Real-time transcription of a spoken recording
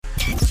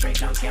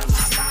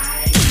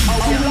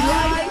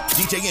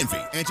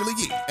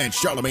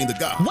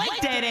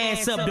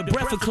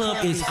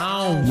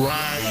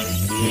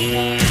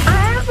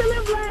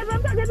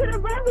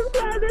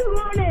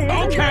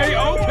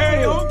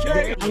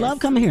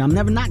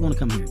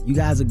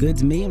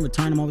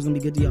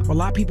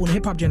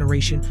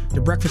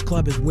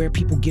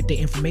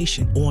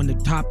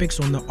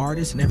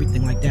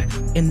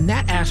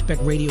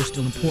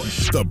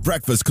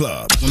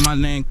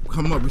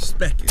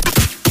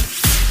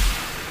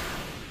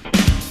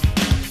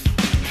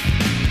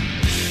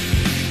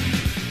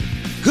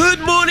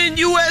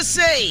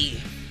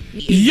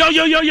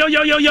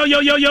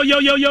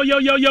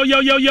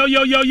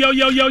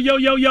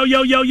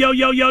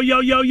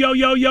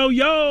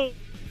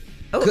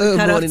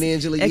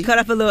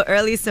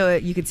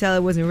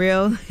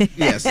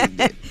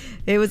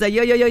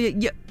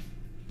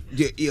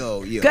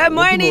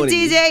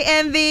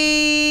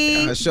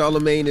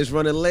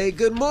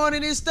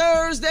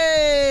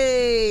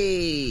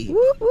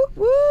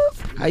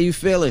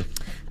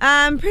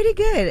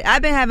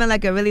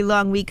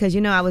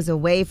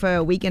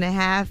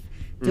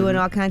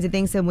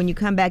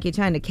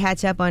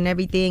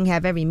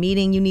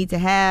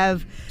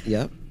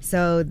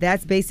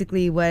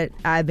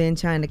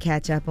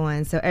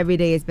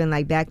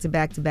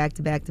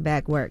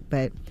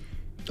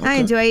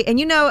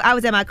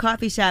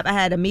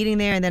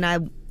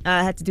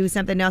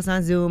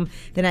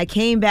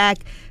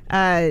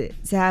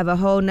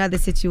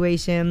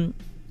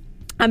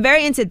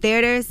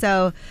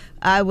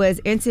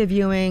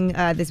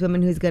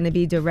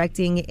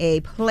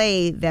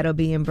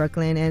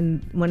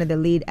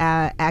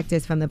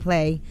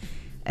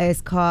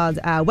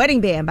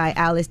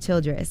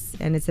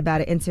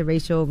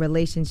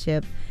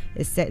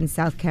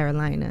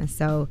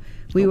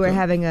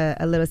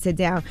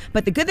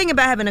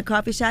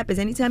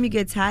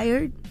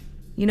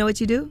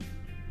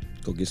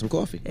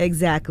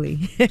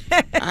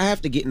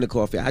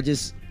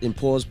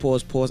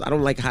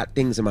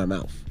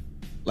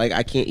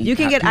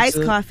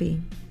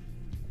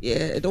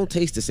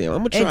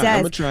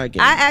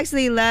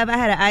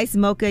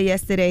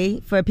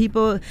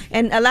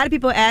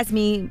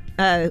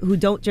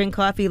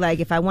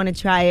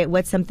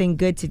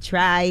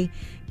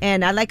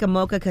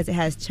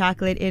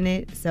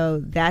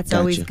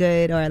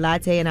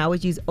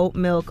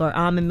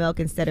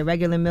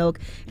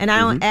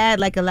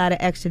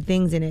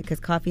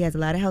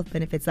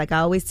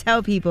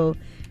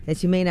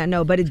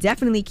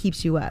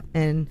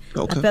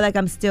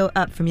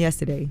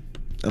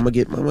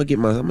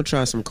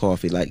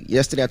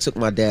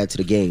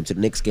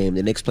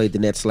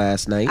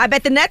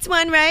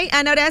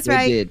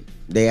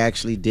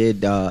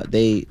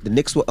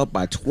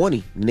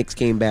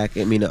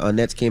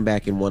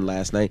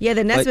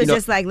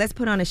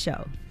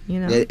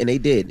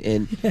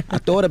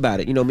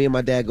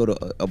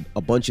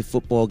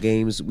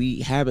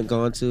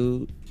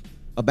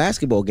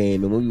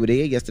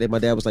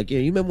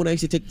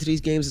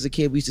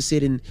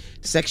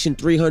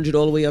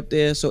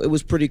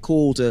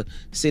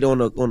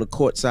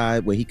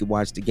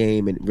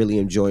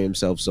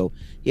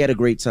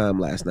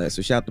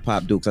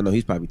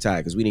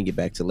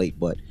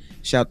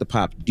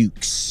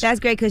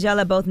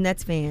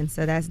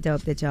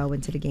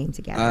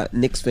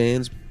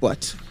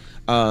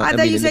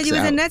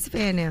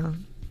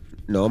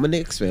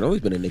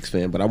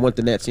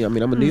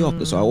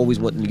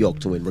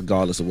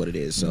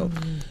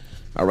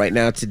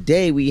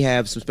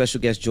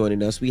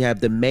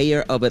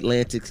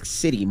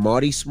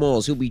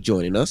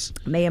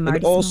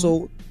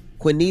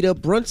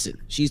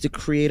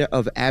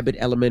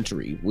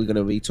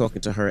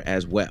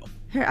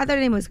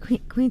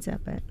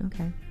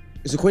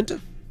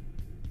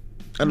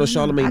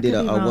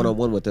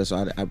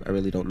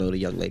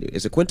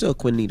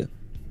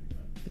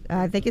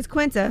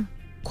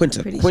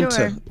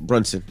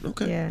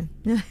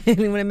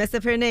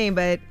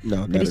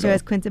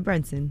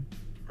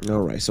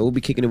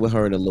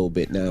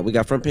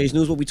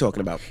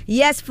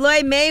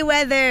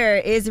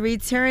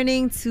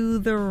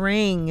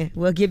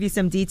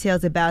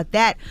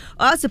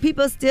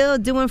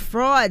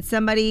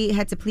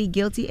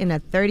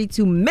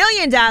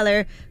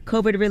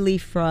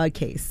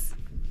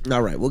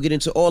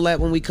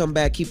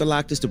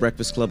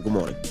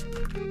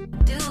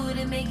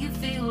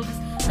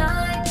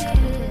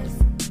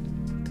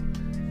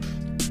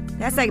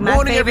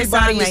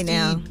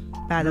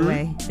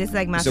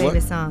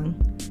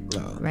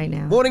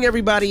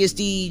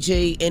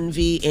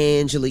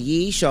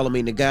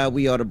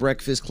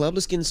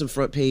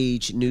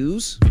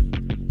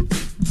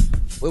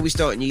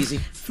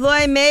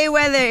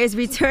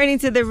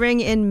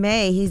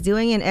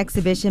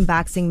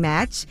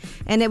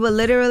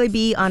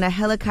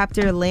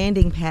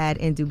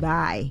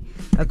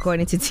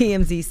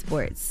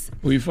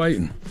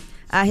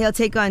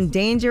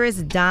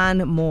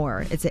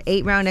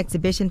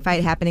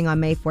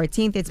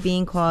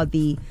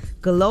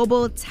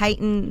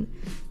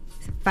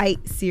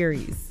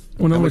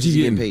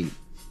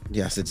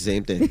Yeah, I said the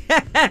same thing.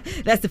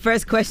 That's the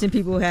first question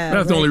people have.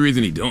 That's the only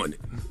reason he's doing it.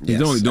 He's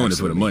Yes, only doing it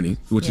for the absolutely. money,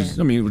 which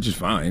is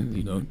fine.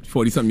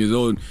 40-something years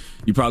old,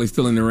 you're probably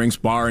still in the ring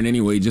sparring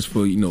anyway, just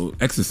for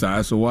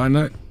exercise. So why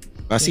not?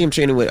 I see him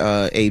training with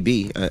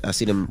AB. I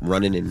see them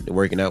running and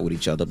working out with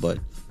each other, but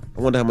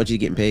I wonder how much he's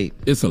getting paid.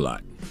 It's a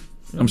lot.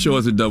 I'm sure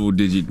it's a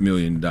double-digit $1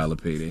 million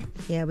payday.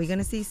 Yeah, we're going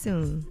to see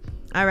soon.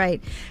 All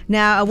right.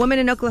 Now, a woman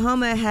in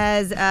Oklahoma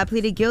has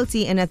pleaded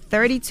guilty in a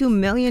 $32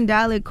 million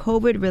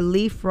COVID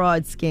relief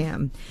fraud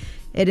scam.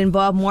 It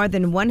involved more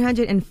than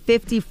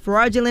 150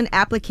 fraudulent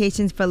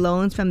applications for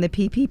loans from the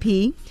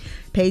PPP,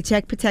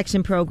 Paycheck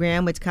Protection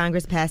Program, which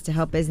Congress passed to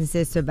help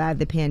businesses survive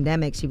the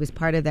pandemic. She was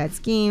part of that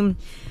scheme.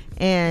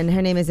 And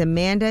her name is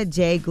Amanda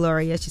J.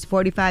 Gloria. She's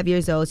 45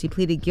 years old. She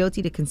pleaded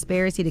guilty to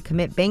conspiracy to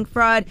commit bank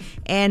fraud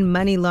and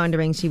money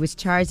laundering. She was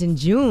charged in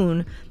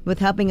June with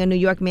helping a New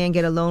York man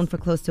get a loan for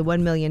close to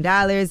 $1 million.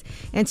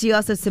 And she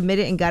also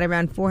submitted and got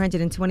around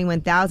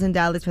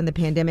 $421,000 from the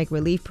pandemic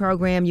relief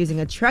program using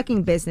a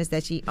trucking business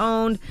that she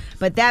owned.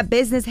 But that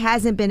business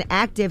hasn't been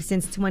active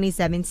since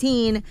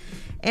 2017.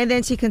 And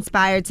then she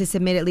conspired to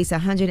submit at least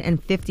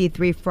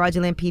 153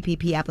 fraudulent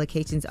PPP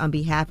applications on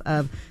behalf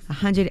of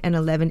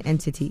 111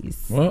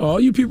 entities. Well, all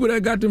you people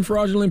that got them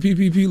fraudulent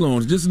PPP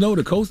loans, just know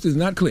the coast is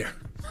not clear.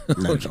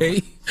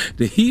 Okay?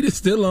 The heat is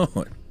still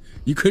on.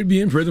 You could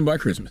be in prison by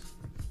Christmas.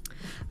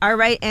 All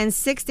right, and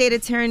 6 state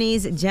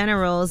attorneys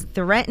generals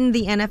threatened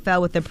the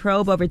NFL with a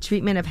probe over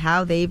treatment of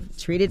how they've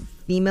treated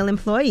female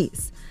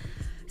employees.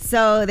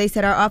 So they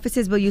said our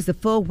offices will use the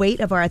full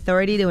weight of our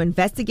authority to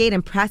investigate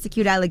and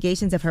prosecute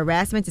allegations of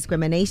harassment,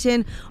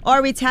 discrimination,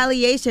 or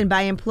retaliation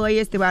by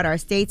employers throughout our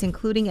states,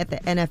 including at the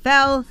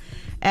NFL.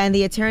 And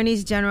the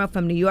attorneys general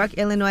from New York,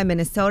 Illinois,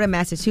 Minnesota,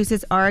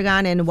 Massachusetts,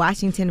 Oregon, and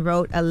Washington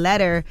wrote a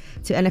letter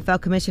to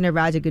NFL Commissioner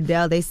Roger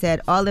Goodell. They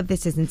said all of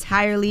this is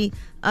entirely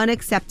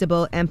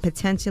unacceptable and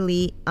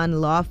potentially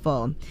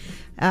unlawful.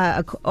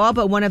 All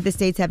but one of the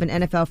states have an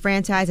NFL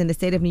franchise, and the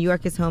state of New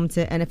York is home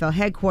to NFL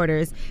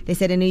headquarters. They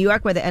said in New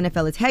York, where the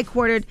NFL is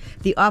headquartered,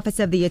 the Office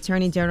of the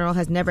Attorney General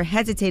has never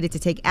hesitated to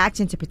take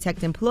action to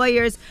protect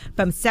employers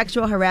from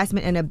sexual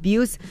harassment and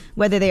abuse,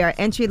 whether they are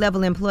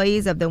entry-level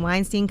employees of the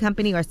Weinstein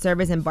Company or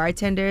servers and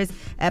bartenders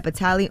at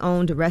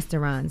Batali-owned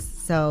restaurants.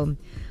 So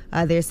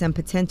there's some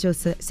potential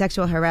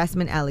sexual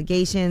harassment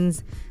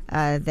allegations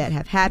that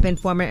have happened.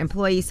 Former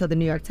employees told the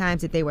New York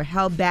Times that they were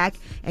held back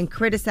and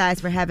criticized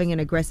for having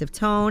an aggressive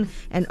tone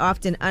and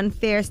often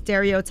unfair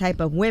stereotype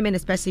of women,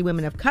 especially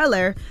women of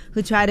color,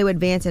 who try to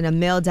advance in a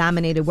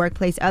male-dominated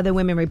workplace. Other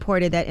women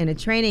reported that in a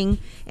training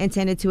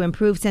intended to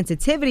improve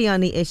sensitivity on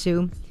the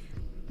issue,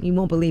 you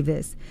won't believe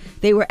this,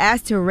 they were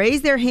asked to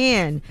raise their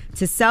hand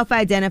to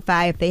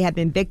self-identify if they had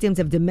been victims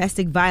of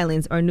domestic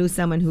violence or knew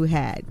someone who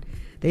had.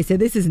 They said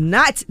this is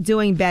not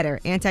doing better.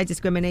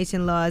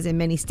 Anti-discrimination laws in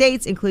many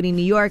states, including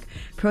New York,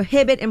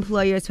 prohibit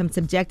employers from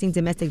subjecting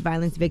domestic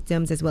violence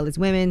victims, as well as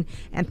women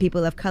and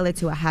people of color,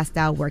 to a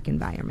hostile work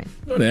environment.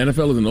 The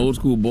NFL is an old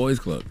school boys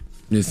club.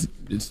 It's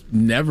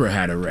never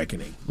had a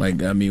reckoning.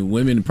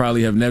 Women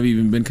probably have never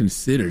even been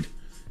considered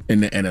in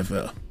the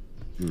NFL.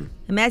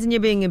 Imagine you're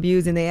being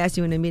abused and they ask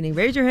you in a meeting,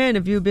 raise your hand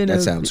if you've been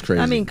That sounds crazy.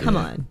 I mean, come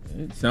on.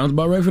 It sounds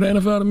about right for the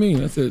NFL to me.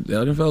 That's it. The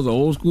NFL's an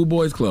old school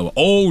boys club.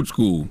 Old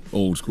school.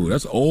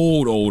 That's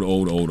old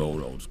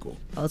school.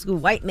 Old school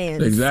white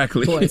man's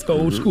Exactly. boys club.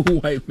 Old school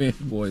white man's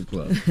boys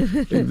club.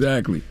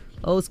 Exactly.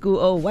 Old school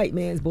old white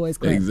man's boys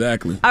club.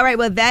 Exactly. All right,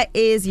 well, that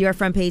is your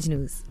front page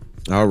news.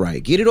 All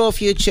right, get it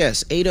off your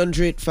chest.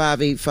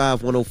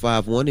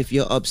 800-585-1051. If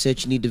you're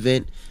upset, you need to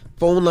vent.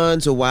 Phone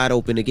lines are wide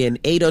open. Again,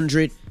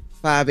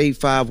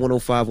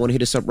 800-585-1051.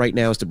 Hit us up right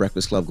now. It's The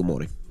Breakfast Club. Good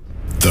morning.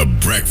 The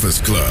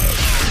Breakfast Club.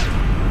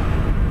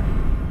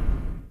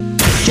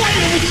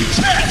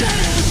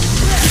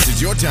 This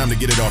is your time to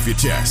get it off your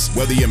chest,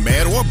 whether you're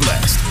mad or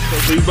blessed.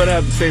 So you better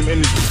have the same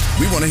energy.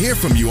 We want to hear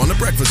from you on The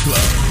Breakfast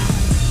Club.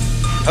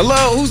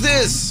 Hello, who's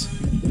this?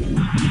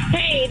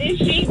 Hey, this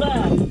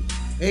Sheba.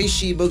 Hey,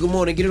 Sheba. Good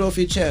morning. Get it off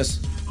your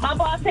chest. My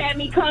boss had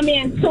me come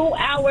in 2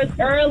 hours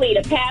early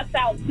to pass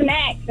out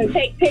snacks and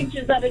take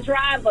pictures of the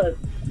drivers.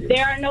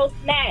 There are no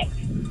snacks.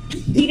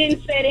 He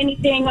didn't set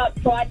anything up,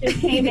 so I just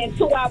came in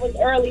 2 hours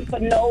early for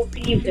no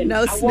reason.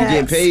 No I snacks. You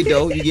getting paid,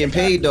 though. You getting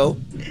paid, though.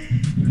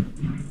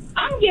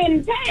 I'm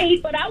getting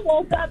paid, but I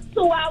woke up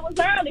 2 hours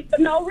early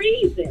for no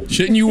reason.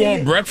 Shouldn't you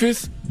want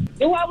breakfast?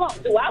 Do I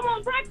want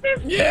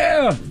breakfast?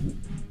 Yeah.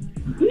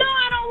 No,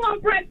 I don't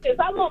want breakfast.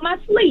 I want my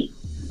sleep.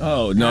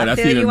 Oh, no, I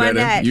that's feel even you on better.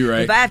 that. You're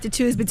right. If I have to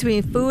choose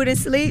between food and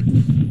sleep,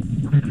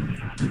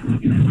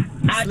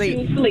 I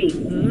choose sleep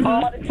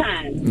all the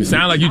time. It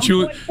sounds like you I'm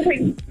choose.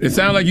 43. It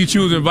sounds like you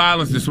choosing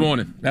violence this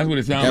morning. That's what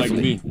it sounds like to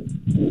me.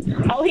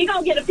 Oh, he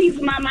gonna get a piece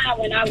of my mind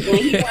when he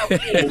walks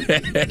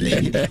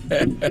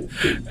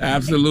in.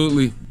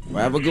 Absolutely.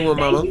 Well, have a good one,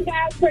 Thank Mama. you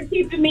guys for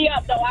keeping me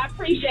up, though. I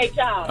appreciate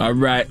y'all. All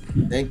right.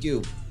 Thank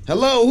you.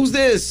 Hello, who's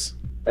this?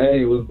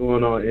 Hey, what's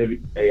going on,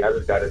 Envy? Hey, I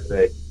just gotta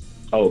say,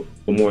 good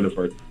morning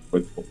first.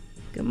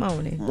 good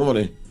morning.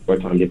 Morning.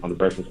 First time getting on the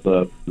Breakfast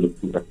Club.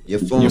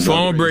 Your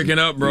phone breaking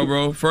up,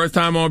 bro. First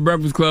time on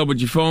Breakfast Club, but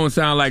your phone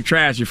sound like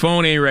trash. Your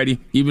phone ain't ready,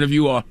 even if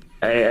you are.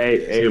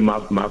 Hey,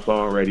 my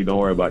phone ready. Don't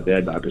worry about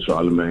that, Dr.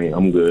 Charlamagne.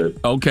 I'm good.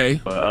 Okay.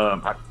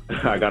 But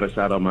I got to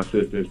shout out my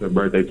sister. It's her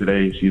birthday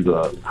today. She's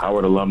a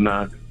Howard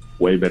alumni.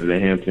 Way better than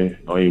Hampton.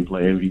 Don't even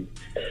play Envy.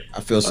 I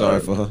feel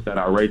sorry for her. Shout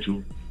out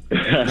Rachel.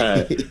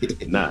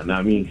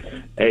 Not me.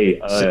 Hey,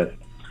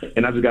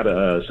 and I just got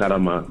to shout out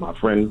my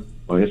friend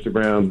on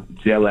Instagram,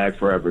 Jetlag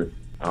Forever.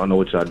 I don't know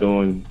what y'all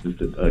doing. It's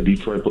a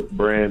Detroit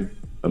brand.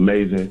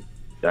 Amazing.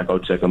 Y'all go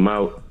check them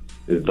out.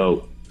 It's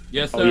dope.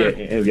 Yes, sir. Oh, yeah,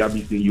 and y'all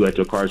be seeing you at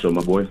your car show,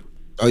 my boy.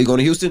 Oh, you going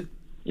to Houston?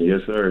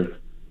 Yes, sir.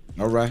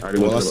 All right.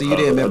 Well, I'll see you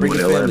there, man. Bring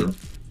your family.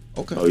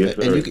 Okay. Oh, yes,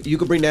 sir. And you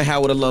can bring that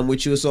Howard alum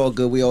with you. It's all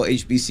good. We all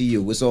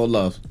HBCU. It's all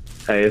love.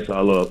 Hey, it's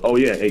all love. Oh,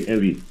 yeah. Hey,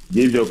 Envy,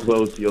 give your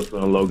clothes to your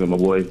son Logan, my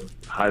boy.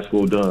 High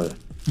school done.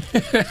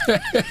 Have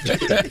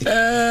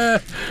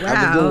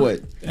a good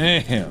one.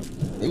 Damn.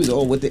 He was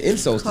on with the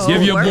insults.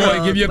 Give your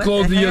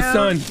clothes to your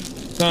son.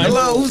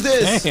 Hello, who's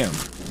this? Damn.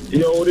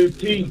 Yo, this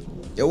T.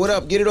 Yo, what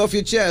up? Get it off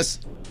your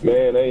chest.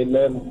 Man, ain't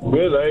nothing.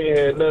 Really, I ain't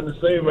had nothing to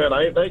say, man.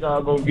 I ain't think I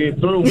was gonna get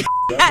through.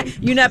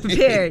 You're not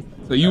prepared.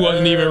 So you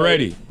wasn't even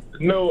ready.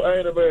 No, I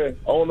ain't a man.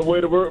 On the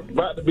way to work,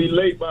 about to be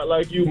late, about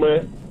like you,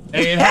 man.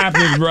 Hey, it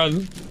happens,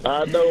 brother.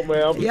 I know,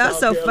 man. I'm from Y'all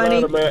South so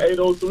Carolina, funny. Man,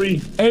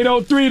 803.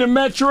 803 the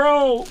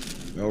Metro.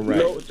 All right.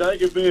 No,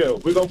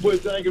 Tankerville. We're gonna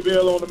put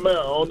Tankerville on the map.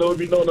 I don't know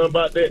if you know nothing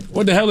about that.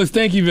 What the hell is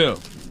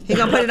Stankyville? He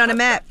gonna put it on the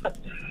map.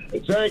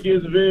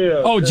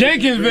 Jenkinsville. Oh,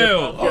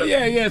 Jenkinsville. Oh,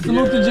 yeah.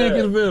 Salute to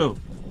Jenkinsville.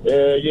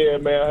 Yeah,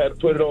 man. I had to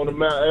put it on the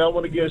map. Hey, I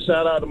want to give a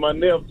shout out to my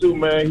nephew, too,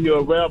 man. He a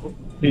rapper.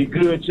 He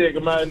good. Check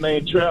him out. His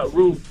name Trap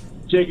Roof.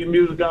 Check his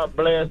music out,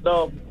 blast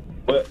off.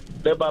 But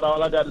that's about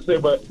all I got to say.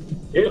 But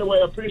anyway,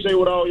 I appreciate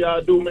what all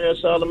y'all do, man.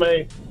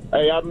 Charlamagne.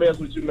 Hey, I mess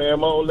with you, man.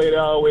 My old lady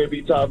always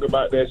be talking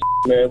about that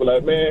man. But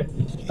like, man,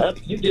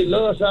 you just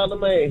love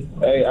Charlamagne.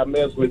 Hey, I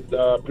mess with,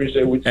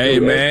 appreciate what you do. Hey,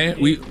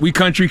 man, we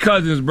country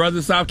cousins,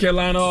 brother. South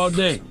Carolina all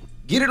day.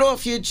 Get it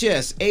off your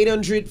chest.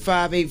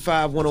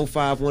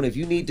 800-585-1051. If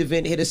you need to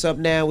vent, hit us up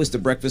now. It's The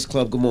Breakfast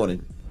Club. Good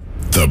morning.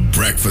 The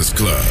Breakfast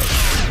Club.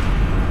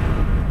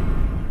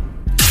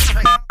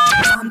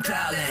 I'm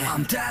dialing.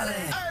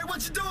 Hey,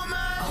 what you doing,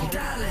 man? I'm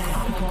dialing.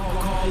 I'm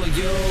calling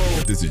you.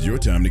 This is your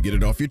time to get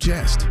it off your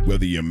chest,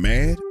 whether you're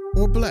mad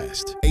or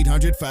blessed.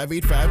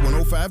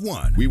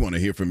 800-585-1051. We want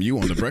to hear from you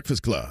on The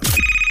Breakfast Club.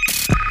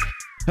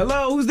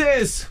 Hello, who's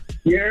this?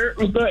 Yeah,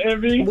 what's up,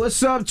 Envy?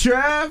 What's up,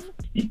 Trav?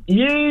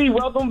 Yee,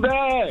 welcome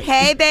back.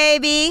 Hey,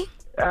 baby.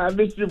 I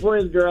missed your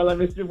voice, girl. I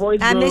missed your voice,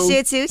 I bro. miss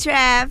you too,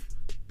 Trav.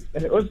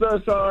 What's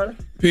up, Sar?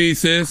 Peace,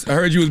 sis. I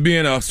heard you was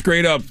being a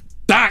straight up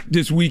thot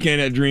this weekend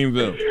at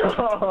Dreamville.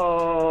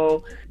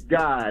 Oh,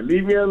 God,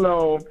 leave me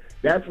alone.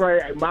 That's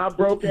right. My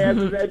broke ass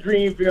was at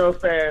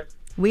Dreamville fast.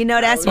 We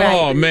know that's right.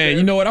 Oh, man.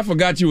 You know what? I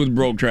forgot you was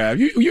broke, Trav.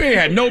 You ain't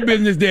had no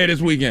business there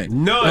this weekend.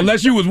 None.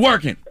 Unless you was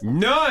working.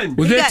 None.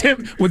 Was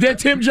that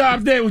temp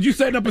job there? Was you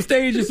setting up a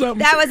stage or something?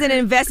 That was an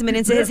investment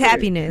into his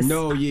happiness.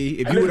 No, Yee.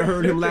 If you would have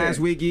heard him last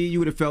week, Yee, you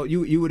would have felt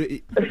you would have.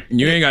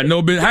 You ain't got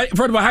no business.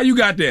 First of all, how you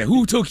got there?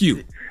 Who took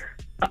you?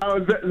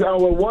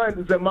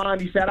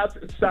 Zamani. Shout out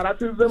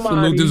to Zamani.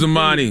 Salute to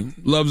Zamani.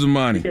 Love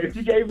Zamani. Yeah,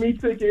 she gave me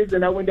tickets,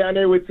 and I went down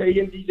there with Tay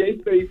and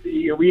DJ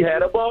Spacey, and we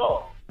had a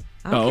ball.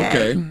 Oh,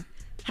 okay.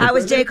 How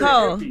was J.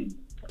 Cole?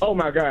 Oh,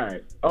 my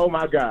God.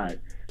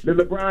 The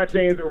LeBron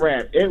James of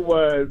rap. It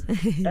was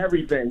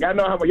everything. Y'all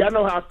know how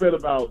I feel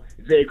about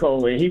J.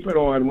 Cole, and he put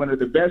on one of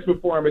the best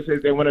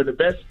performances and one of the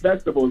best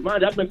festivals.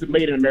 Mind you, I've been to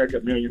Made in America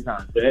a million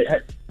times, but it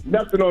had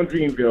nothing on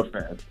Dreamville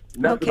Fest.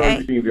 Nothing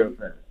on Dreamville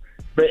Fest.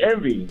 But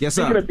Envy, yes,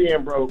 speaking of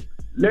being broke,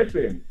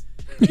 listen,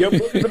 your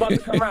book is about to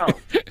come out.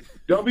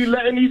 Don't be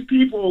letting these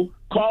people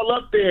call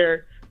up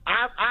there.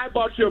 I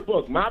bought your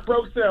book. My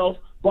broke self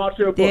bought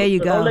your book. There you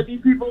go. Don't let these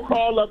people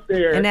call up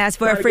there and ask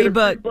for a free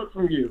book.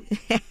 From you.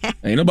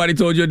 Ain't nobody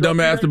told your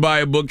dumb ass to buy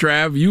a book,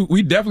 Trav.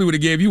 We definitely would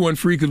have gave you one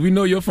free because we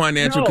know your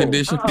financial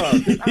condition.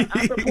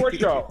 I support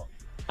y'all.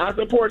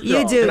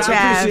 You do, Trav.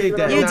 I appreciate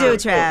that. You do,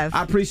 Trav.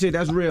 I appreciate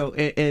that's real,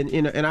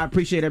 and I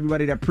appreciate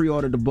everybody that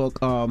pre-ordered the book.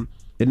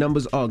 The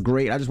numbers are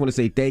great. I just want to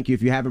say thank you.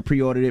 If you haven't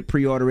pre-ordered it,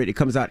 pre-order it. It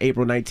comes out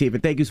April 19th.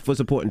 And thank you for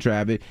supporting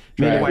Trav. Me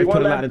and your wife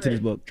put a lot into this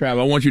book. Trav,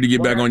 I want you to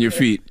get back on your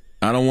feet.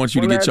 I don't want you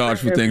to get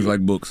charged for things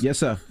like books. Yes,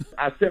 sir.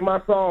 I sent my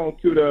song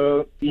to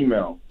the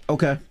email.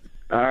 Okay.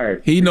 All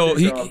right.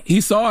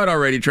 He saw it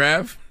already,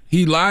 Trav.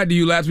 He lied to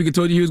you last week and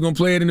told you he was going to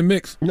play it in the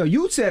mix. No,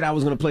 you said I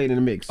was going to play it in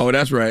the mix. Oh,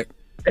 that's right.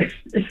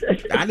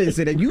 I didn't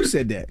say that. You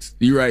said that.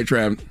 You're right,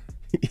 Trav.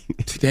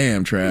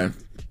 Damn, Trav.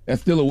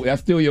 That's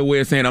still your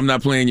way of saying I'm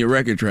not playing your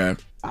record, Trav.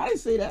 I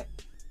didn't say that.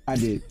 I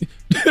did.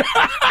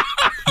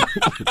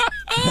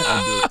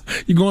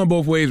 You're going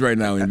both ways right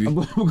now, Envy.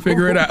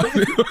 Figure it out.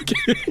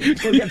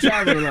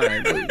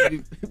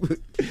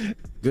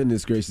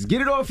 Goodness gracious.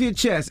 Get it off your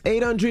chest.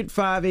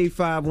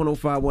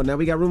 800-585-1051. Now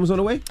we got rumors on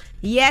the way?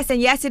 Yes,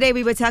 and yesterday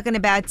we were talking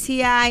about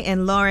T.I.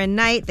 and Lauren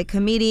Knight, the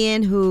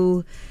comedian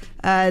who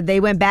They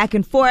went back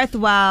and forth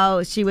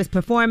while she was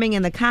performing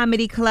in the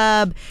comedy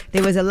club.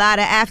 There was a lot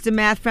of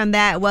aftermath from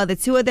that. Well, the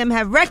two of them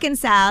have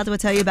reconciled. We'll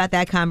tell you about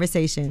that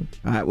conversation.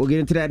 All right, we'll get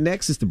into that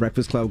next. It's The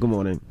Breakfast Club. Good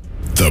morning.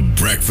 The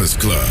Breakfast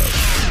Club.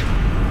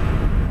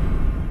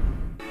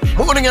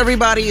 Morning,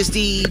 everybody. It's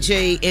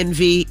DJ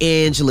Envy,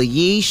 Angela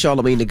Yee,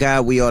 Charlamagne the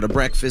Guy. We are The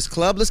Breakfast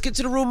Club. Let's get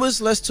to the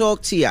rumors. Let's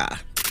talk T.I.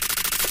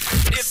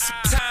 It's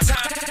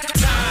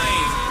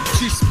time.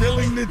 She's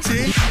spilling the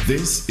tea.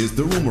 This is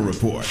The Rumor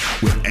Report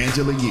with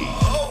Angela Yee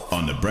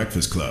on The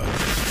Breakfast Club.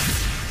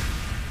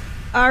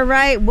 All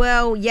right.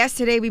 Well,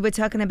 yesterday we were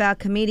talking about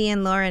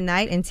comedian Lauren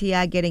Knight and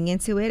T.I. getting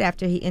into it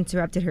after he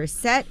interrupted her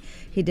set.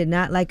 He did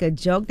not like a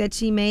joke that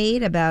she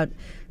made about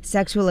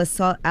sexual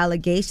assault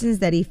allegations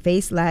that he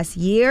faced last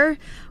year.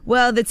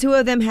 Well, the two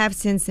of them have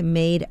since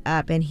made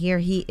up, and here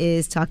he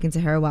is talking to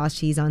her while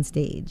she's on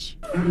stage.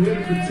 I'm here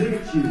to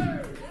protect you.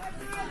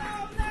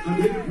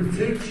 I'm here to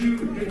protect you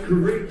and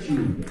correct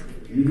you.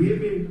 You hear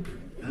me?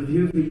 I'm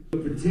here for your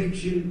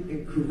protection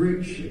and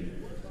correction.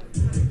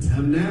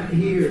 I'm not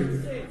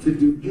here to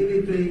do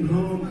anything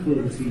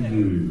harmful to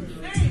you.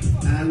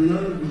 I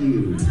love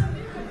you.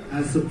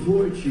 I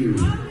support you.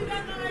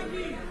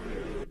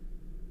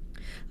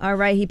 All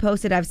right, he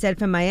posted, I've said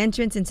from my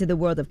entrance into the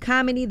world of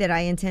comedy that I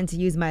intend to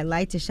use my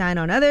light to shine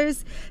on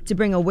others, to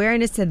bring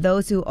awareness to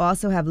those who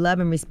also have love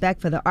and respect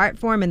for the art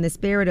form. In the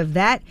spirit of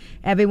that,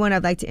 everyone,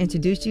 I'd like to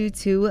introduce you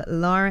to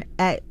Lauren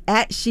at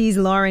She's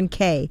Lauren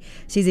K.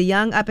 She's a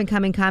young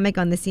up-and-coming comic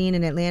on the scene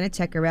in Atlanta.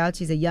 Check her out.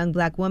 She's a young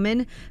black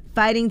woman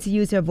fighting to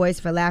use her voice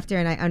for laughter,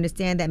 and I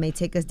understand that may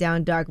take us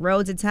down dark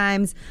roads at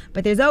times,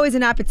 but there's always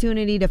an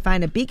opportunity to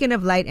find a beacon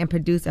of light and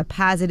produce a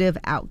positive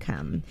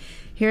outcome.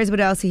 Here's what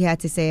else he had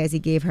to say as he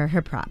gave her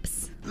her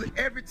props.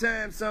 Every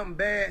time something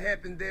bad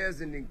happens, there's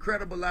an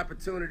incredible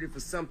opportunity for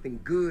something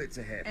good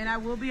to happen. And I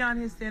will be on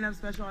his stand-up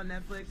special on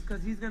Netflix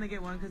because he's going to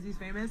get one because he's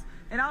famous,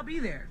 and I'll be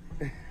there.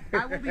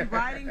 I will be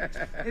riding.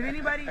 If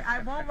anybody, I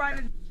won't ride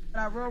a,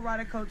 but I will ride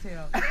a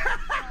coattail.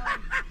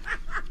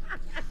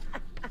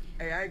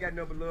 Hey, I ain't got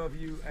nothing but love for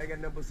you. I ain't got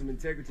nothing but some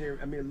integrity.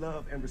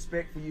 Love and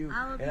respect for you.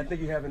 And I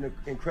think you have an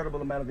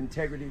incredible amount of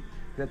integrity.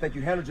 And I think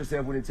you handled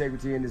yourself with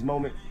integrity in this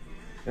moment.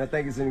 And I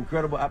think it's an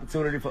incredible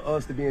opportunity for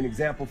us to be an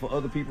example for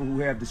other people who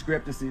have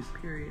discrepancies.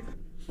 Period.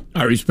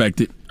 I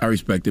respect it.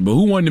 But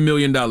who won the $1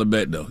 million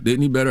bet, though?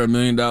 Didn't he bet her $1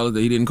 million that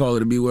he didn't call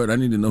it a B word? I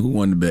need to know who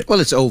won the bet. Well,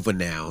 it's over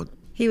now.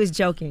 He was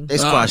joking. They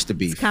squashed the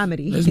beef. It's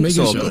comedy. Let's make it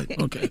all sure.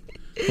 good. Okay.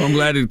 Well, I'm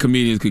glad that the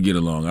comedians could get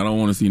along. I don't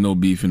want to see no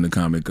beef in the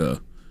comic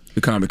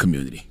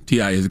community.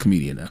 T.I. is a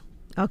comedian now.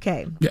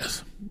 Okay.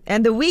 Yes.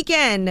 And The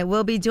Weeknd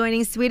will be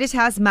joining Swedish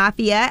House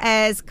Mafia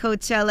as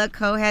Coachella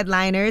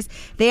co-headliners.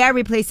 They are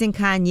replacing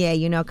Kanye.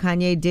 You know,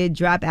 Kanye did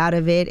drop out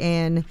of it,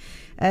 and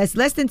it's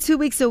less than 2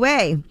 weeks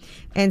away.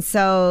 And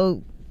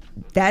so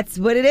that's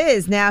what it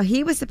is. Now,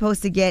 he was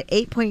supposed to get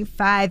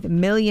 $8.5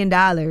 million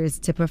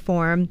to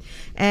perform.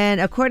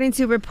 And according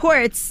to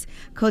reports,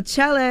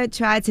 Coachella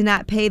tried to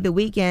not pay The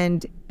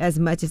Weeknd as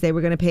much as they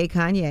were going to pay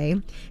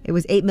Kanye. It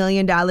was $8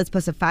 million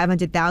plus a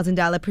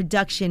 $500,000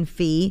 production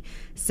fee.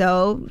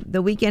 So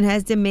The Weeknd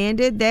has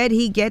demanded that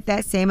he get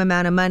that same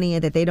amount of money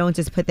and that they don't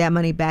just put that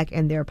money back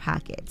in their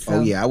pockets. So.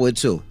 Oh, yeah, I would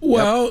too.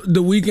 Well,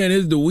 The Weeknd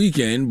is The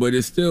Weeknd, but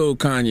it's still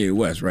Kanye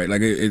West, right?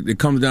 Like, it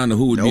comes down to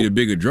who would be the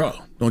bigger draw,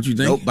 don't you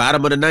think? Nope,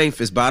 bottom of the ninth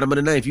is bottom of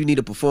the ninth. You need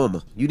a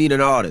performer. You need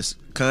an artist.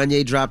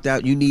 Kanye dropped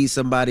out. You need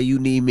somebody. You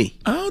need me.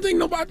 I don't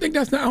think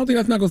that's not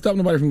going to stop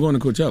nobody from going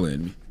to Coachella.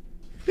 And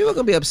people are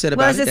going to be upset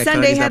about it. Well, it's a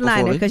Sunday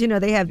headliner because, you know,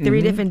 they have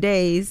 3 different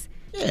days.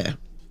 Yeah.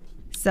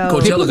 So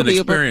Coachella's an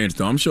experience,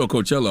 though. I'm sure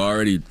Coachella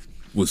already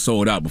was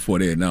sold out before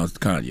they announced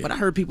Kanye. But I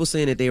heard people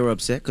saying that they were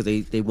upset because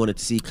they wanted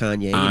to see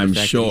Kanye. I'm and the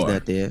fact sure. That he's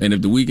not there. And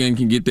if The Weeknd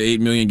can get the $8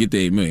 million, get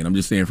the $8 million. I'm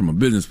just saying from a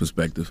business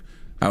perspective,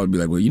 I would be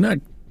like, well, you're not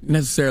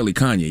necessarily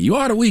Kanye. You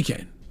are The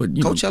Weeknd. But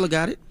you Coachella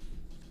got it.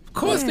 Of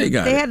course they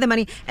got it. They had the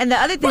money. And the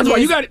other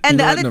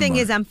thing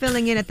is, I'm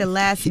filling in at the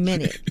last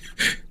minute.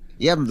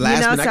 Yeah, last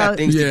minute I got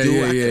things to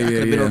do. I could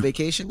have been on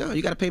vacation. No,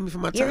 you got to pay me for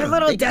my time. You're a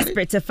little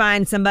desperate to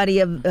find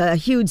somebody of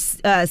huge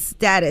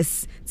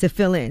status to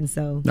fill in.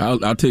 So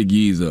I'll take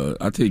Yee's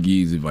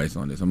advice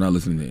on this. I'm not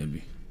listening to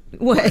Envy.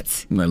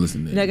 What? I'm not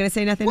listening to You're not going to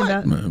say nothing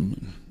about?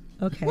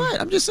 Okay. What?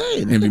 I'm just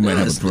saying. Envy might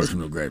have a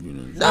personal grab. You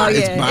know. Oh,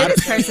 yeah. It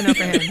is personal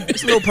for him.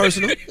 It's a little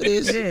personal. It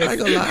is. I ain't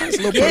going to lie. It's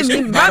a little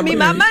personal. Run me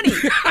my money.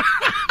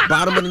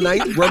 Bottom of the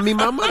ninth, run me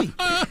my money.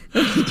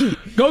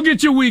 Go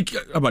get your week.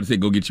 I'm about to say,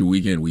 go get your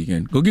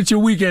weekend. Go get your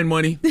weekend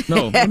money.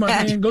 No, what am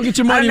I saying? Go get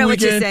your money. I know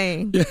weekend. what you're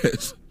saying.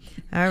 Yes.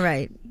 All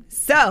right.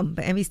 So,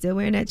 but Envy's still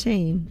wearing that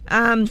chain.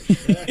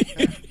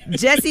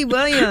 Jesse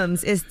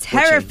Williams is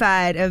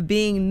terrified of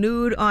being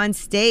nude on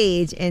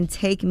stage and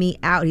Take Me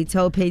Out. He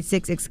told Page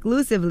Six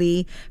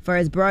exclusively for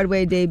his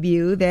Broadway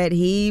debut that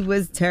he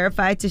was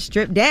terrified to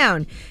strip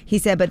down. He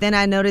said, but then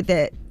I noted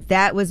that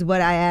that was what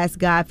I asked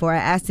God for. I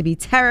asked to be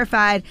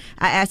terrified.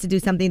 I asked to do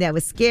something that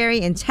was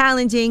scary and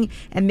challenging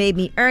and made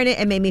me earn it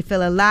and made me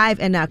feel alive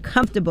and not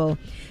comfortable.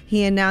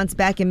 He announced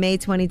back in May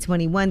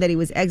 2021 that he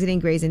was exiting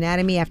Grey's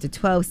Anatomy after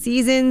 12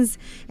 seasons,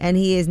 and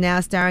he is now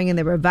starring in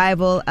the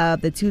revival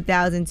of the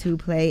 2002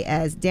 play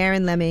as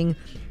Darren Lemming,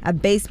 a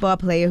baseball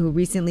player who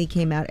recently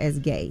came out as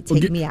gay.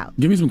 Take Me Out.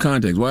 Give me some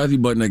context. Why is he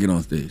butt naked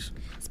on stage?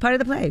 It's part of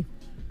the play.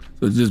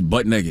 So it's just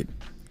butt naked.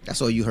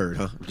 That's all you heard,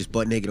 huh? Just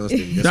butt naked on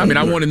stage. I mean,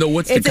 I want to know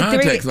what's the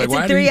context. It's a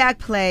 3-act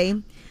play,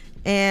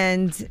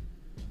 and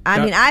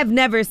I mean, I've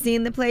never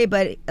seen the play,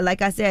 but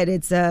like I said,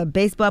 it's a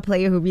baseball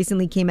player who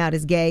recently came out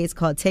as gay. It's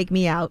called Take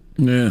Me Out.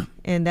 Yeah.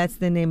 And that's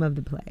the name of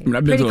the play. I mean,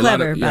 I've been Pretty to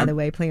clever, by the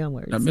way, play on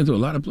words. I've been to a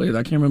lot of plays.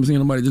 I can't remember seeing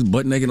nobody just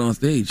butt naked on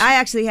stage. I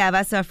actually have.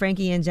 I saw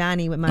Frankie and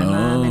Johnny with my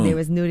mom, and there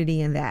was nudity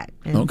in that.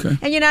 And, Okay.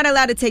 And you're not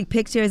allowed to take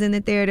pictures in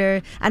the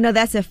theater. I know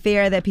that's a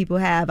fear that people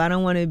have. I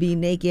don't want to be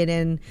naked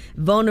and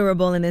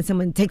vulnerable, and then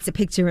someone takes a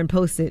picture and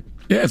posts it.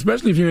 Yeah,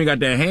 especially if you ain't got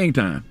that hang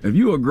time. If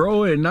you a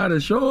grower and not a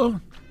show,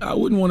 I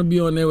wouldn't want to be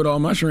on there with all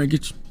my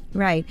shrinkage.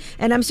 Right.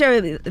 And I'm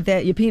sure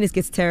that your penis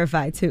gets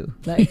terrified, too.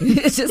 Like,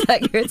 it's just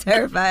like you're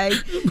terrified.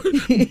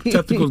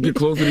 Testicles get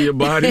closer to your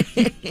body.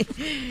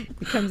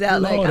 It comes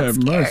out Lord like, I'm have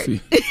scared.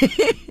 mercy.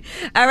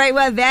 All right,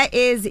 well, that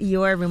is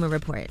your rumor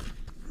report.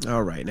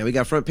 All right, now we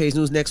got front page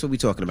news next. What are we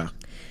talking about?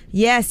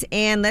 Yes,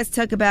 and let's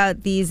talk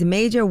about these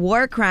major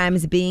war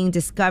crimes being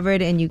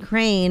discovered in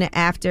Ukraine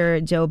after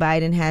Joe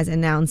Biden has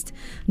announced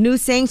new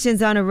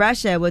sanctions on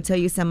Russia. We'll tell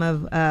you some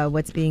of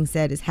what's being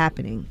said is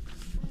happening.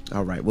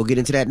 All right, we'll get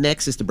into that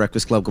next. It's The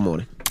Breakfast Club. Good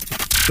morning.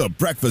 The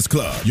Breakfast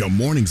Club. Your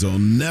mornings will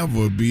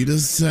never be the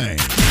same.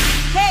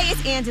 Hey,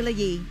 it's Angela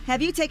Yee.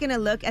 Have you taken a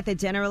look at the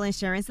General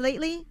insurance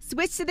lately?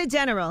 Switch to the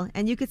General,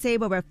 and you could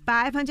save over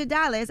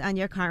 $500 on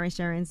your car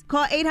insurance.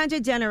 Call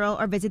 800-GENERAL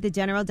or visit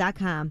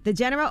thegeneral.com. The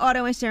General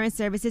Auto Insurance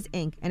Services,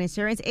 Inc., an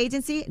insurance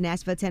agency,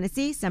 Nashville,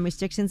 Tennessee. Some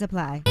restrictions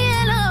apply.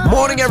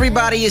 Morning,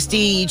 everybody. It's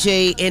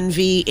DJ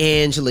NV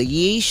Angela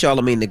Yee,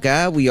 Charlamagne the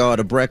Guy. We are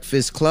The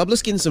Breakfast Club.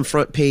 Let's get in some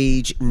front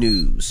page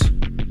news.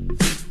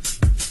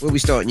 Where we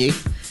starting, Yee?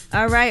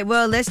 All right,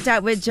 well, let's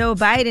start with Joe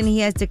Biden. He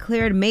has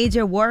declared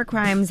major war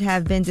crimes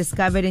have been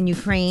discovered in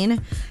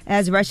Ukraine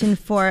as Russian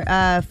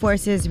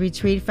forces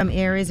retreat from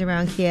areas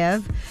around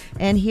Kiev.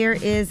 And here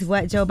is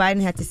what Joe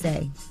Biden had to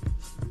say.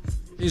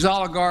 These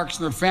oligarchs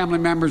and their family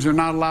members are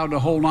not allowed to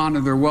hold on to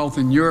their wealth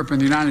in Europe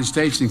and the United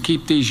States and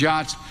keep these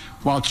yachts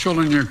while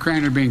children in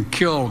Ukraine are being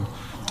killed,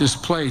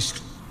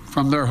 displaced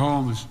from their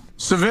homes.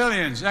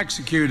 Civilians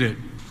executed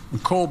in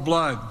cold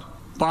blood,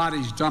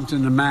 bodies dumped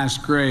into mass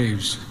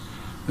graves.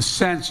 A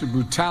sense of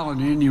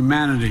brutality and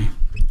inhumanity.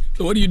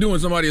 So what do you do when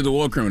somebody is a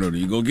war criminal? Do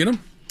you go get them?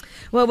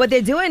 Well, what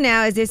they're doing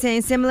now is they're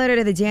saying similar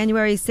to the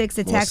January 6th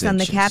attacks on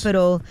the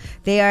Capitol,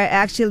 they are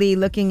actually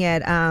looking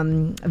at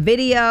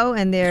video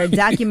and they're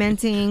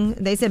documenting.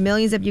 They said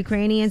millions of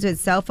Ukrainians with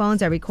cell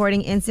phones are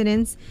recording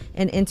incidents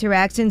and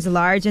interactions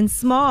large and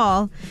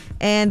small,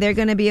 and they're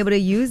going to be able to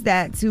use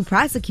that to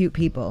prosecute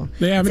people,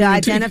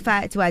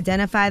 to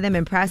identify them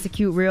and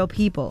prosecute real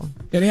people.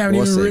 Yeah, they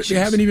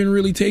haven't even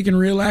really taken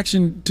real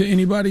action to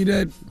anybody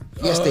that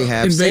they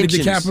have invaded sanctions.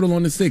 the Capitol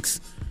on the 6th.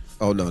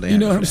 Oh, no, they You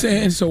know what I'm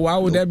saying? So why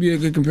would that be a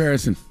good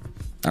comparison?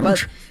 Well,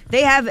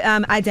 they have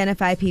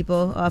identified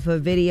people off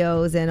of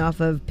videos and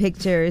off of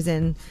pictures,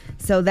 and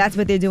so that's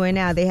what they're doing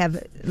now. They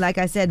have, like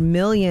I said,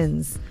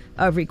 millions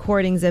of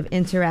recordings of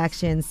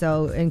interactions.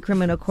 So in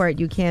criminal court,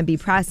 you can be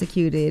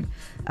prosecuted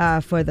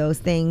for those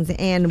things.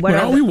 And what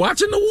are we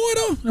watching the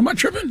war, though? Am I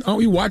tripping? Are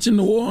we watching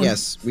the war?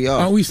 Yes, we are.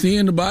 Are we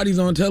seeing the bodies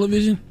on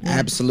television?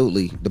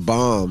 Absolutely. The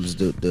bombs,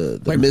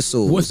 the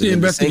missiles. What's the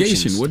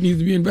investigation? What needs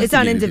to be investigated? It's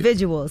on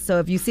individuals. So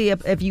if you see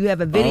if you have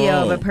a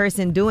video of a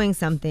person doing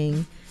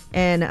something,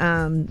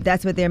 and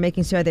that's what they're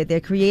making sure that they're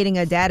creating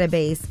a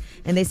database.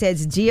 And they said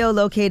it's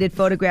geolocated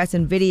photographs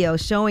and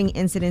videos showing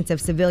incidents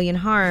of civilian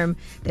harm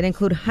that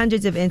include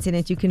hundreds of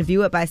incidents. You can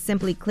view it by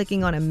simply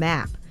clicking on a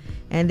map.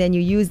 And then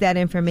you use that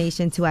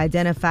information to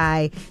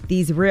identify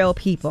these real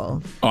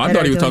people. Oh, I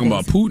thought he was talking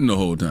about Putin the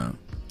whole time.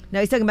 No,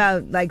 he's talking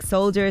about like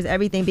soldiers,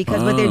 everything,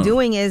 because what they're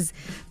doing is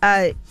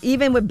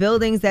even with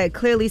buildings that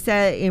clearly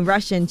say in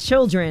Russian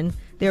children,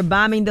 they're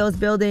bombing those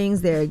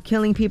buildings. They're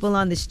killing people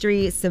on the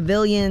street,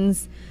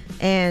 civilians,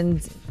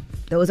 and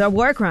those are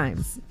war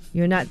crimes.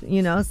 You're not,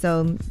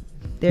 so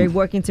they're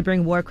working to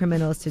bring war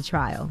criminals to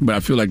trial. But I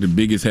feel like the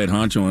biggest head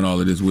honcho in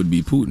all of this would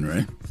be Putin,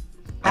 right?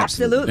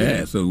 Absolutely.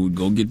 Yeah, so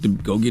go get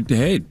the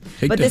head.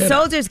 But the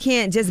soldiers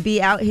can't just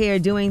be out here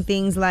doing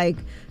things like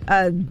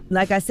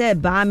I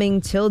said,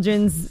 bombing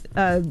children's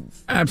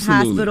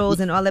hospitals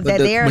and all of that.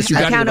 They're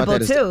accountable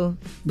too.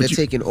 They're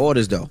taking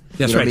orders, though.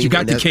 That's right. You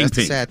got the kingpin. That's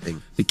the sad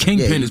thing. The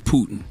kingpin is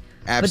Putin.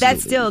 Absolutely. But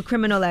that's still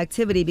criminal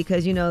activity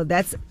because,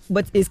 that's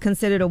what is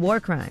considered a war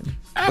crime.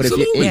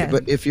 Absolutely.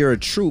 But if you're a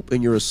troop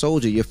and you're a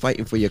soldier, you're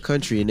fighting for your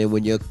country, and then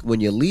when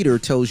your leader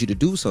tells you to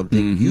do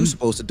something, you're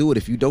supposed to do it.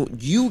 If you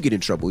don't, you get in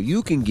trouble.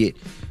 You can get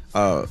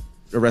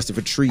arrested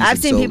for treason. I've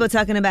seen people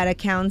talking about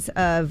accounts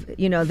of,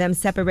 them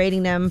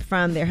separating them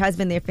from their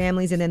husband, their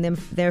families, and then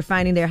they're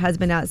finding their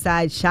husband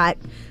outside, shot,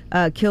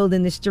 killed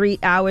in the street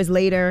hours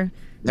later.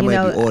 That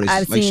might be orders.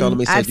 I've Like seen,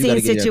 Charlamagne said, I've you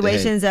gotta seen get it out the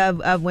head. situations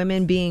of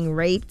women being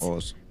raped.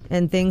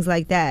 And things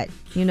like that.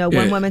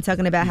 One woman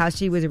talking about how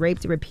she was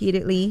raped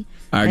repeatedly,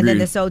 and then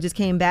the soldiers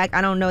came back.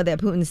 I don't know that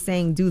Putin's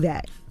saying do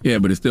that. Yeah,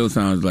 but it still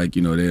sounds like,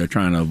 they're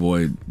trying to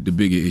avoid the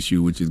bigger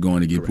issue, which is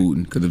going to get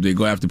Putin. Because if they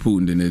go after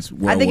Putin, then it's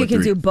World War III. I think you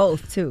can do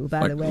both, too,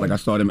 by the way. Like I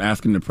saw them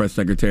asking the press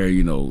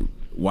secretary,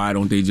 why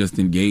don't they just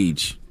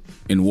engage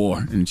in war?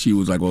 And she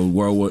was like, well,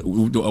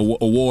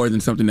 a war isn't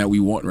something that we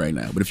want right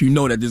now. But if you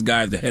know that this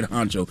guy is the head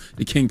honcho,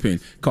 the kingpin,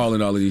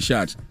 calling all of these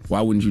shots,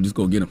 why wouldn't you just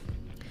go get him?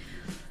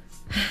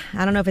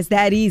 I don't know if it's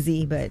that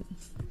easy, but...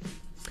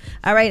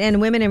 All right, and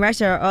women in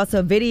Russia are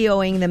also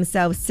videoing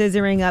themselves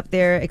scissoring up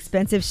their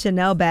expensive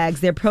Chanel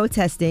bags. They're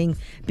protesting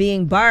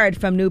being barred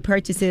from new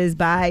purchases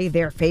by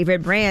their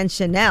favorite brand,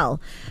 Chanel.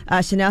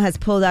 Chanel has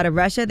pulled out of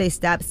Russia. They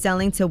stopped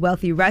selling to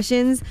wealthy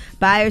Russians.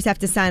 Buyers have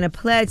to sign a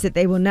pledge that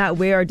they will not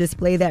wear or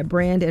display that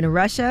brand in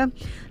Russia.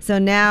 So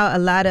now a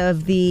lot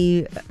of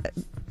the...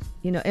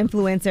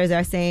 influencers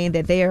are saying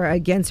that they are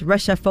against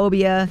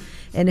Russia-phobia,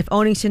 and if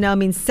owning Chanel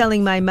means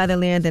selling my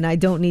motherland, then I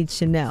don't need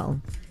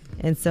Chanel.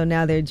 And so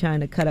now they're trying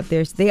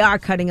to they are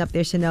cutting up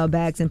their Chanel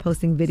bags and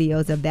posting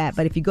videos of that.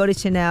 But if you go to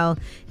Chanel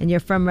and you're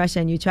from Russia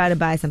and you try to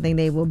buy something,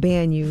 they will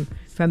ban you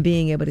from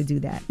being able to do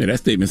that. Yeah, that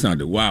statement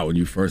sounded wild when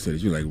you first said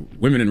it. You're like,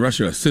 women in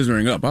Russia are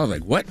scissoring up. I was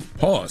like, what?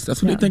 Pause.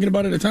 That's what they're thinking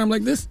about at a time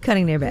like this?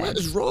 Cutting their bags. What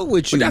is wrong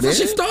with you, But that's man? how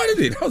she started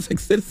it. I was like,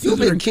 scissoring. You've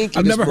been kinky.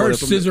 I've never heard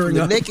from scissoring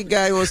the up. naked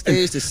guy on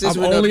stage to scissoring up.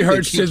 I've only you've heard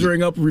been kinky.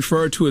 scissoring up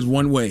referred to as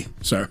one way,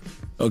 sir.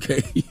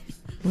 Okay?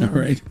 All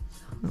right.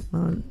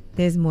 Well,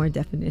 there's more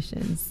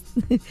definitions.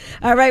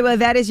 All right, well,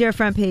 that is your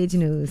front page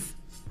news.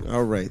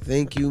 All right.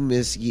 Thank you,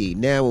 Miss Yee.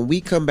 Now, when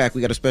we come back,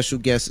 we got a special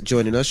guest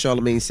joining us.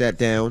 Charlamagne sat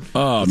down with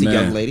a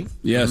young lady.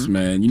 Yes,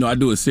 man. I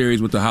do a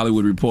series with the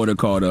Hollywood Reporter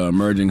called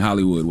Emerging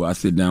Hollywood, where I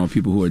sit down with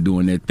people who are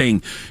doing their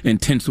thing in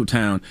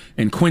Tinseltown.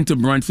 And Quinta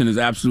Brunson is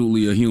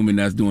absolutely a human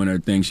that's doing her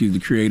thing. She's the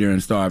creator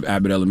and star of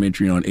Abbott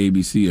Elementary on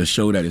ABC, a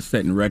show that is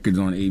setting records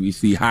on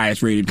ABC,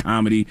 highest rated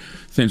comedy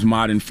since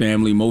Modern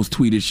Family, most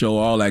tweeted show,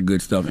 all that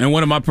good stuff. And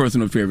one of my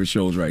personal favorite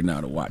shows right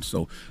now to watch.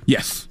 So,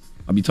 yes,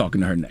 I'll be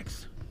talking to her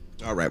next.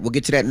 All right, we'll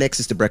get to that next.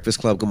 It's The Breakfast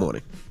Club. Good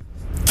morning.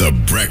 The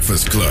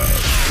Breakfast Club.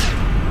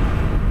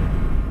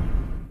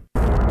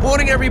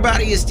 Morning,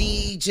 everybody. It's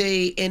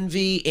DJ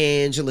Envy,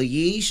 Angela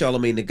Yee,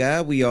 Charlamagne the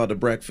Guy. We are The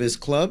Breakfast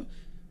Club.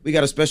 We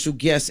got a special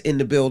guest in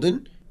the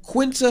building,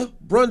 Quinta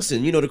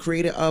Brunson, the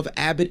creator of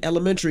Abbott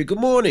Elementary. Good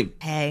morning.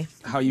 Hey.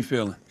 How you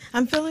feeling?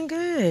 I'm feeling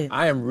good.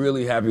 I am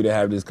really happy to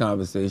have this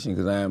conversation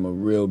because I am a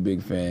real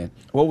big fan.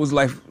 What was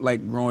life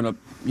like growing up,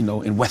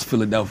 in West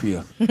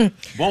Philadelphia?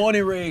 Born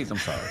and raised. I'm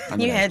sorry.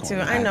 You had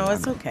to. I know.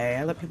 It's okay.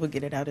 I let people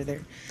get it out of their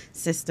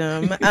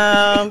system.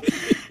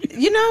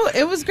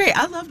 It was great.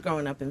 I loved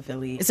growing up in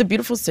Philly. It's a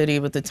beautiful city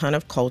with a ton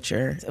of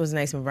culture. It was a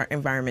nice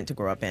environment to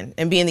grow up in.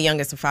 And being the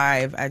youngest of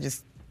 5, I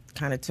just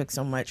kind of took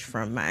so much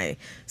from my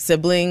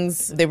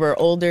siblings. They were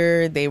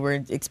older. They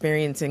were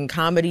experiencing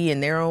comedy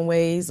in their own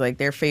ways. Like,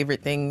 their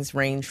favorite things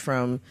range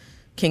from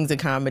Kings of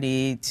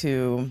Comedy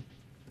to,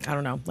 I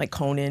don't know, like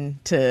Conan,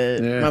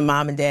 to my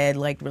mom and dad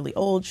like really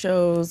old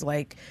shows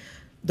like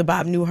the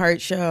Bob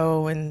Newhart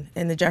Show and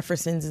the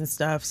Jeffersons and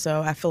stuff.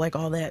 So I feel like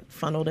all that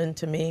funneled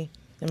into me.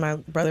 And my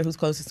brother, who's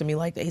closest to me,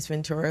 liked Ace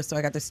Ventura, so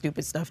I got the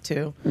stupid stuff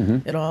too.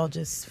 Mhm. It all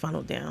just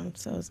funneled down,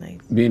 so it was nice.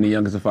 Being the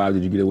youngest of 5,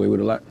 did you get away with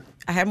a lot?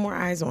 I had more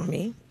eyes on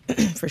me,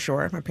 for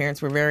sure. My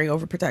parents were very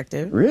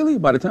overprotective. Really?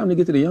 By the time they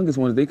get to the youngest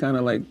ones, they kind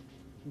of like,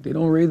 they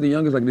don't raise the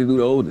youngest like they do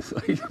the oldest.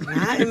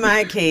 Not in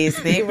my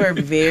case. They were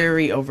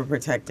very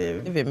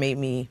overprotective. It made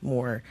me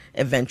more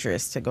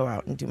adventurous to go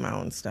out and do my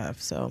own stuff.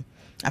 So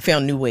I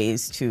found new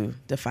ways to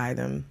defy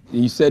them.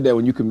 You said that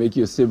when you could make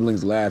your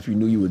siblings laugh, you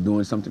knew you were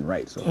doing something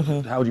right. So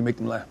how would you make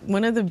them laugh?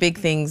 One of the big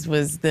things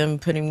was them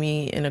putting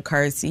me in a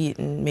car seat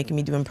and making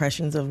me do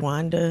impressions of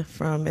Wanda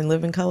from In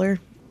Living Color.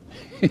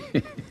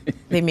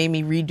 They made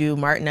me redo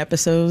Martin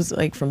episodes,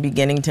 like from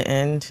beginning to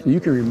end. You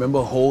can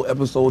remember whole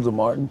episodes of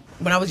Martin?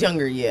 When I was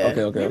younger, yeah.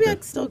 Okay. Maybe I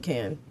still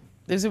can.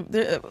 There's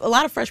a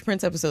lot of Fresh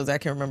Prince episodes I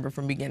can remember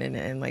from beginning to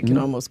end, like can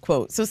almost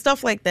quote. So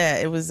stuff like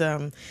that. It was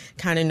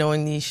kind of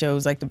knowing these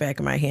shows like the back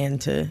of my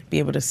hand to be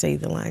able to say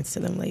the lines to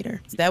them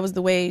later. That was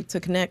the way to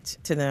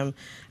connect to them.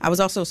 I was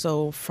also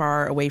so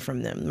far away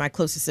from them. My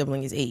closest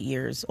sibling is 8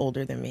 years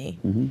older than me.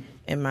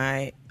 And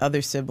my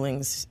other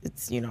siblings,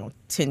 it's,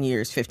 10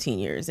 years, 15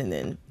 years, and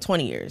then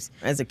 20 years.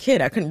 As a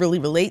kid, I couldn't really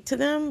relate to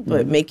them,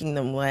 but making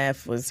them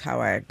laugh was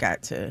how I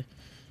got to,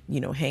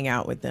 hang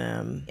out with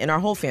them. And our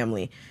whole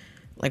family,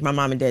 like my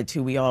mom and dad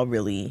too, we all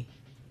really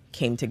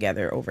came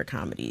together over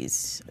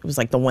comedies. It was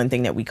like the one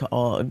thing that we could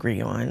all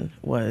agree on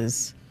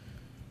was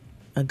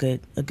a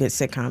good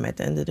sitcom at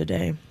the end of the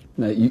day.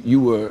 Now, you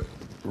were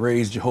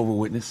raised Jehovah's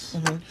Witness.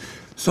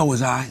 So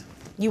was I.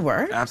 You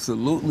were?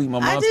 Absolutely. My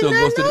I mom did still not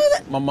goes to know the,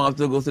 that. my mom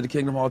still goes to the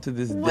Kingdom Hall to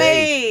this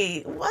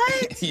day. Wait,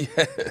 what?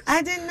 Yes.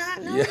 I did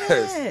not know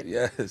Yes. that.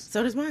 Yes.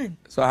 So does mine.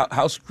 So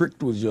how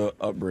strict was your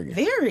upbringing?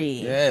 Very.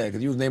 Yeah,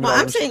 because you was naming Well, all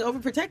I'm them saying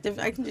overprotective.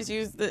 I can just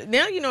use the.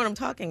 Now you know what I'm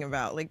talking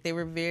about. Like, they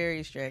were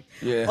very strict.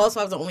 Yeah. Also,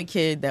 I was the only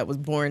kid that was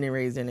born and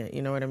raised in it.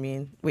 You know what I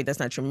mean? Wait, that's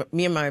not true.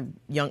 Me and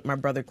my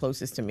brother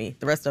closest to me.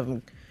 The rest of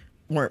them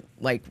weren't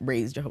like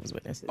raised Jehovah's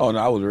Witnesses. Oh no,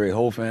 I was raised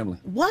whole family.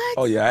 What?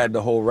 Oh yeah, I had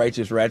the whole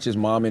righteous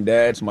mom and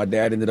dad. So my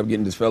dad ended up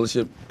getting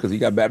disfellowship because he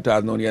got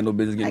baptized knowing he had no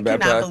business getting I cannot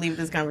baptized. believe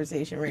this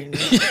conversation right now.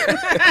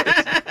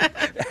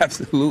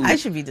 Absolutely. I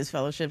should be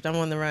disfellowshipped. I'm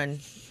on the run.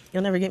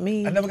 You'll never get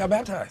me. I never got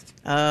baptized.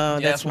 Oh,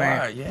 that's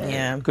smart. why. Yeah.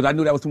 Yeah. Because I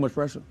knew that was too much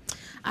pressure.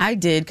 I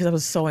did because I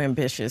was so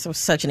ambitious. I was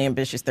such an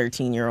ambitious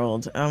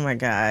 13-year-old. Oh my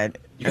God.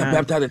 You got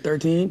baptized at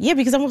 13? Yeah,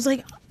 because I was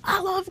like, I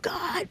love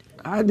God.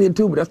 I did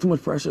too, but that's too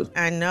much pressure.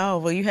 I know.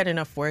 Well, you had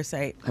enough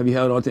foresight. Have you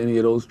held on to any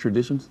of those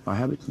traditions or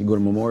habits? You go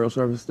to memorial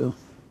service still?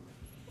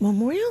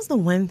 Memorial's the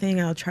one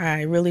thing I'll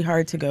try really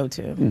hard to go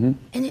to. Mm-hmm.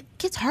 And it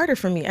gets harder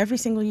for me every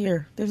single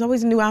year. There's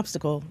always a new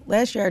obstacle.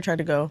 Last year I tried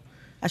to go.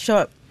 I show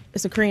up.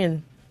 It's a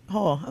Korean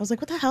hall. I was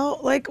like, what the hell?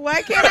 Like,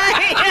 why can't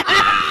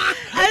I?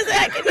 I was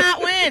like, I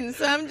cannot win.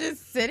 So I'm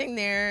just sitting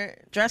there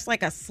dressed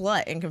like a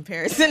slut in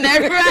comparison to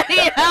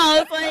everybody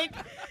else. Like,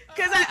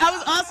 because I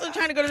was also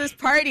trying to go to this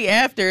party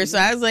after. So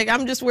I was like,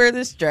 I'm just wearing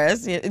this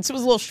dress. It was a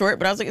little short,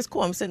 but I was like, it's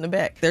cool. I'm sitting in the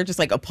back. They're just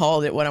like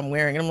appalled at what I'm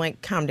wearing. And I'm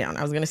like, calm down.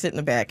 I was going to sit in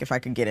the back if I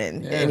could get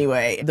in. Yeah.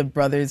 Anyway, the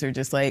brothers are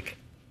just like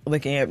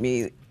looking at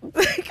me.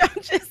 Like,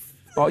 I'm just.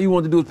 All you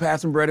want to do is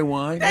pass some bread and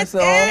wine. That's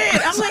all.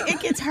 It. I'm like, it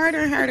gets harder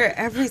and harder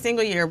every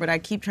single year, but I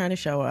keep trying to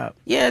show up.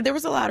 Yeah, there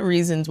was a lot of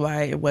reasons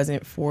why it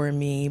wasn't for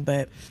me,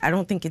 but I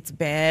don't think it's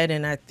bad.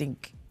 And I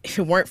think if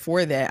it weren't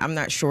for that, I'm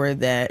not sure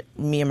that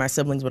me and my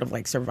siblings would have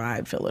like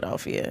survived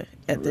Philadelphia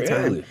at the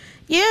time.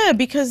 Yeah,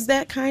 because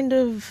that kind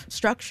of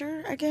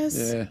structure, I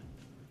guess, Yeah.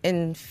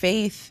 and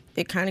faith,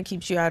 it kind of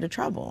keeps you out of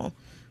trouble,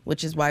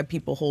 which is why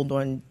people hold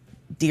on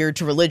dear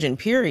to religion,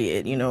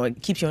 period. You know,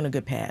 it keeps you on a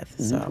good path.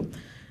 So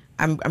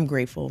I'm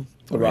grateful.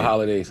 What about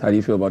holidays? How do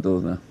you feel about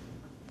those now?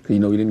 Because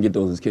you know we didn't get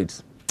those as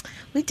kids.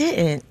 We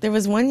didn't. There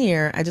was one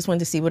year I just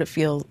wanted to see what it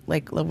feels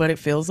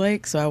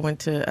like. So I went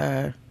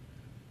to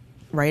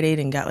Rite Aid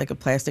and got like a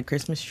plastic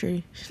Christmas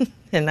tree,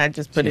 and I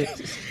just put it.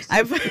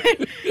 I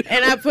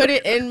put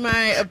it in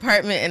my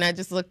apartment, and I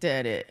just looked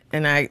at it,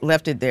 and I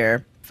left it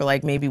there for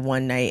like maybe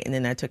one night, and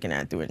then I took it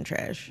and I threw it in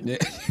trash. Yeah.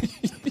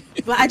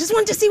 But I just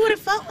wanted to see what it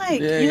felt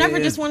like. Yeah, you never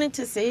yeah. just wanted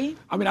to see?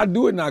 I mean, I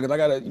do it now because I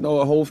got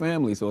a whole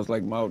family, so it's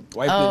like my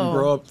wife didn't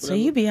grow up. So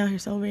you be out here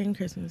celebrating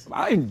Christmas?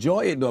 I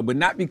enjoy it though, but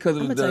not because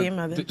of I'm gonna tell your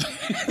mother.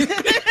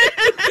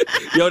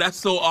 Yo, that's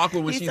so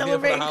awkward when You she's there for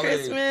the celebrating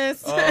holidays.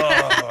 Christmas.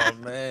 Oh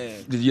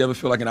man. Did you ever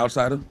feel like an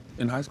outsider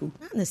in high school?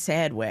 Not in a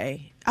sad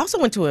way. I also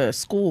went to a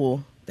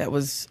school that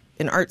was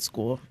an art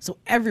school, so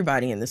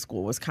everybody in the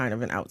school was kind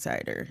of an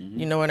outsider.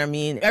 You know what I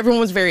mean? Everyone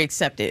was very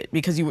accepted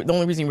because the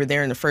only reason you were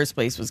there in the first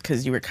place was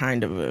because you were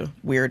kind of a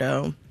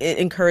weirdo. It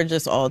encouraged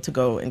us all to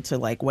go into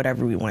like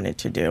whatever we wanted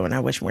to do, and I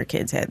wish more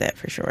kids had that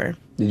for sure.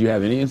 Did you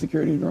have any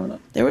insecurities growing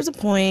up? There was a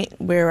point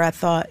where I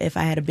thought if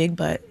I had a big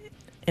butt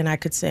and I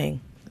could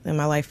sing, then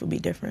my life would be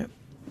different.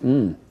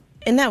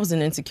 And that was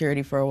an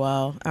insecurity for a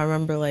while. I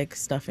remember like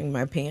stuffing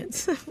my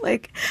pants.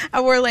 Like I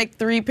wore like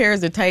 3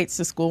 pairs of tights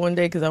to school one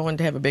day because I wanted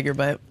to have a bigger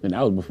butt. And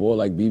that was before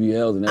like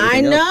BBLs and I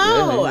everything know.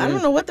 else. Yeah, I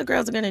don't know what the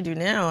girls are gonna do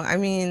now. I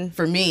mean,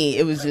 for me,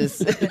 it was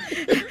just.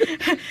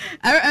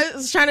 I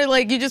was trying to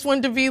like. You just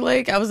wanted to be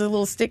like. I was a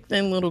little stick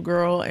thin little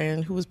girl,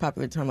 and who was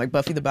popular at the time? Like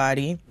Buffy the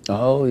Body.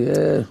 Oh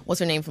yeah. What's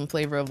her name from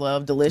Flavor of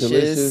Love?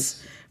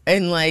 Delicious.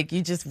 And like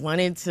you just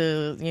wanted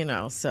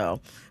to,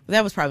 so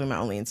that was probably my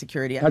only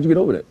insecurity. How'd you get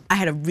over that? I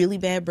had a really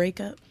bad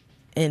breakup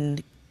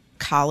in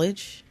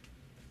college,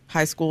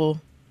 high school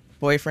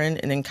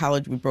boyfriend, and in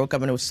college we broke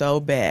up, and it was so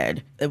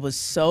bad. It was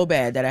so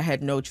bad that I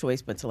had no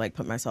choice but to like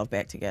put myself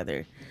back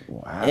together.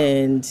 Wow.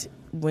 And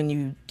when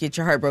you get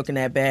your heart broken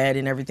that bad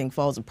and everything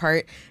falls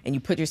apart and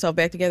you put yourself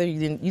back together, you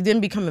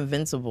didn't become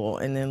invincible,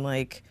 and then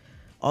like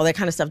all that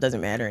kind of stuff doesn't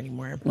matter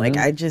anymore. Like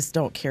I just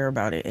don't care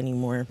about it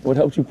anymore. What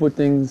helped you put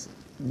things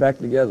back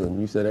together?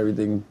 You said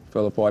everything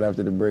fell apart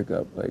after the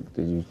breakup. Like,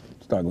 did you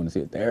start going to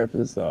see a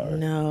therapist or?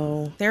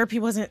 No, therapy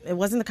wasn't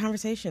the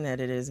conversation that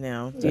it is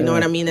now. Do you know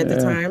what I mean? At the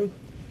time,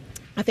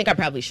 I think I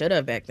probably should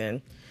have back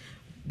then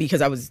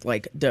because I was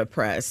like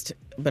depressed,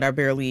 but I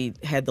barely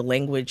had the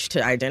language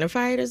to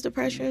identify it as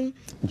depression.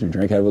 Did you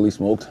drink heavily,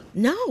 smoked?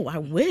 No, I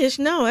wish.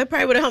 No, that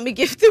probably would have helped me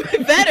get through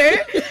it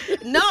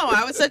better. No,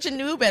 I was such a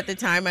noob at the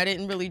time. I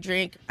didn't really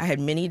drink. I had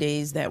many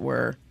days that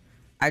were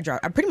I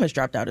pretty much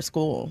dropped out of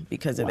school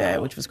because of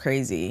that, which was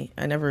crazy.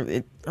 I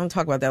don't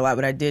talk about that a lot,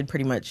 but I did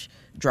pretty much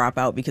drop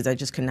out because I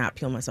just could not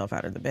peel myself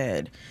out of the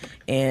bed.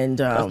 And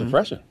that's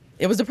depression.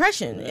 It was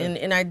depression,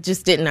 and I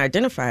just didn't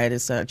identify it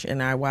as such.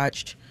 And I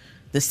watched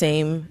the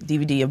same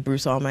DVD of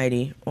Bruce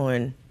Almighty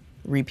on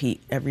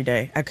repeat every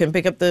day. I couldn't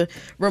pick up the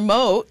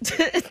remote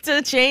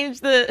to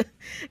change the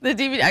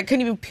DVD. I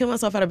couldn't even peel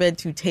myself out of bed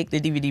to take the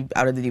DVD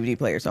out of the DVD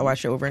player. So I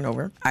watched it over and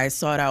over. I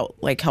sought out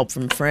like help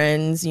from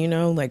friends, you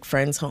know, like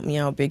friends helped me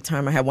out big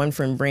time. I had one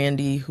friend,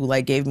 Brandy, who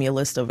like gave me a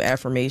list of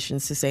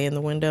affirmations to say in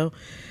the window.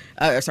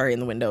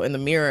 In the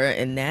mirror,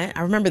 and that.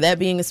 I remember that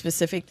being a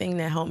specific thing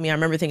that helped me. I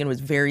remember thinking it was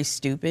very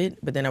stupid,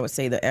 but then I would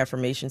say the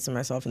affirmations to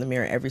myself in the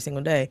mirror every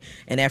single day.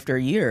 And after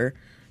a year,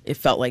 it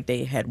felt like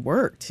they had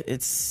worked.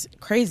 It's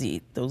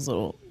crazy, those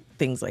little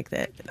things like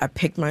that. I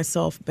picked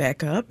myself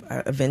back up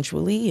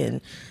eventually and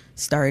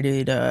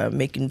started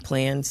making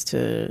plans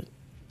to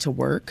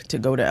work, to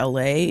go to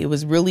LA. It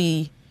was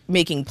really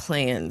making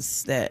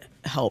plans that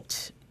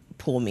helped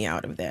pull me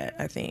out of that,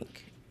 I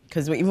think.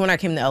 Because even when I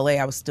came to LA,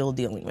 I was still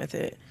dealing with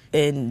it.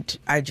 And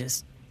I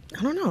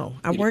don't know.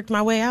 I worked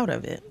my way out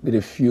of it. Did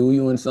it fuel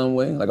you in some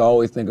way? Like I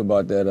always think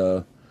about that,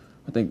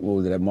 I think, what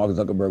was it, that Mark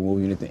Zuckerberg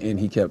movie, and at the end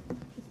he kept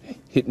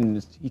hitting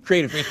this, he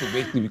created Facebook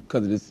basically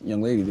because of this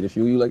young lady. Did it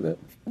fuel you like that?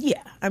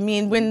 Yeah. I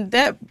mean, when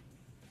that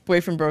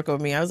boyfriend broke up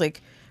with me, I was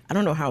like, I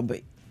don't know how,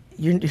 but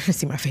you're going to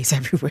see my face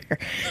everywhere.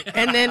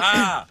 And then,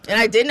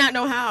 and I did not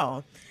know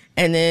how.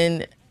 And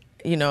then,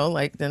 you know,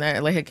 like then I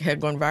like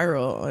had gone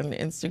viral on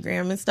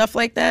Instagram and stuff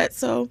like that.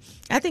 So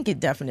I think it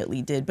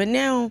definitely did. But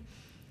now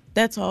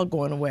that's all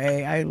going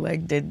away. I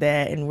like did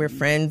that and we're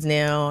friends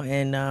now.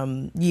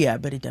 And yeah,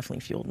 but it definitely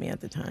fueled me at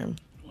the time.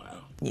 Wow.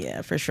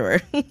 Yeah, for sure.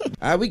 All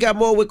right, we got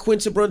more with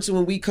Quinta Brunson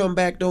when we come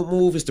back. Don't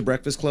move. It's the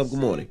Breakfast Club. Good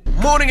morning.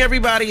 Morning,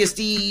 everybody. It's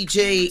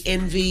DJ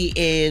Envy,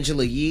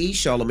 Angela Yee,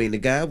 Charlamagne the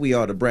Guy. We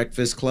are the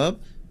Breakfast Club.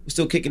 We're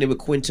still kicking it with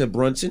Quinta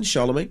Brunson.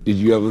 Charlamagne. Did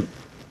you ever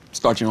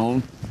start your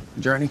own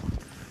journey?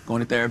 Going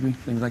to therapy,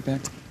 things like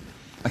that?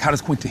 Like, how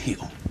does Quinta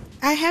heal?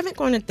 I haven't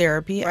gone to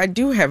therapy. I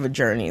do have a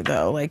journey,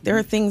 though. Like, there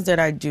are things that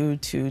I do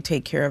to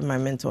take care of my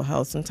mental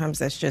health. Sometimes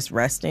that's just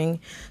resting.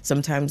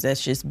 Sometimes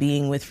that's just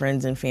being with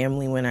friends and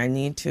family when I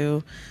need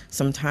to.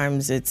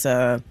 Sometimes it's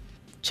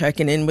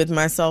checking in with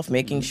myself,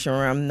 making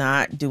sure I'm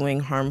not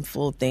doing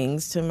harmful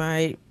things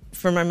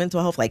for my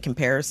mental health, like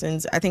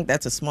comparisons. I think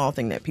that's a small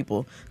thing that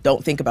people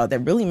don't think about that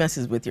really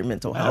messes with your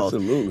mental health.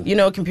 Absolutely. You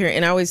know,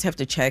 and I always have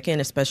to check in,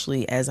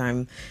 especially as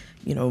I'm,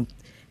 you know,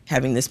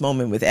 having this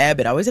moment with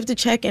Abbott. I always have to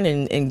check in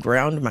and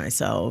ground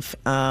myself.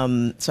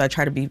 So I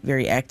try to be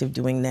very active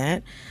doing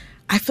that.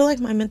 I feel like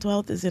my mental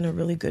health is in a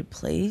really good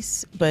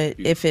place, but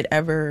if it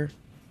ever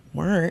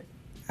weren't,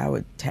 I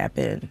would tap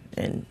in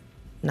and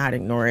not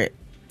ignore it,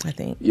 I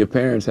think. Your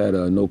parents had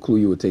no clue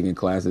you were taking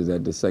classes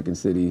at the Second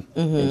City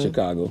in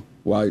Chicago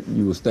while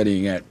you were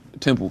studying at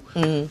Temple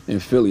in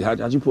Philly.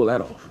 How'd you pull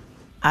that off?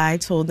 I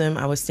told them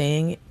I was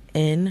staying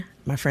in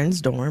my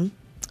friend's dorm.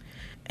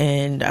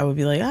 And I would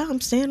be like,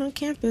 I'm staying on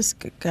campus,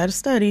 gotta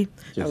study.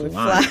 Just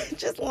lying.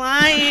 Just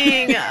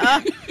lying.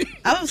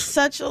 I was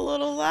such a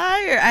little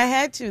liar. I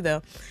had to,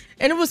 though.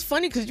 And it was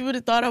funny because you would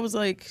have thought I was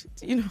like,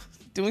 you know,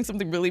 doing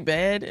something really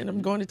bad and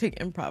I'm going to take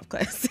improv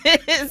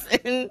classes.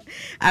 And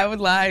I would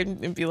lie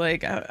and be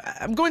like,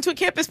 I'm going to a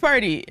campus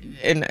party.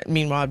 And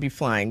meanwhile, I'd be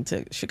flying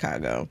to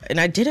Chicago. And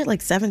I did it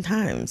like 7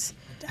 times.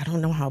 I don't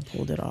know how I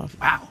pulled it off.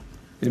 Wow.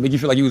 Did it make you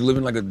feel like you was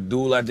living like a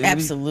dual identity?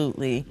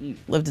 Absolutely.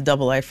 Lived a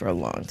double life for a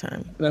long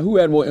time. Now, who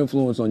had more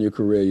influence on your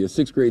career? Your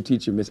 6th grade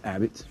teacher, Miss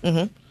Abbott?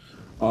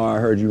 I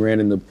heard you ran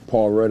into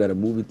Paul Rudd at a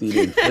movie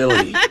theater in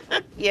Philly.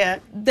 Yeah.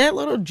 That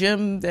little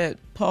gem that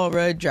Paul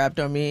Rudd dropped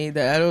on me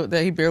that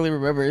he barely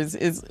remembers,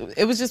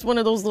 it was just one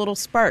of those little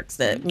sparks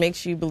that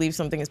makes you believe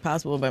something is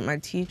possible. But my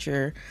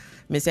teacher,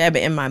 Miss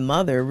Abbott, and my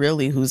mother,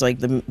 really, who's like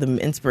the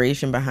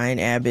inspiration behind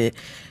Abbott,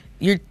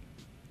 your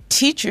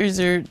teachers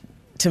are,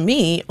 to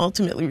me,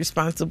 ultimately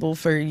responsible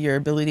for your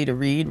ability to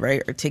read,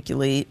 write,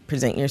 articulate,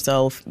 present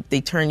yourself. They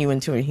turn you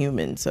into a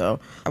human. So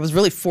I was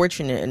really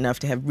fortunate enough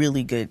to have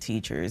really good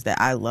teachers that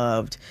I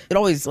loved. It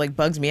always like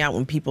bugs me out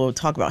when people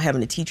talk about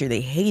having a teacher they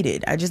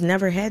hated. I just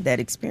never had that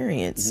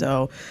experience.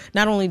 So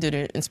not only did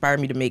it inspire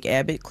me to make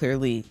Abbott,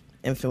 clearly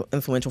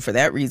influential for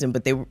that reason,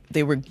 but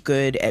they were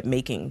good at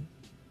making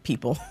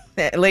people,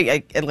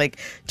 like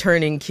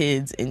turning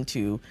kids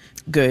into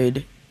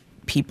good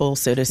people,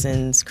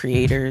 citizens,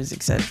 creators,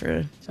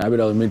 etc. Abbott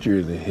Elementary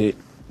is a hit,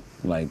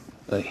 like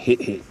a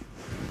hit,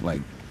 like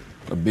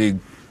a big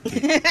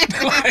hit.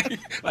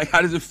 like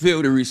how does it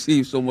feel to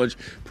receive so much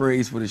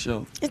praise for the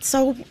show? It's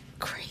so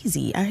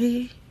crazy.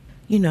 I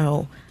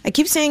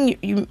keep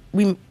saying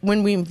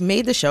when we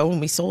made the show, when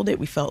we sold it,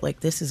 we felt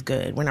like this is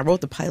good. When I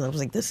wrote the pilot, I was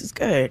like, this is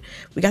good.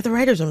 We got the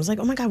writers room. I was like,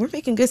 oh my God, we're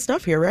making good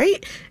stuff here,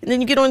 right? And then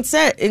you get on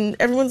set and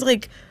everyone's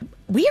like,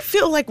 we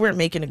feel like we're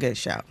making a good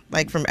show.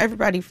 Like from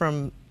everybody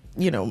from,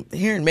 you know,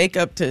 hair and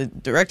makeup to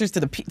directors to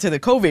the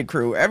COVID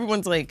crew.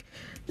 Everyone's like,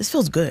 this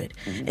feels good.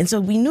 And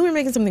so we knew we were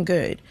making something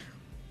good.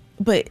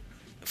 But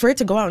for it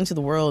to go out into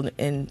the world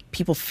and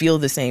people feel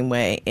the same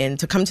way and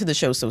to come to the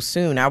show so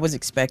soon, I was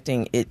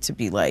expecting it to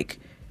be like,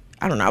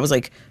 I don't know. I was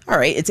like, all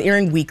right, it's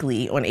airing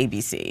weekly on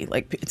ABC.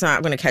 Like, it's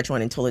not going to catch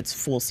on until it's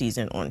full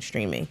season on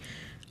streaming.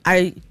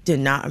 I did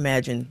not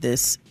imagine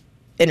this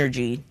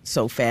energy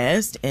so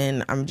fast,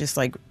 and I'm just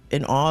like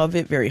in awe of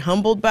it, very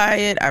humbled by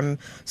it. I'm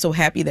so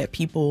happy that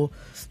people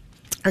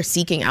are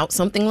seeking out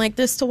something like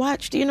this to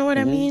watch. Do you know what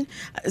I mean?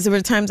 There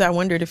were times I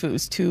wondered if it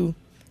was too,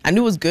 I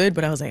knew it was good,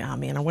 but I was like, oh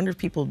man, I wonder if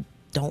people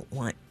don't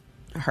want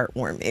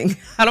heartwarming.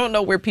 I don't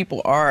know where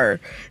people are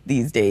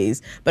these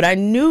days, but I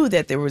knew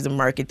that there was a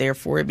market there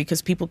for it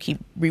because people keep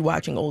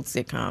rewatching old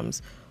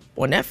sitcoms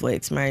on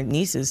Netflix. My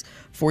niece is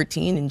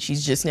 14 and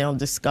she's just now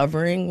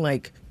discovering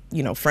like,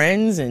 you know,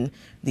 Friends and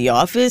The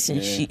Office,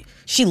 and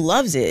she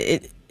loves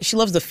it. She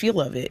loves the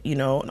feel of it, you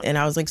know? And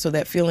I was like, so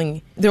that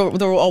feeling, there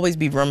will always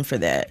be room for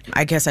that.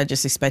 I guess I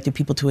just expected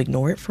people to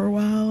ignore it for a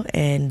while,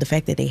 and the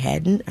fact that they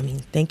hadn't, I mean,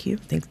 thank you.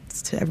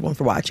 Thanks to everyone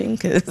for watching,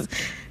 because,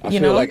 I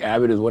feel like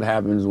Abbott is what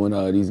happens when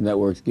these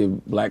networks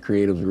give black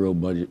creatives real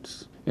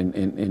budgets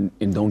and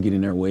don't get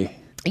in their way.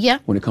 Yeah.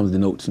 When it comes to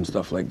notes and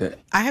stuff like that.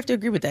 I have to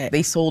agree with that.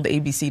 They sold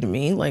ABC to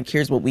me, like,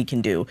 here's what we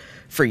can do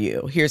for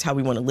you. Here's how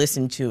we want to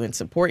listen to and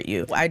support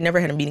you. I'd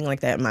never had a meeting like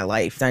that in my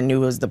life. I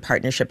knew it was the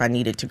partnership I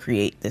needed to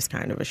create this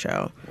kind of a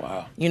show.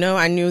 Wow. You know,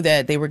 I knew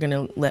that they were going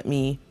to let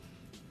me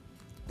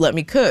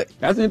cook.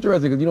 That's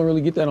interesting because you don't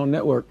really get that on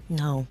network.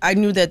 No. I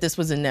knew that this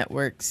was a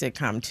network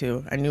sitcom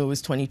too. I knew it was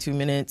 22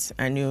 minutes.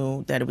 I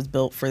knew that it was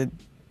built for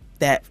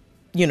that,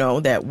 you know,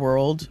 that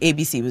world.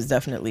 ABC was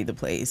definitely the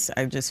place.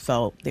 I just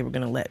felt they were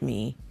going to let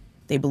me.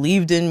 They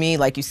believed in me.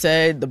 Like you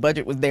said, the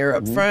budget was there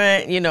up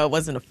front. You know, it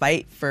wasn't a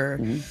fight for,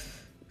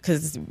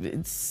 because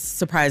it's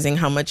surprising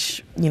how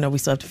much, you know, we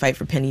still have to fight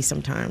for pennies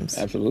sometimes.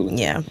 Absolutely.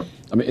 Yeah.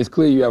 I mean, it's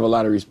clear you have a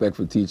lot of respect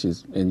for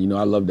teachers. And, you know,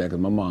 I love that because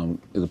my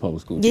mom is a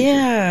public school teacher.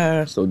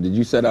 Yeah. So did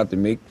you set out to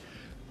make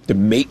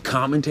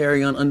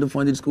commentary on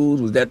underfunded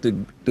schools? Was that the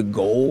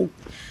goal?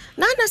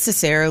 Not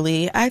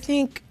necessarily. I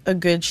think a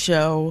good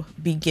show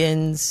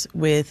begins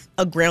with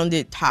a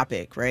grounded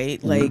topic,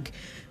 right? Like,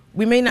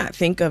 we may not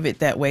think of it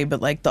that way,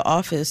 but like The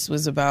Office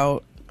was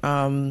about,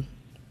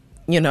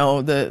 you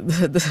know,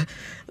 the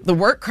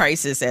work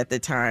crisis at the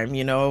time.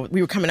 You know,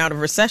 we were coming out of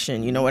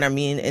recession, you know what I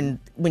mean? And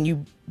when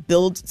you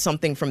build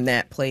something from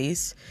that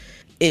place,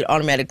 it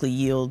automatically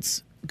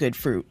yields good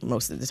fruit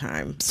most of the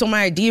time. So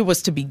my idea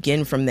was to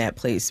begin from that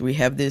place. We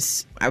have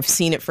this, I've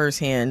seen it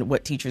firsthand,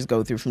 what teachers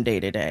go through from day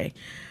to day.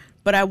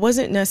 But I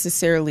wasn't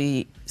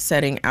necessarily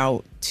setting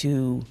out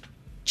to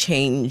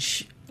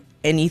change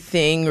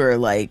anything or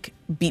like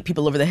beat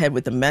people over the head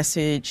with the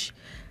message.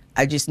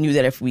 I just knew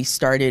that if we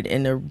started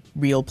in a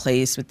real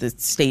place with the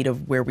state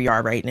of where we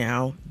are right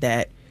now,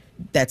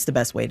 that's the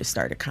best way to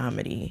start a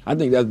comedy. I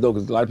think that's dope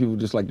because a lot of people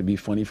just like to be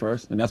funny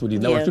first, and that's what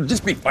these networks do.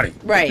 Just be funny.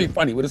 Right. Just be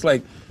funny. But it's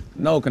like,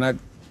 no, can I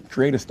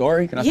create a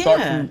story? Can I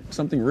start from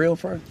something real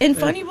first? And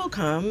funny will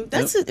come.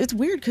 It's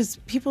weird because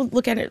people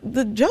look at it,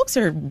 the jokes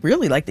are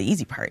really like the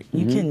easy part.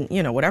 You can,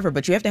 you know, whatever,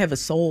 but you have to have a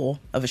soul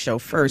of a show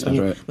first.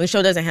 When the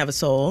show doesn't have a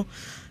soul,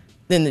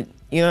 then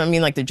you know what I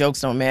mean? Like the jokes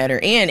don't matter,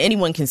 and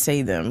anyone can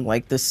say them.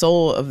 Like the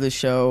soul of the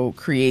show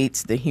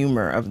creates the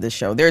humor of the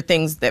show. There are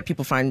things that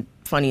people find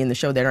funny in the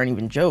show that aren't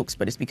even jokes,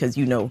 but it's because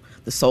you know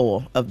the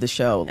soul of the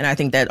show. And I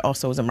think that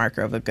also is a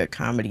marker of a good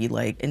comedy.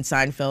 Like in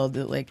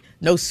Seinfeld, like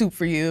no soup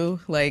for you,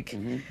 like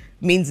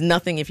means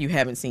nothing if you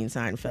haven't seen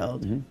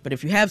Seinfeld. But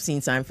if you have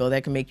seen Seinfeld,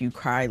 that can make you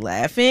cry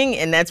laughing,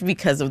 and that's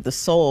because of the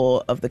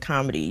soul of the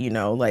comedy, you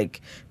know,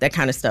 like that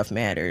kind of stuff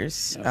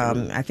matters.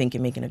 I think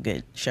in making a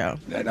good show.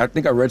 I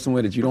think I read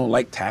somewhere that you don't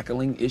like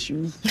tackling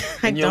issues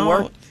in your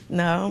work.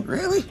 No.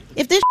 Really?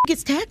 If this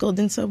gets tackled,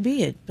 then so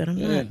be it. But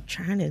I'm not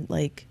trying to,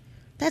 like,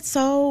 that's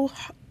so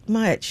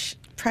much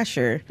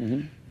pressure.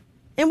 And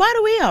why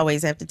do we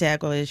always have to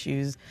tackle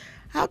issues?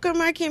 How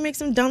come I can't make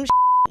some dumb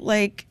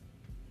like,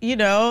 you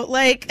know,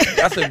 like.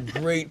 That's a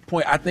great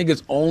point. I think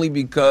it's only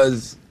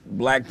because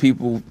black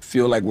people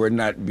feel like we're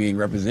not being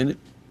represented.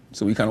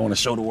 So we kind of want to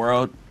show the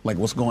world like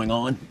what's going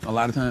on a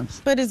lot of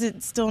times. But is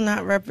it still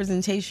not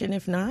representation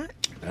if not?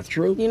 That's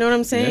true. You know what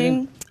I'm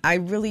saying? Yeah. I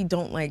really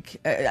don't like,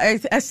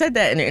 I said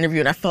that in an interview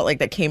and I felt like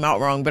that came out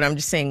wrong, but I'm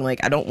just saying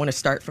like I don't want to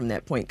start from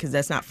that point because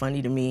that's not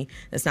funny to me.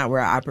 That's not where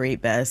I operate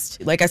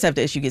best. Like I said, if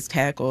the issue gets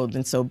tackled,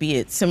 then so be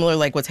it. Similar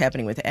like what's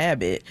happening with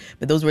Abbott,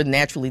 but those were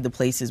naturally the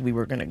places we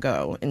were going to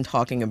go in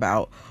talking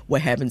about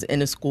what happens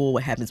in a school,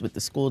 what happens with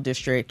the school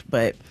district.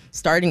 But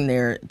starting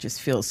there just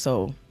feels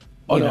so,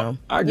 you know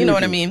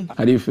what I mean?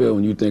 How do you feel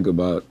when you think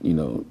about, you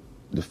know,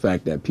 the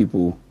fact that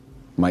people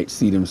might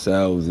see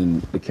themselves in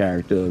the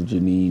character of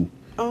Janine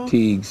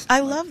Teagues? I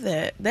love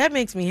that. That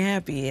makes me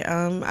happy.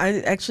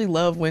 I actually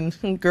love when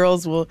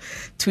girls will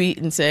tweet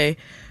and say,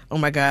 oh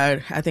my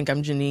God, I think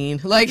I'm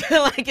Janine. Like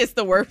it's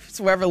the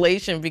worst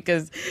revelation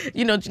because,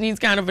 you know, Janine's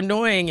kind of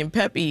annoying and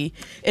peppy,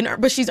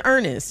 but she's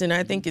earnest. And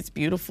I think it's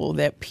beautiful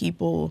that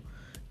people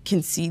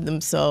can see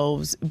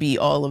themselves be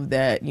all of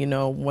that. You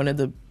know, one of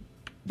the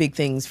big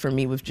things for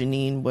me with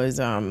Janine was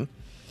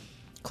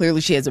clearly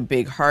she has a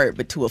big heart,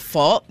 but to a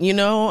fault, you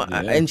know,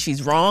 and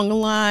she's wrong a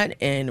lot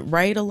and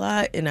right a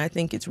lot. And I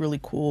think it's really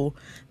cool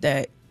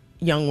that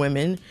young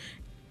women,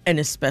 and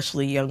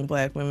especially young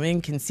black women,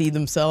 can see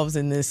themselves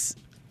in this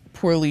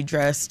poorly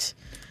dressed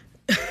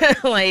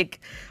like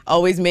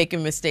always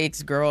making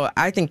mistakes girl.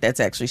 I think that's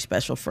actually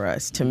special for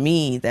us. To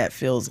me, that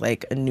feels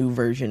like a new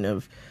version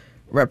of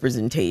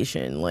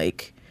representation,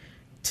 like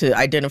to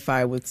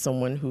identify with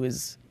someone who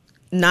is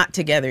not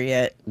together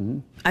yet.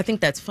 I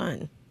think that's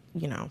fun,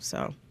 you know,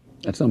 so.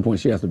 At some point,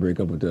 she has to break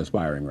up with the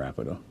aspiring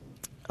rapper, though.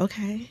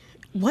 Okay.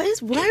 Why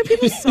are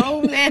people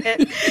so mad?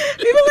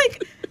 People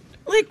like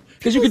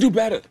because you can do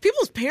better.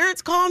 People's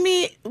parents call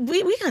me.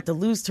 We got to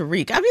lose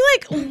Tariq. I'd be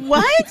like,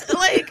 what?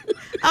 Like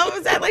I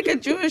was at like a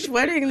Jewish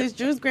wedding and this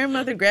Jewish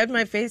grandmother grabbed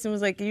my face and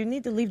was like, you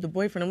need to leave the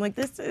boyfriend. I'm like,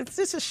 it's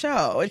just a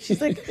show. And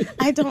she's like,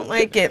 I don't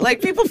like it.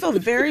 Like people feel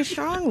very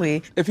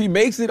strongly. If he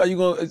makes it,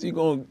 is he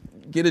gonna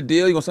get a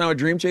deal? You gonna sign with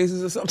Dream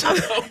Chasers or something?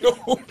 I don't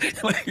know.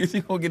 Like, is he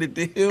gonna get a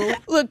deal?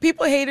 Look,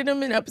 people hated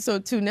him in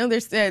episode 2. Now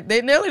they're sad.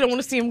 They nearly don't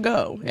want to see him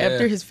go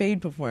after his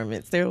Fade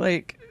performance.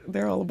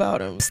 They're all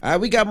about him. All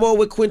right, we got more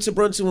with Quinta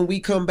Brunson when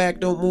we come back.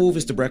 Don't move.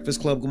 It's the Breakfast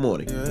Club. Good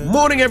morning. Good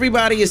morning,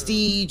 everybody. It's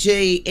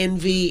DJ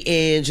Envy,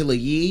 Angela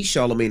Yee,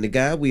 Charlamagne the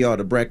Guy. We are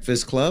the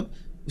Breakfast Club.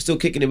 We're still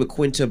kicking it with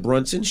Quinta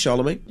Brunson.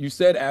 Charlamagne. You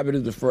said, Abbott,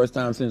 is the first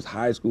time since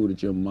high school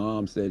that your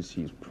mom said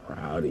she's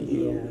proud of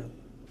you. Yeah.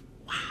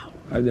 Wow.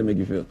 How did that make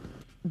you feel?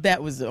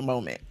 That was a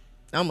moment.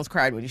 I almost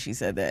cried when she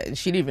said that. And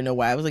she didn't even know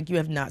why. I was like, you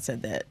have not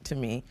said that to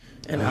me.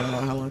 And I don't know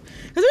how long.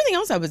 Because everything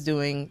else I was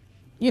doing,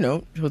 you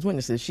know, Jehovah's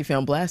Witnesses, she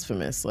found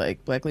blasphemous.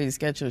 Like, Black Lady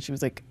Sketch Show, she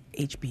was like,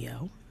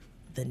 HBO?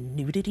 The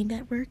nudity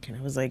network? And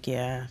I was like,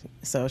 yeah.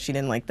 So she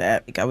didn't like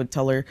that. Like, I would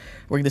tell her,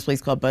 work at this place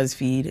called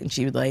BuzzFeed, and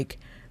she would like,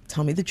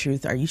 tell me the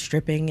truth. Are you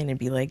stripping? And it'd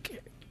be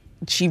like,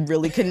 she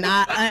really could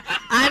not.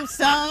 I'm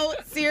so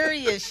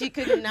serious. She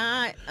could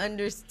not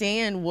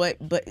understand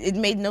but it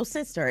made no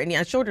sense to her. And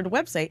I showed her the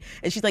website,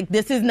 and she's like,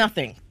 this is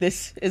nothing.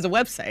 This is a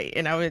website.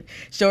 And I would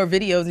show her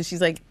videos, and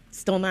she's like,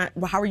 still not,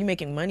 well, how are you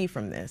making money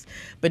from this?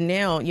 But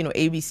now, you know,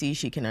 ABC,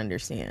 she can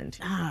understand.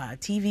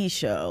 TV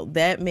show,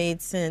 that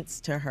made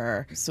sense to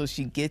her. So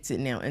she gets it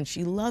now, and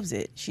she loves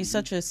it. She's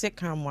such a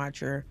sitcom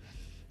watcher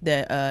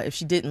that if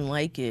she didn't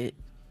like it,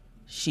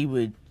 she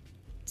would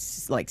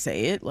like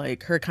say it.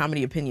 Like, her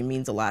comedy opinion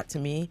means a lot to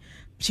me.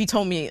 She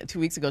told me 2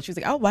 weeks ago, she was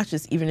like, I'll watch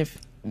this even if,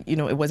 you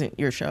know, it wasn't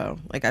your show.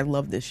 Like, I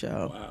love this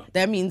show. Wow.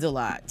 That means a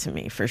lot to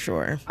me, for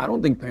sure. I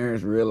don't think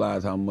parents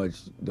realize how much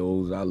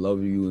those I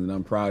love you and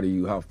I'm proud of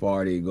you, how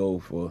far they go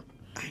for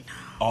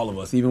all of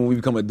us. Even when we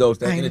become adults,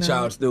 that inner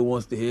child still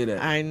wants to hear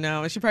that. I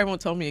know. And she probably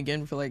won't tell me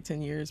again for like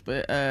 10 years,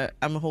 but I'm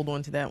going to hold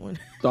on to that one.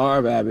 Star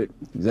of Abbott,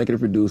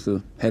 executive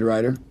producer, head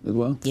writer as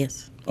well?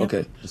 Yes. Yep.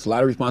 Okay. It's a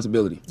lot of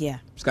responsibility. Yeah.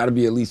 It's got to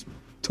be at least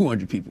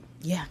 200 people.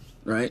 Yeah.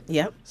 Right?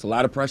 Yep. It's a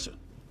lot of pressure.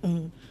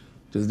 Mm-hmm.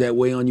 Does that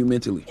weigh on you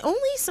mentally? Only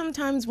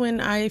sometimes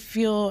when I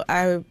feel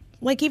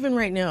like even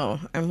right now,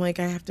 I'm like,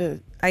 I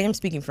am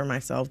speaking for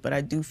myself, but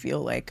I do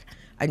feel like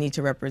I need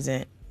to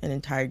represent an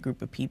entire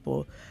group of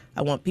people.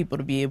 I want people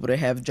to be able to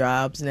have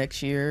jobs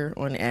next year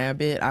on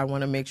Abbott. I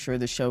want to make sure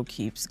the show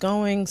keeps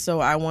going. So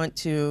I want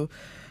to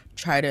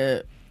try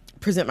to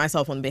present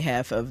myself on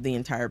behalf of the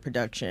entire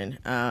production.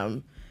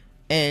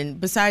 And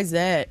besides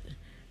that,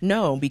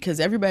 no,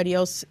 because everybody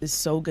else is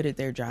so good at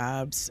their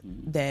jobs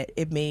that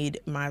it made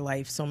my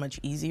life so much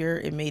easier.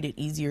 It made it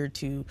easier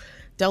to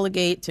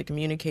delegate, to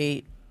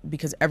communicate,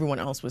 because everyone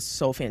else was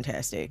so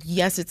fantastic.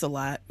 Yes, it's a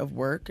lot of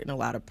work and a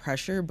lot of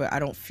pressure, but I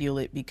don't feel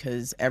it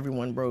because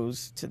everyone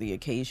rose to the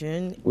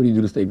occasion. What do you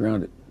do to stay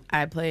grounded?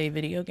 I play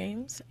video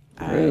games.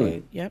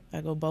 Really?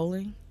 I go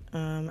bowling.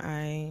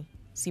 I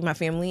see my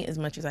family as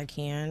much as I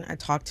can. I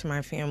talk to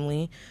my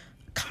family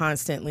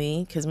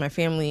constantly because my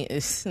family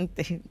is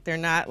they're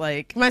not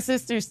like, my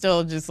sister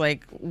still just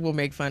like will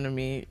make fun of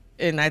me,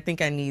 and I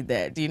think I need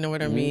that. Do you know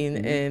what I mean?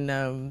 Mm-hmm.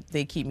 And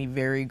they keep me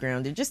very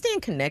grounded, just staying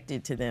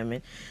connected to them,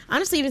 and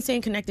honestly even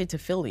staying connected to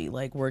Philly,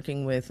 like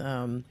working with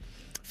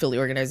Philly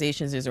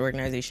organizations. There's an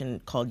organization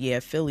called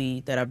Yeah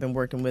Philly that I've been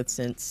working with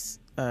since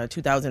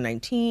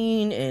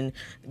 2019, and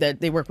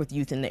that they work with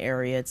youth in the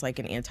area. It's like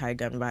an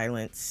anti-gun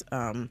violence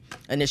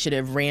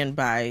initiative ran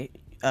by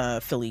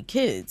Philly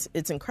kids.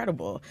 It's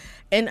incredible.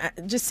 And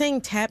just staying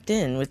tapped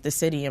in with the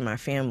city and my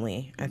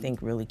family, I think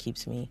really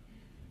keeps my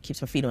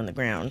feet on the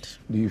ground.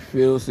 Do you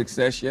feel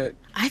success yet?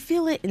 I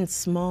feel it in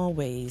small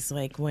ways,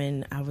 like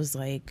when I was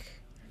like,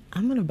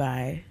 I'm gonna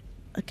buy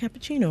a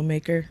cappuccino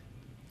maker.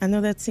 I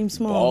know that seems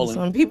small to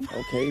some people.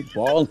 Okay,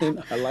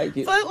 balling. I like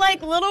it. But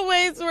like little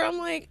ways where I'm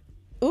like,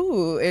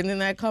 ooh, and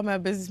then I call my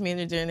business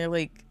manager and they're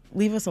like,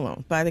 leave us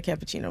alone, buy the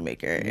cappuccino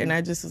maker. Mm-hmm. And I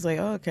just was like,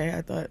 oh, okay,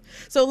 I thought.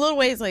 So little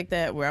ways like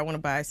that where I want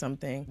to buy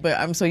something, but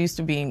I'm so used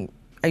to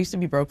I used to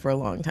be broke for a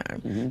long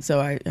time. Mm-hmm.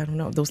 So I don't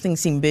know, those things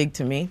seem big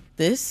to me.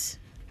 I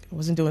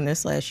wasn't doing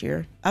this last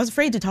year. I was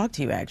afraid to talk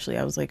to you, actually.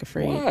 I was like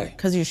afraid. Why?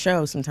 Because your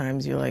show,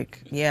 sometimes you're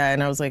like, yeah,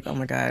 and I was like, oh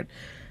my God,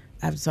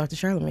 I have to talk to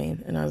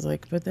Charlamagne. And I was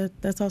like, but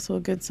that's also a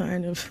good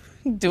sign of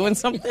doing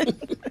something.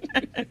 I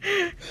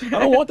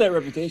don't want that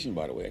reputation,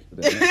 by the way.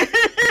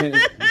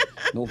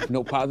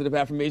 No positive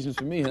affirmations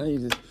for me, huh?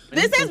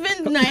 This has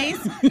been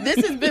nice.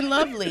 This has been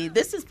lovely.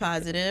 This is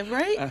positive,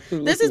 right?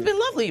 Absolutely. This has been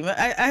lovely.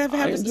 I have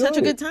had such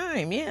a good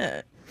time,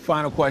 yeah.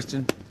 Final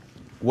question.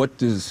 What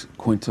does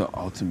Quinta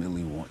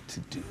ultimately want to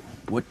do?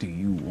 what do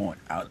you want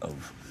out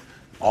of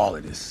all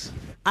of this?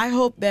 I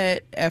hope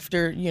that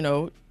after,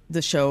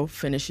 the show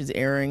finishes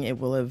airing, it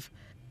will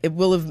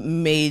have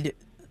made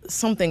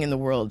something in the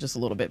world just a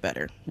little bit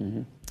better.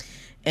 Mm-hmm.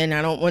 And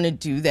I don't want to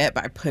do that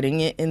by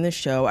putting it in the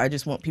show. I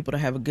just want people to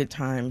have a good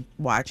time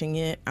watching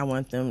it. I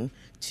want them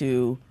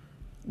to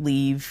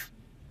leave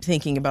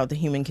thinking about the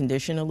human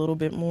condition a little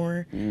bit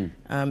more.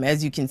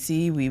 As you can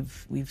see,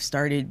 we've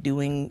started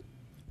doing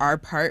our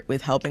part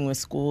with helping with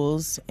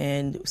schools,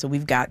 and so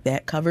we've got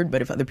that covered.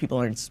 But if other people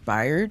are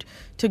inspired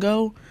to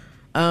go,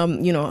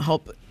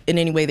 help in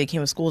any way they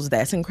can with schools,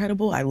 that's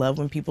incredible. I love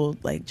when people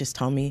just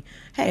tell me,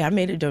 hey, I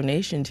made a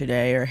donation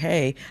today, or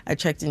hey, I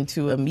checked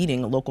into a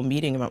local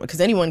meeting about, because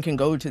anyone can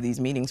go to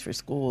these meetings for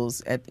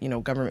schools at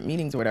government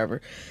meetings or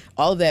whatever.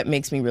 All of that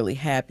makes me really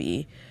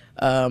happy.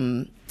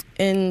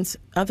 And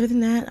other than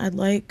that, I'd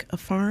like a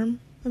farm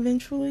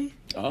eventually.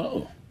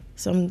 Oh.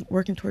 So I'm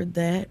working toward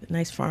that,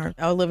 nice farm.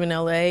 I'll live in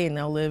LA and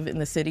I'll live in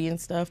the city and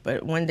stuff,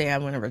 but one day I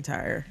want to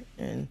retire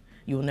and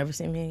you will never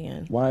see me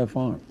again. Why a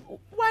farm?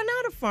 Why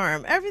not a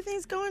farm?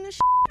 Everything's going to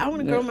shit. I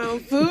want to grow my own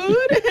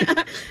food.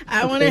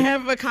 I want to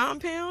have a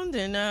compound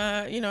and,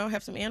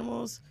 have some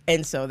animals.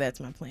 And so that's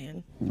my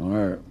plan. All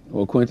right.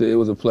 Well, Quinta, it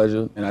was a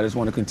pleasure. And I just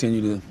want to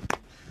continue to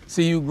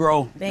see you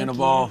grow and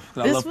evolve.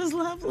 This was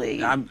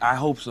lovely. I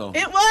hope so.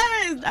 It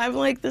was. I'm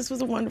like, this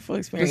was a wonderful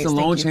experience. This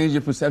alone changed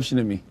your perception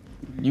of me.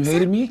 You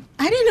hated me?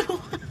 I didn't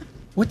know.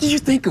 What did you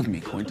think of me,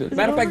 Quinta?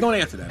 Matter of fact, don't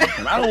answer that.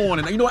 I don't want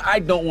to know. You know what? I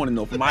don't want to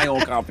know for my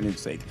own confidence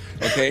sake.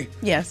 Okay?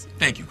 Yes.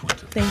 Thank you,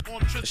 Quinta.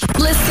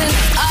 Listen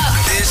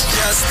up. This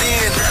just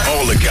in.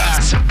 All the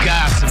gossip.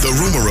 The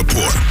Rumor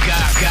Report.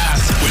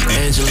 Gossip. With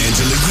Angela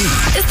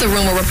Yee. It's the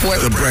Rumor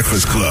Report. The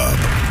Breakfast Club.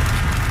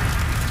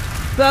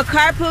 Well,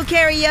 Carpool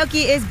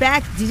Karaoke is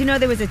back. Did you know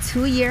there was a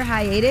 2-year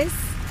hiatus?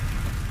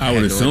 I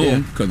would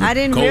assume, because I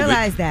didn't COVID.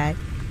 realize that.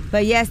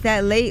 But yes,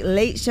 that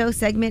late show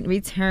segment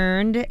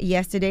returned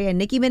yesterday, and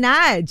Nicki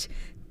Minaj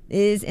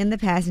is in the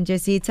passenger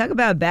seat. Talk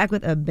about back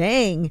with a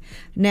bang.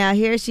 Now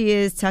here she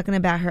is talking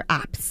about her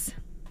ops.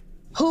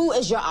 Who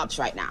is your ops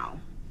right now?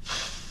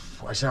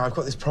 Actually, I've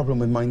got this problem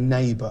with my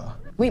neighbour.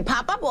 We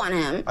pop up on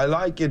him. I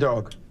like your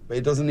dog, but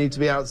he doesn't need to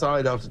be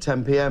outside after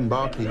 10 p.m.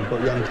 barking. You've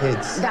got young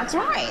kids. That's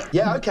right.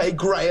 Yeah, okay,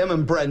 Graham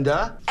and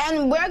Brenda.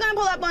 And we're gonna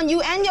pull up on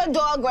you and your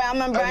dog,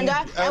 Graham and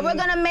Brenda, and we're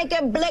gonna make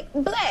it blick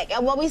blick.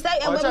 And what we say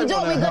and what we do,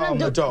 we're gonna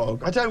do. The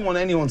dog. I don't want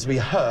anyone to be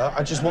hurt.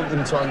 I just want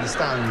them to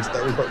understand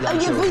that we've got young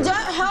If children. we don't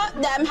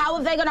hurt them, how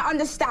are they gonna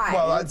understand?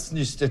 Well, that's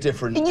just a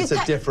different. It's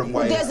a different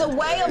way. There's a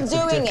way of doing it.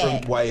 It's a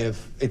different it. way of.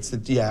 It's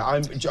the yeah.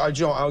 I'm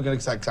going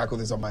to tackle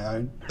this on my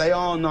own. They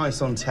are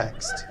nice on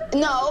text.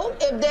 No,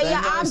 if they're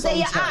your ops, they're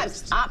your on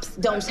ops. Ops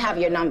don't have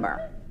your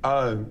number.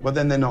 Oh, well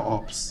then they're not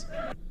ops.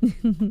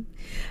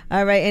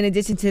 All right, in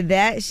addition to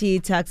that, she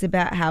talks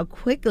about how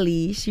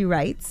quickly she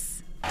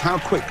writes. How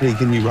quickly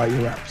can you write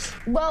your raps?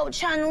 Well,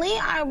 Chun-Li,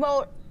 I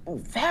wrote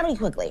very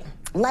quickly.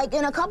 Like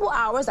in a couple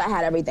hours, I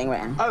had everything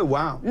written. Oh,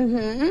 wow.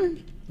 Mm-hmm.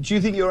 Do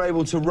you think you're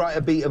able to write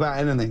a beat about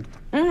anything?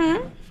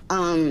 Mm-hmm.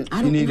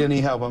 Do you need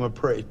any help? I'm a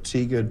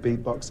pretty good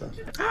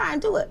beatboxer. All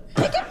right, do it.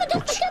 Pick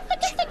it.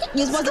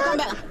 You're supposed to come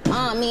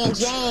back. Me and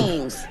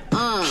James.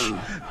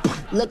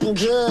 Looking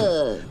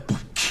good.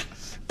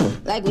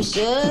 Like we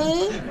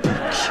should.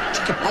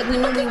 Like we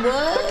knew we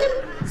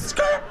would.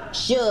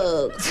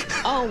 Shook.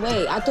 Oh,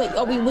 wait. I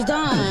thought we was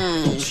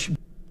done.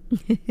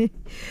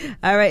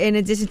 All right, in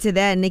addition to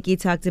that, Nicki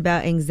talked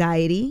about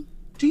anxiety.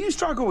 Do you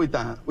struggle with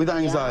that, with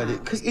anxiety?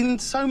 Because in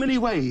so many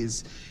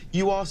ways,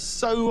 you are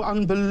so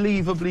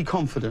unbelievably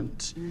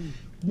confident.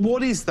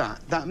 What is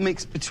that? That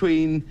mix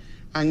between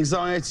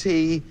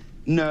anxiety,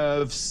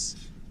 nerves,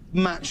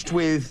 matched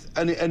with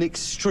an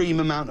extreme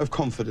amount of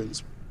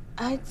confidence?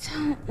 I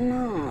don't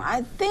know.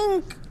 I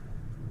think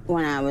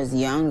when I was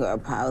younger,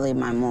 probably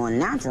my more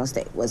natural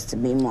state was to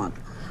be more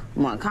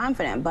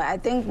confident. But I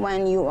think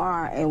when you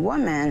are a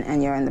woman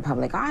and you're in the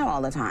public eye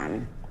all the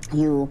time,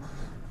 you,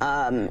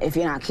 if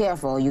you're not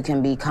careful, you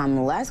can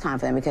become less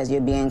confident because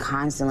you're being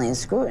constantly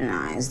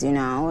scrutinized, you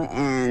know?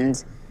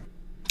 And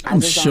I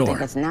just don't think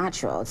it's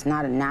natural. It's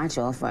not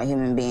natural for a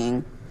human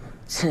being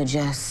to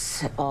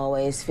just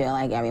always feel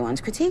like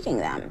everyone's critiquing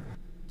them.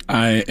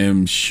 I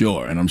am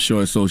sure, and I'm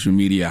sure social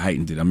media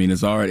heightened it. I mean,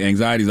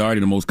 anxiety is already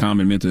the most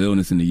common mental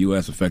illness in the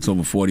U.S., affects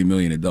over 40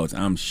 million adults.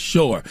 I'm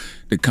sure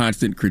the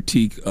constant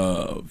critique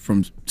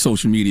from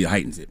social media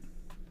heightens it.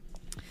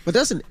 But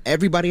doesn't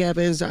everybody have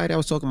anxiety? I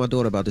was talking to my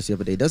daughter about this the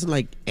other day.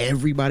 Doesn't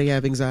everybody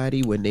have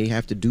anxiety when they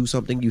have to do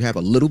something? You have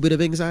a little bit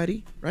of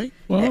anxiety, right?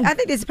 Well, I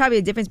think there's probably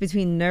a difference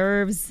between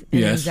nerves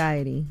and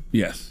anxiety.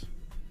 Yes.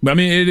 But I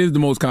mean, it is the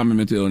most common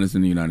mental illness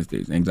in the United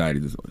States,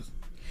 anxiety disorders.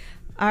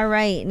 All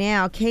right,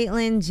 now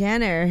Caitlyn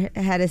Jenner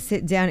had a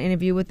sit-down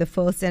interview with the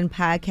Full Send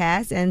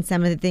podcast, and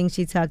some of the things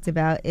she talked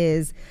about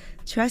is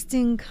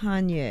trusting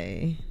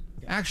Kanye.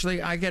 Actually,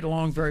 I get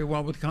along very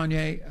well with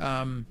Kanye.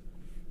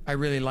 I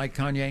really like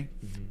Kanye.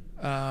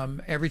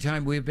 Every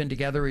time we've been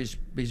together, he's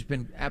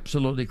been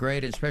absolutely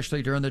great,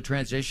 especially during the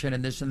transition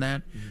and this and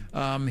that.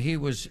 He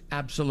was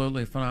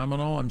absolutely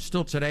phenomenal. And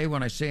still today,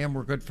 when I see him,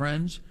 we're good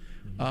friends.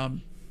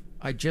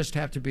 I just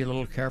have to be a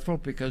little careful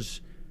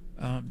because,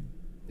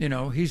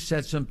 he's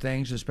said some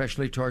things,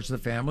 especially towards the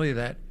family,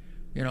 that,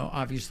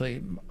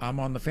 obviously I'm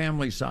on the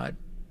family side,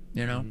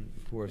 of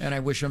course. and I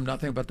wish him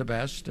nothing but the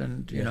best,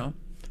 and,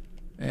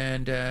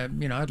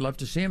 I'd love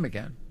to see him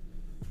again.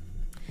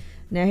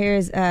 Now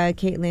here's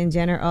Caitlyn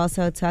Jenner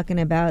also talking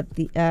about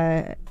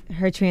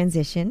her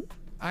transition.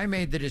 I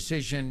made the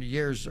decision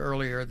years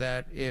earlier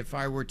that if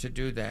I were to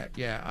do that,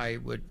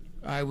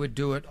 I would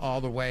do it all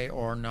the way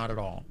or not at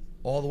all.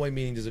 All the way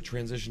meaning does it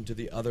transition to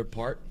the other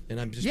part? And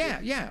I'm just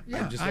What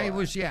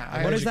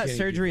is that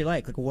surgery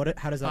like? Like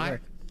how does that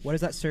work? What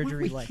is that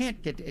surgery like? We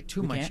can't get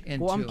too much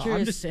into. Well, I'm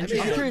curious.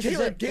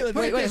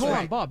 Wait, hold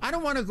on, Bob. I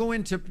don't want to go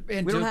into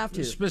We don't have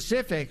to.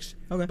 specifics,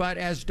 but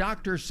as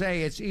doctors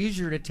say, it's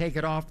easier to take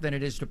it off than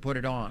it is to put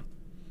it on.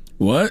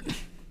 What?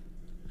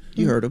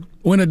 You heard him.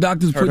 When a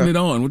doctor's putting it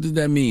on, what does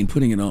that mean,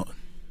 putting it on?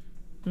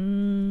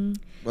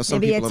 Well,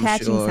 some Maybe people, I'm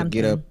attaching sure, something.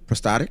 get a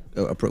prosthetic.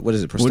 What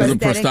is it? What is a Prosthetic?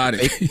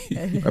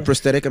 prosthetic? A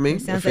prosthetic, I mean?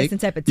 It sounds a like fake? some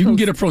type of You can toast.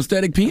 get a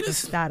prosthetic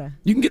penis. Prostata.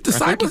 You can get the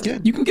I think cyber.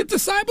 you You can get the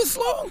cyber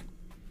slow.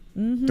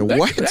 The That,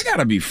 what? that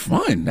gotta be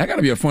fun. That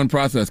gotta be a fun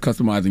process,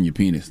 customizing your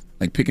penis,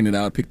 like picking it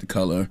out, pick the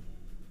color.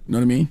 You know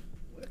what I mean?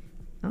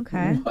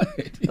 Okay.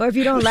 Or if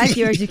you don't like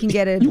yours, you can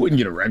get a You wouldn't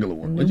get a regular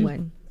one, would new you?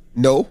 one.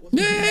 No.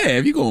 Yeah,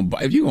 if you gonna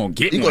get You one,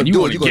 gonna you do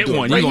want it, to you gonna get do it.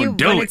 one. Well, You you gonna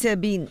do want it. to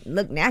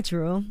look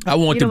natural. I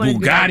want You the don't wanna do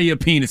that. Bugatti of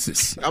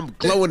penises. I'm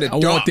glowing the I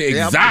want the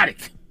dark.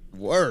 exotic.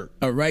 Word.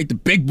 All right, the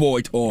big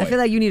boy toy. I feel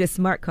like you need a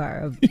smart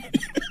car.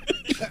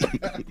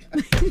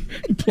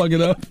 You plug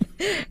it up,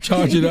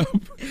 charge it up.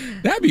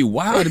 That'd be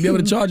wild to be able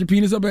to charge your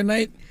penis up at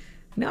night.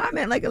 No, I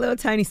meant like a little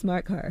tiny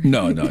smart car.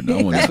 No. I want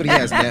That's what he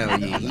has now.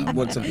 He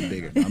wants something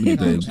bigger. I'm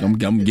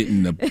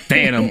getting the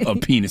phantom of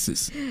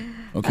penises.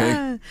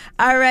 Okay.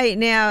 All right,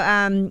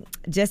 now,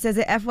 just as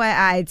an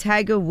FYI,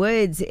 Tiger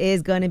Woods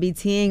is going to be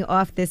teeing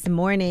off this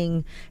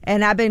morning,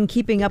 and I've been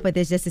keeping up with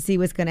this just to see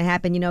what's going to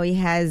happen. You know, he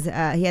had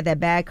that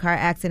bad car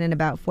accident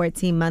about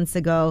 14 months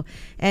ago,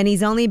 and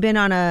he's only been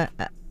on a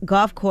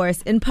golf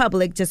course in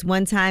public just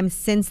one time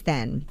since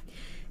then.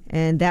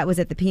 And that was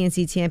at the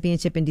PNC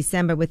Championship in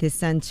December with his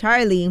son,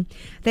 Charlie.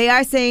 They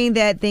are saying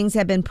that things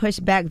have been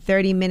pushed back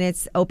 30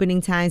 minutes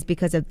opening times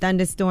because of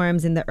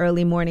thunderstorms in the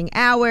early morning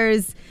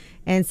hours.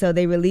 And so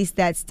they released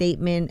that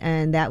statement,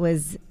 and that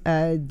was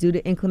due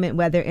to inclement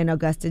weather in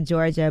Augusta,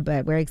 Georgia.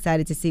 But we're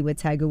excited to see what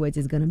Tiger Woods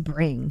is going to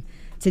bring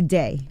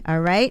today.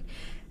 All right?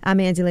 I'm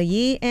Angela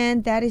Yee,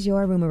 and that is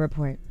your Rumor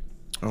Report.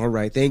 All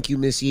right. Thank you,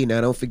 Miss Yee.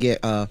 Now, don't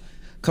forget,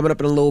 coming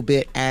up in a little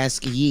bit,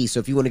 Ask Yee. So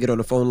if you want to get on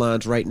the phone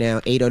lines right now,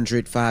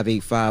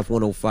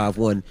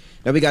 800-585-1051.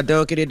 Now, we got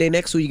Donkey today.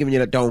 Next, who you giving you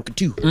that Donkey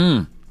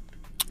to?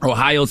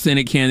 Ohio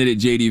Senate candidate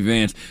J.D.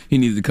 Vance. He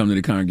needs to come to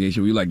the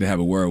congregation. We'd like to have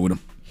a word with him.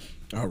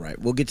 All right.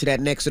 We'll get to that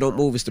next, so don't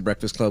move. It's The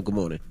Breakfast Club. Good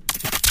morning.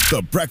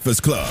 The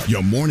Breakfast Club.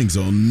 Your mornings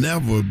will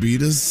never be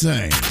the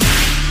same.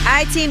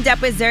 I teamed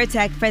up with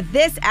Zyrtec for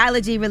this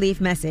allergy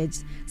relief message.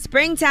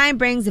 Springtime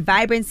brings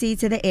vibrancy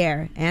to the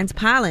air and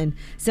pollen,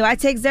 so I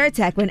take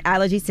Zyrtec when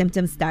allergy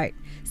symptoms start.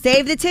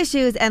 Save the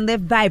tissues and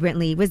live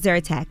vibrantly with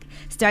Zyrtec.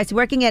 Starts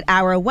working at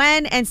hour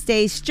 1 and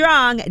stays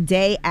strong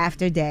day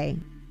after day.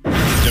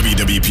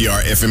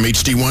 WWPR FM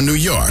HD1 New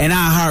York. An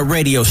iHeart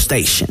radio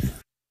station.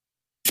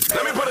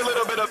 Let me put a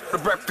little bit of The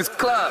Breakfast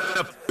Club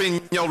up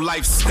in your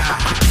lifestyle.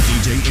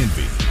 DJ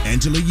Envy,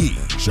 Angela Yee,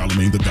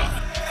 Charlamagne the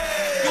God.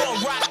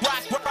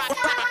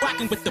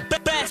 Rocking with the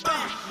best.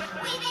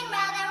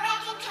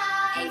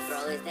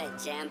 April, is that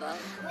Jambo?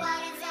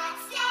 What is that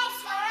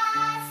stage for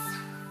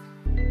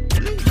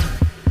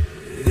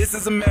us? This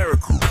is a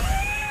miracle.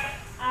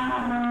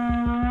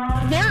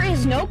 There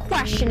is no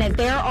question that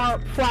there are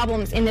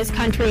problems in this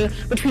country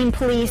between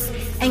police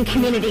and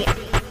community.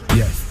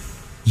 Yes,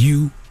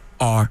 you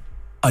are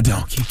a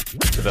donkey.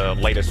 The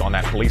latest on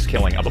that police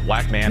killing of a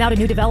black man. Now to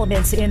new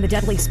developments in the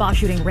deadly spa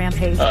shooting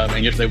rampage.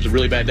 And yesterday was a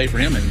really bad day for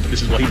him, and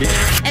this is what he did.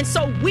 And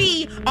so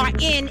we are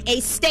in a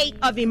state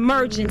of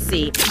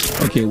emergency.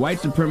 Okay, white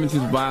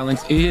supremacist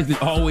violence is and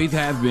always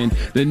has been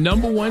the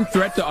number one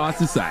threat to our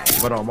society.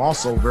 But I'm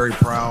also very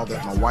proud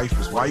that my wife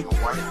is white.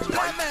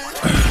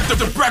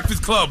 The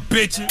Breakfast Club,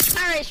 bitches.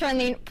 All right,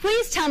 Charlene,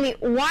 please tell me,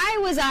 why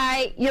was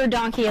I your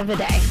donkey of the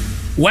day?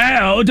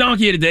 Well,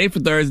 Donkey of the Day for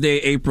Thursday,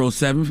 April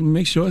 7th.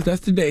 Make sure that's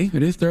today.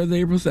 It is Thursday,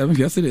 April 7th.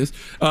 Yes, it is.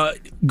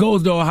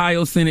 Goes to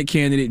Ohio Senate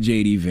candidate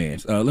J.D.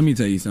 Vance. Let me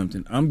tell you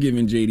something. I'm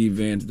giving J.D.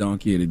 Vance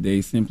Donkey of the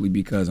Day simply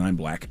because I'm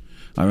black.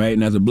 All right?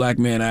 And as a black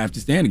man, I have to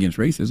stand against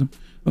racism.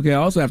 Okay, I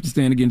also have to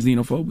stand against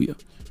xenophobia.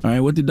 All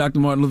right, what did Dr.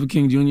 Martin Luther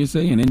King Jr.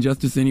 say? An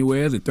injustice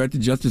anywhere is a threat to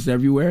justice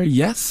everywhere.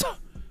 Yes,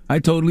 I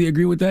totally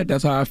agree with that.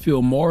 That's how I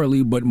feel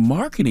morally. But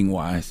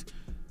marketing-wise,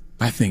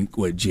 I think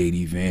what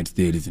J.D. Vance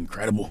did is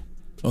incredible.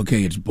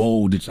 Okay, it's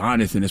bold, it's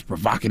honest, and it's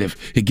provocative.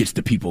 It gets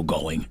the people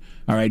going.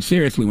 All right,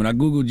 seriously, when I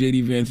Googled J.D.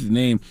 Vance's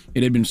name,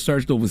 it had been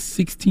searched over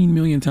 16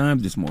 million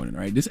times this morning,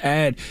 right? This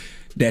ad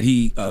that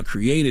he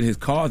created has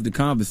caused the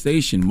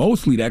conversation.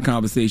 Mostly that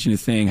conversation is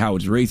saying how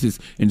it's racist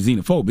and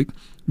xenophobic,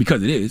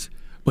 because it is.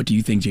 But do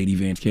you think J.D.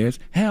 Vance cares?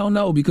 Hell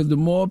no, because the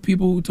more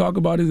people who talk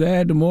about his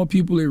ad, the more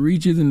people it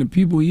reaches, and the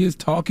people he is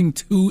talking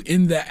to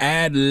in the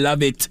ad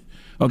love it.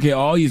 Okay,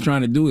 all he's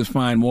trying to do is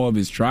find more of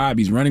his tribe.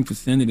 He's running for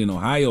Senate in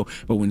Ohio,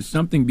 but when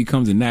something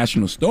becomes a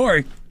national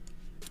story,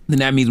 then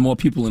that means more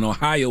people in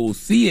Ohio will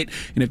see it.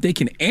 And if they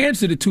can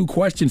answer the 2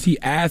 questions he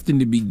asked in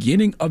the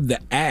beginning of the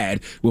ad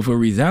with a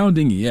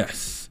resounding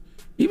yes,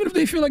 even if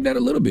they feel like that a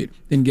little bit,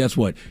 then guess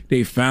what?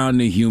 They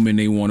found the human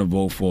they want to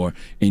vote for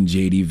in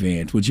J.D.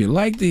 Vance. Would you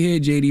like to hear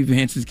J.D.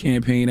 Vance's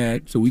campaign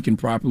ad so we can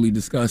properly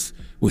discuss?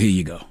 Well, here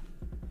you go.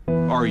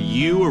 Are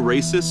you a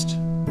racist?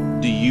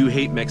 Do you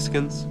hate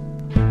Mexicans?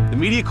 The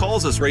media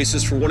calls us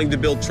racist for wanting to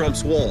build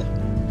Trump's wall.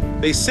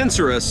 They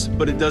censor us,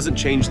 but it doesn't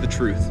change the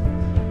truth.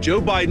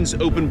 Joe Biden's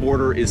open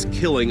border is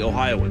killing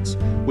Ohioans,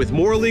 with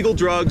more illegal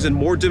drugs and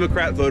more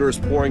Democrat voters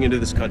pouring into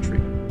this country.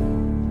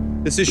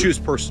 This issue is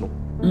personal.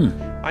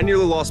 I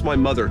nearly lost my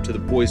mother to the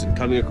poison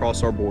coming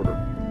across our border.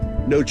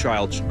 No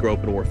child should grow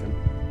up an orphan.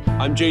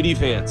 I'm J.D.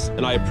 Vance,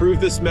 and I approve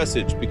this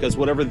message because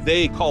whatever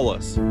they call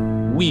us,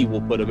 we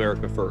will put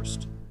America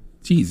first.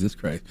 Jesus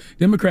Christ.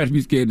 Democrats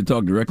be scared to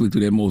talk directly to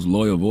their most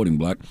loyal voting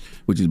bloc,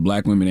 which is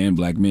black women and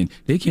black men.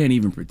 They can't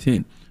even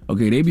pretend.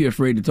 Okay, they be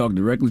afraid to talk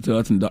directly to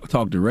us and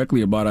talk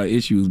directly about our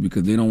issues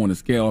because they don't want to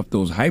scare off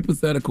those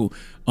hypothetical,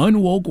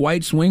 unwoke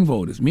white swing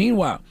voters.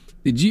 Meanwhile,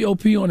 the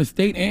GOP on the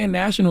state and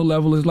national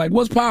level is like,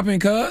 what's popping,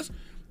 cuz?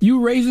 You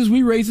racist,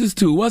 we racist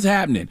too. What's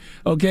happening?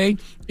 Okay?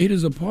 It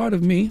is a part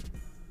of me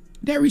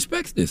that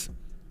respects this.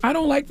 I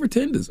don't like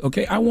pretenders,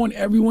 okay? I want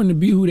everyone to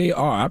be who they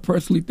are. I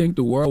personally think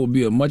the world would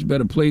be a much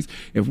better place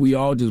if we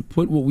all just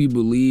put what we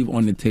believe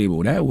on the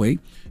table. That way,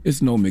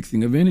 it's no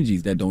mixing of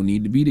energies that don't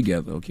need to be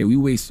together, okay? We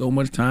waste so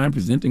much time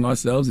presenting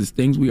ourselves as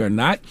things we are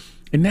not,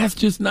 and that's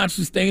just not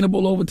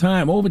sustainable over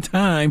time. Over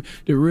time,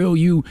 the real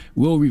you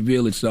will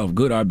reveal itself,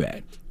 good or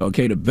bad.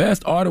 Okay, the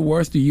best or the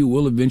worst of you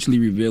will eventually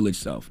reveal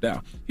itself.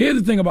 Now, here's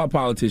the thing about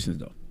politicians,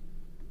 though.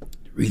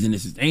 The reason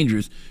this is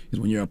dangerous is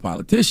when you're a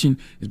politician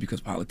is because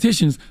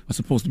politicians are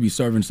supposed to be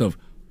servants of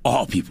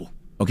all people.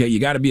 Okay, you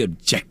got to be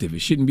objective. It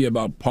shouldn't be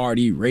about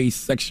party, race,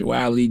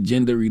 sexuality,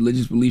 gender,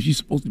 religious beliefs. You're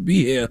supposed to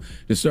be here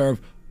to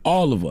serve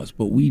all of us,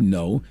 but we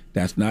know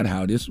that's not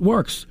how this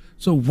works.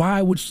 So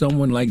why would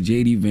someone like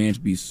J.D. Vance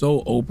be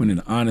so open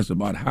and honest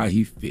about how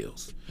he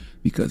feels?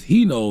 Because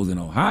he knows in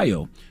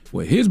Ohio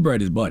where his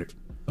bread is buttered,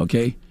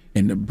 okay?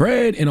 And the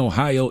bread in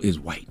Ohio is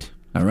white,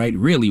 all right?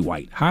 Really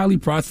white. Highly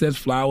processed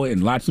flour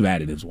and lots of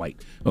additives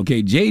white.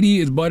 Okay,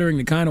 J.D. is buttering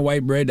the kind of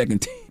white bread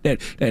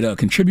that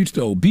contributes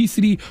to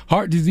obesity,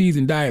 heart disease,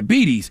 and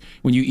diabetes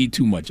when you eat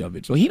too much of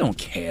it. So he don't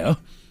care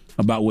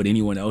about what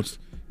anyone else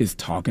is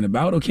talking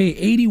about. Okay,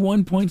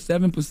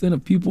 81.7%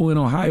 of people in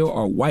Ohio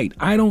are white.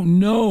 I don't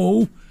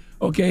know,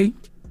 okay,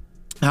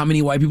 how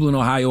many white people in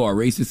Ohio are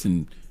racist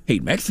and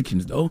hate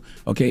Mexicans, though.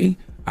 Okay,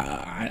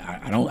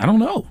 I don't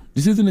know.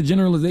 This isn't a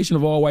generalization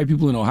of all white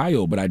people in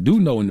Ohio, but I do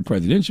know in the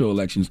presidential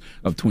elections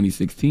of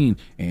 2016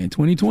 and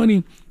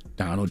 2020,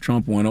 Donald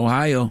Trump won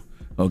Ohio.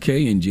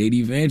 Okay, and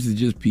J.D. Vance is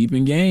just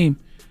peeping game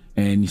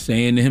and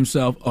saying to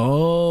himself,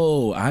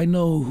 oh, I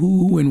know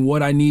who and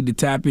what I need to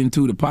tap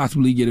into to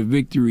possibly get a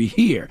victory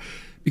here.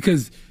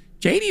 Because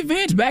J.D.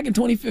 Vance back in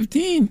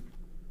 2015,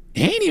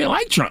 he ain't even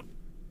like Trump.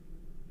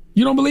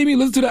 You don't believe me?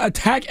 Listen to the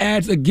attack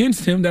ads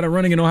against him that are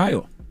running in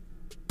Ohio.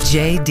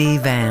 J.D.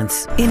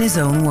 Vance, in his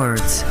own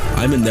words.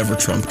 I'm a never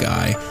Trump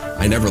guy.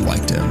 I never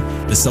liked him.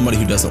 As somebody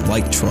who doesn't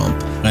like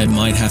Trump, I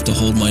might have to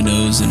hold my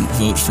nose and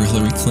vote for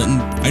Hillary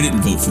Clinton. I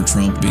didn't vote for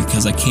Trump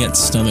because I can't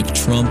stomach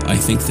Trump. I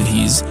think that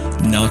he's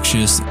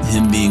obnoxious,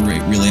 him being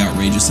really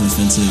outrageous and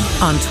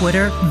offensive. On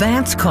Twitter,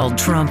 Vance called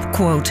Trump,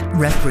 quote,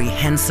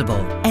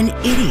 reprehensible, an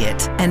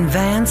idiot, and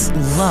Vance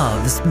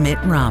loves Mitt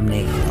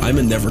Romney. I'm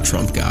a never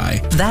Trump guy.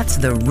 That's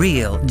the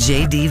real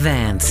J.D.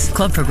 Vance.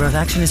 Club for Growth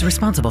Action is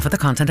responsible for the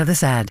content of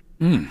this ad.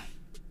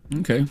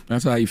 Okay,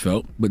 that's how he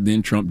felt. But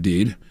then Trump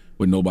did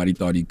what nobody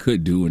thought he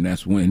could do, and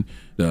that's win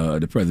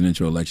the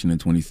presidential election in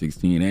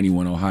 2016, and he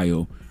won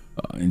Ohio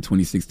in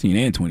 2016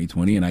 and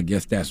 2020, and I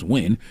guess that's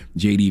when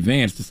J.D.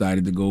 Vance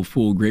decided to go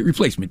full great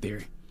replacement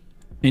theory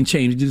and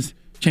changed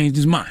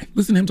his mind.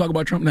 Listen to him talk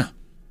about Trump now.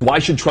 Why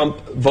should Trump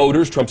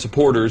voters, Trump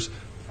supporters,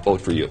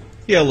 vote for you?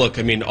 Yeah, look,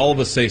 I mean, all of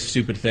us say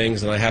stupid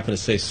things, and I happen to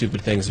say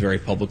stupid things very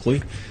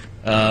publicly.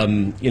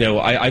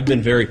 I've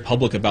been very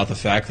public about the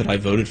fact that I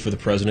voted for the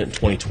president in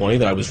 2020,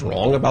 that I was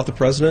wrong about the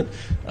president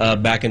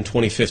back in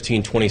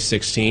 2015,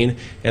 2016,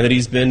 and that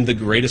he's been the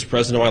greatest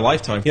president of my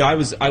lifetime. I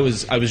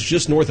was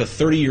just north of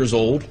 30 years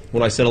old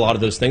when I said a lot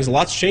of those things. A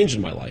lot's changed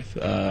in my life.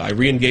 I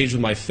re-engaged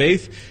with my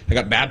faith. I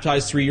got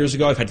baptized 3 years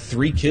ago. I've had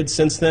 3 kids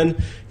since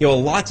then. A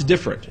lot's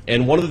different.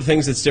 And one of the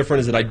things that's different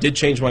is that I did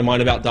change my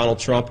mind about Donald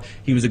Trump.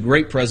 He was a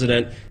great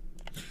president.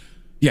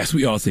 Yes,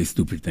 we all say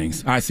stupid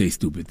things. I say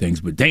stupid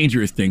things, but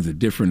dangerous things are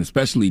different,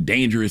 especially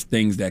dangerous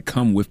things that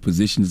come with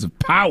positions of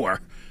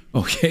power.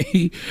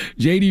 Okay?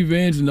 J.D.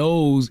 Vance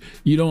knows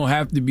you don't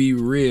have to be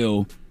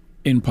real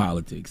in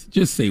politics.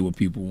 Just say what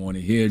people want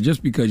to hear.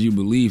 Just because you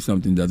believe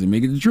something doesn't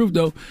make it the truth,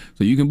 though.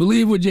 So you can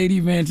believe what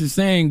J.D. Vance is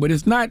saying, but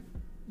it's not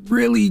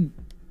really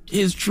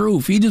his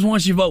truth. He just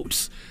wants your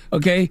votes.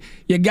 Okay?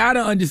 You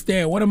gotta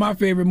understand, one of my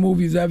favorite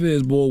movies ever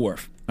is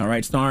Bulworth. All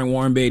right, starring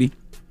Warren Beatty,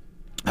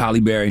 Halle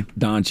Berry,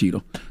 Don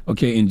Cheadle.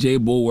 Okay, and Jay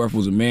Bulworth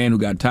was a man who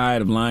got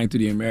tired of lying to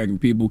the American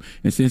people,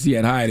 and since he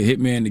had hired a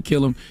hitman to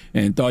kill him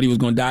and thought he was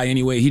gonna die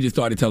anyway, he just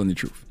started telling the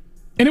truth.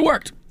 And it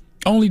worked.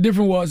 Only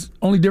difference was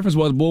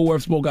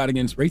Bulworth spoke out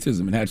against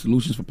racism and had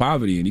solutions for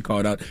poverty, and he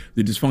called out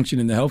the dysfunction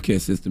in the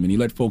healthcare system, and he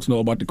let folks know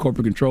about the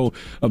corporate control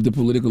of the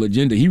political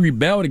agenda. He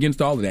rebelled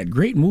against all of that.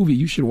 Great movie.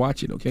 You should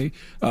watch it, okay?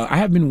 I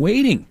have been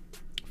waiting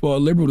for a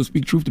liberal to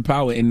speak truth to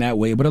power in that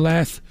way, but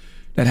alas,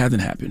 that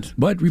hasn't happened.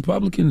 But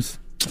Republicans,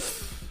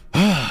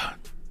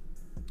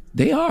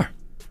 they are.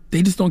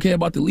 They just don't care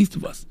about the least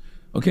of us,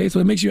 okay? So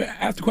it makes you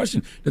ask the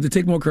question, does it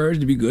take more courage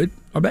to be good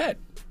or bad?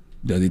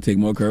 Does it take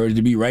more courage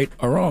to be right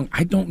or wrong?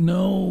 I don't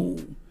know.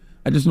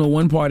 I just know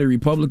one party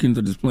Republicans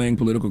are displaying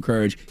political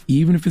courage,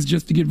 even if it's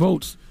just to get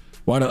votes,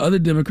 while the other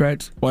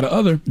Democrats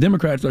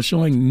are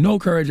showing no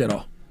courage at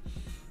all.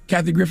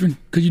 Kathy Griffin,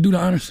 could you do the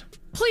honors?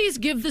 Please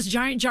give this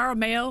giant jar of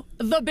mayo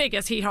the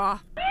biggest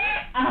hee-haw.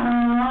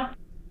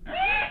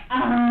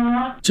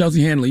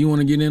 Chelsea Handler, you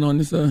want to get in on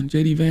this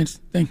J.D. Vance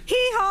thing?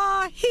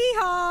 Hee-haw,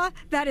 hee-haw.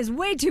 That is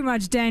way too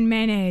much Dan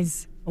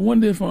mayonnaise. I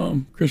wonder if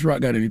Chris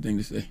Rock got anything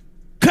to say.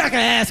 Cracker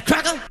ass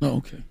cracker.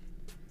 Oh,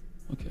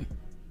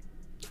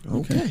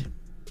 okay.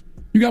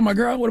 You got my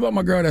girl? What about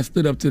my girl that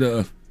stood up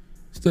to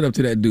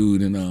that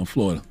dude in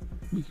Florida?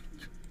 You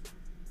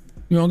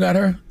don't got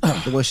her?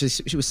 Oh. The one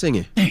she was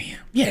singing. Damn.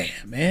 Yeah,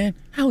 man.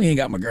 How we ain't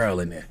got my girl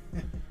in there?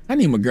 I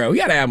need my girl. We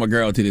gotta add my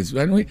girl to this.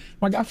 I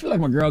feel like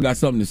my girl got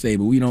something to say,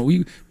 but we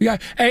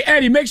got. Hey,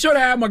 Eddie, make sure to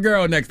have my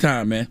girl next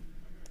time, man.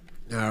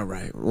 All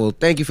right. Well,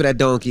 thank you for that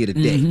donkey of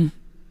the day. Mm-hmm.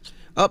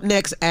 Up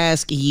next,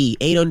 Ask Yee,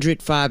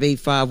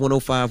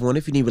 800-585-1051.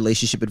 If you need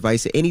relationship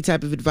advice or any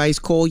type of advice,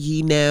 call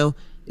Yee now.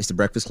 It's The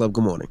Breakfast Club.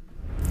 Good morning.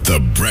 The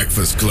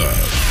Breakfast Club.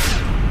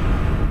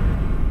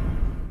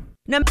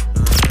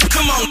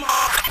 Come on.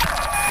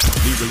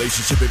 Need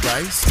relationship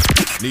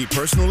advice? Need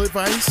personal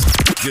advice?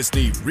 Just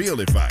need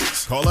real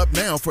advice. Call up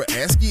now for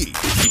Ask Yee.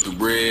 Keep it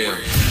real.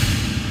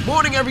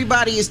 Morning,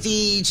 everybody. It's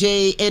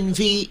DJ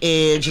NV,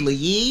 Angela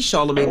Yee,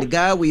 Charlamagne the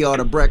Guy. We are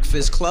The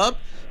Breakfast Club.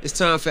 It's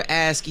time for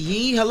Ask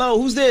Yee.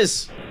 Hello, who's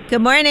this?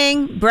 Good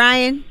morning,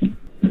 Brian.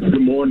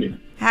 Good morning.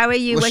 How are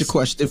you? What's your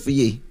question for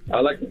Yee? I'd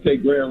like to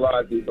take grand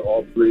rising to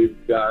all three of you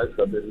guys.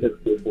 I've been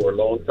listening for a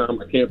long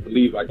time. I can't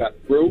believe I got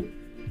through.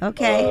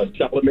 Okay.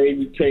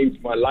 Charlamagne, you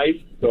changed my life,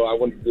 so I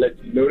wanted to let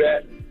you know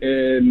that.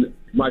 And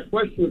my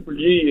question for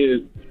Yee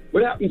is,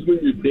 what happens when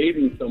you're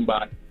dating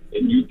somebody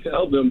and you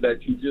tell them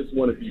that you just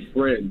want to be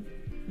friends,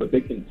 but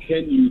they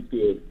continue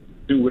to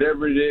do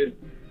whatever it is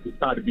to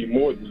try to be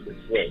more than just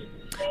friends?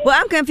 Well,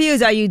 I'm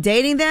confused. Are you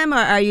dating them or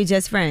are you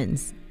just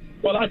friends?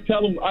 Well, I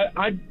tell them,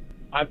 I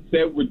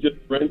said we're just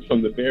friends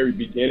from the very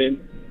beginning,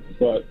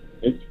 but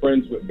it's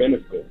friends with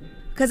benefits.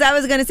 Because I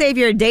was going to say, if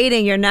you're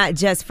dating, you're not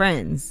just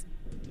friends.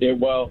 Yeah,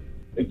 well,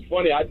 it's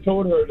funny. I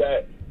told her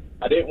that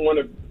I didn't want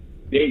to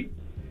date.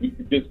 We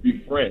could just be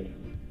friends.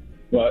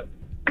 But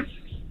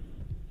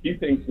she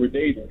thinks we're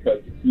dating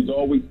because she's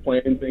always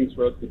planning things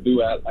for us to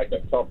do as like a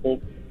couple.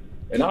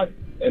 And I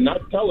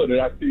tell her that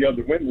I see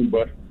other women,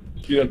 but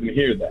she doesn't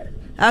hear that.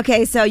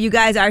 Okay, so you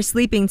guys are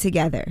sleeping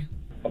together.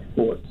 Of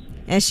course.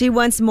 And she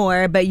wants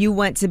more, but you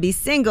want to be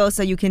single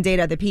so you can date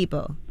other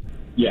people.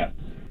 Yeah.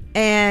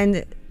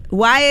 And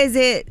why is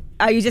it,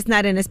 are you just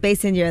not in a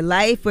space in your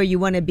life where you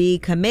want to be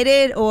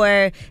committed,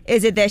 or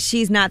is it that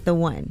she's not the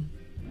one?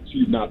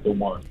 She's not the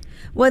one.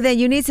 Well, then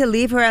you need to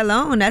leave her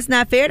alone. That's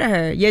not fair to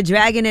her. You're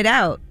dragging it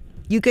out.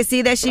 You could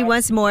see that she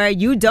wants more.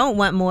 You don't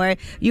want more.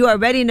 You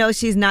already know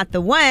she's not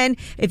the one.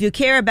 If you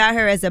care about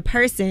her as a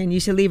person, you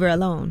should leave her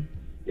alone.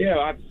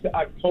 Yeah,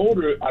 I told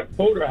her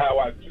how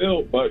I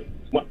feel, but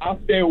I'll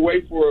stay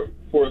away for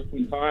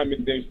some time,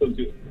 and then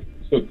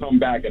she'll come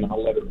back, and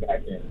I'll let her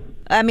back in.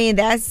 I mean,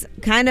 that's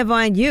kind of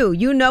on you.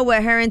 You know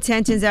what her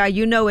intentions are.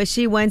 You know what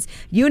she wants.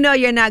 You know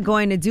you're not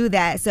going to do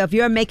that. So if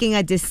you're making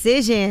a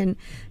decision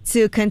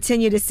to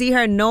continue to see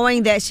her,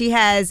 knowing that she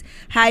has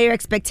higher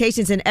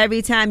expectations, and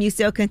every time you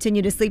still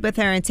continue to sleep with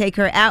her and take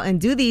her out and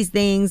do these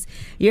things,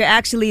 you're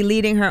actually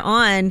leading her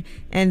on.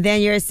 And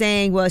then you're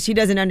saying, well, she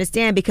doesn't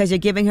understand because you're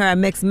giving her a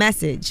mixed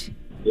message.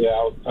 Yeah,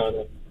 I was kind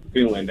of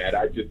feeling that.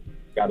 I just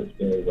got to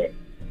stay away.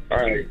 All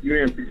right,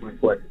 you answered my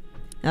question.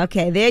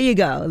 Okay, there you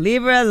go.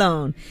 Leave her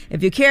alone.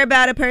 If you care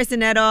about a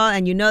person at all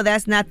and you know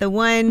that's not the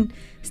one,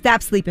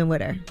 stop sleeping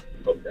with her.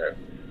 Okay.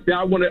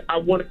 Yeah, I want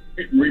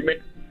to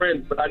remain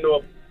friends, but I know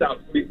if I stop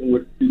sleeping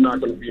with her, she's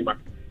not going to be my.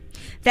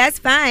 That's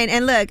fine.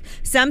 And look,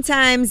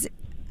 sometimes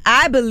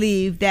I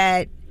believe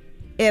that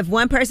if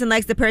one person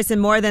likes the person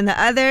more than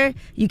the other,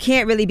 you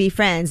can't really be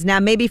friends. Now,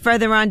 maybe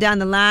further on down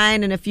the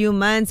line in a few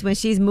months when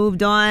she's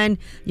moved on,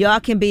 y'all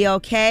can be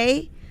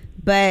okay.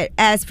 But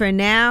as for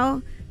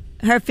now,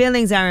 her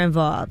feelings are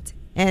involved.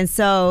 And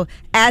so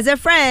as a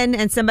friend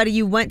and somebody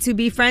you want to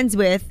be friends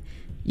with,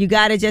 you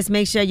got to just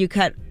make sure you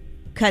cut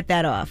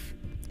that off.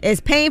 It's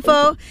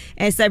painful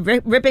and it's like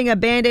ripping a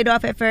Band-Aid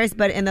off at first,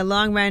 but in the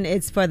long run,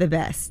 it's for the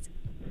best.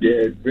 Yeah,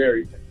 it's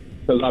very.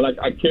 because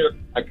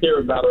I care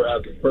about her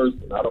as a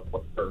person. I don't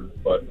want to hurt her,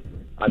 but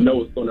I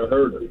know it's going to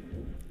hurt her.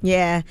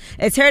 Yeah,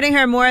 it's hurting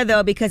her more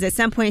though because at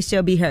some point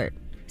she'll be hurt.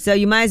 So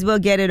you might as well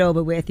get it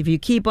over with. If you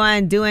keep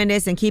on doing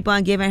this and keep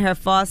on giving her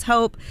false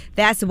hope,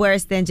 that's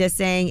worse than just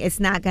saying it's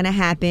not going to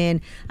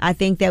happen. I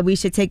think that we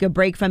should take a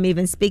break from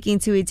even speaking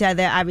to each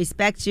other. I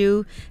respect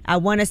you. I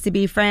want us to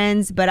be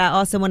friends, but I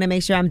also want to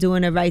make sure I'm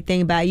doing the right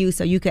thing by you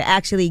so you could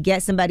actually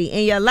get somebody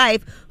in your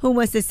life who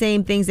wants the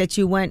same things that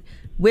you want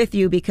with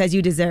you because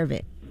you deserve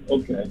it.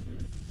 Okay.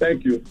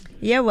 Thank you.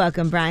 You're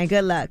welcome, Brian.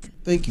 Good luck.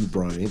 Thank you,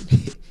 Brian.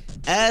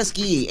 Ask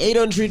Yee,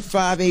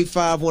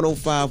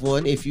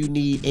 800-585-1051. If you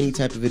need any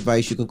type of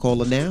advice, you can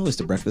call her now. It's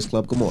The Breakfast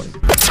Club. Good morning.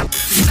 Get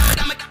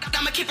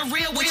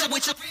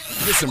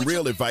some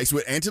real advice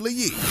with Angela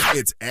Yee.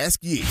 It's Ask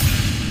Yee.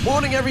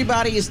 Morning,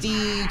 everybody. It's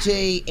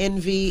DJ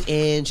Envy,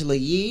 Angela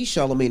Yee,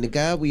 Charlamagne the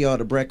God. We are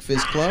The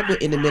Breakfast Club. We're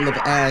in the middle of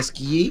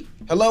Ask Yee.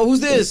 Hello, who's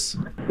this?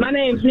 My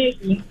name's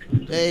Nikki.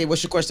 Hey,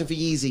 what's your question for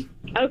Yeezy?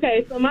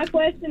 Okay, so my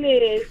question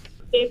is,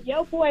 if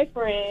your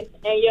boyfriend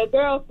and your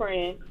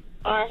girlfriend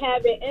are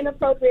having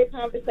inappropriate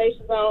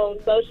conversations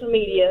on social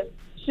media,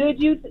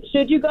 should you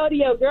go to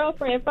your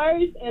girlfriend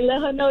first and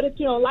let her know that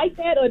you don't like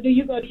that, or do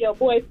you go to your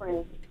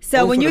boyfriend?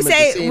 So when you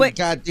say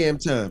goddamn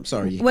time,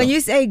 sorry. When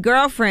you say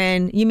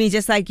girlfriend, you mean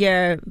just like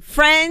your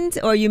friend,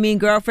 or you mean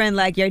girlfriend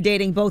like you're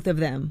dating both of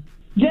them?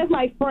 Just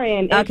like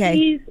friend. And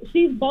okay.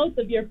 She's both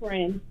of your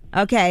friends.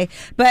 Okay,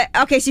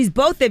 she's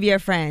both of your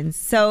friends.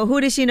 So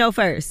who does she know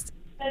first?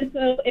 And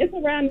so it's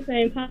around the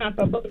same time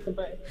for both of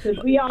us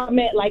because we all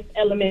met like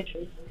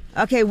elementary.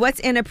 Okay, what's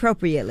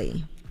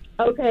inappropriately?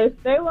 Okay,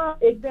 so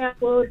if they're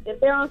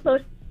on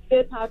social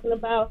media talking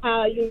about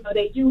how, they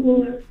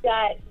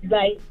got,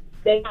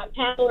 they got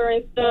power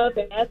and stuff,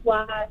 and that's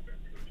why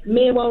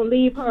men won't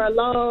leave her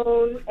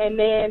alone, and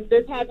then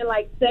just having,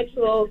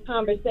 sexual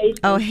conversations.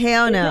 Oh,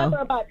 hell no. It's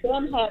never about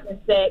them having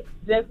sex,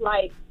 just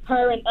like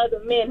her and other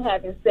men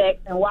having sex,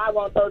 and why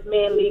won't those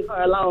men leave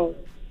her alone?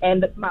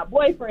 And my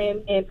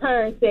boyfriend, in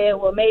turn, said,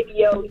 well, maybe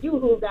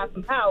you got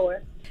some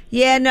power.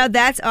 Yeah, no,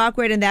 that's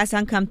awkward and that's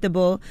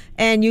uncomfortable.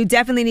 And you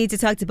definitely need to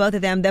talk to both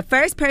of them. The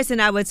first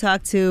person I would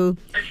talk to,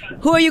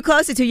 who are you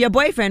closer to? Your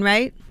boyfriend,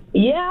 right?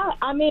 Yeah,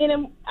 I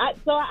mean,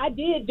 so I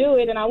did do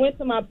it, and I went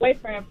to my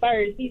boyfriend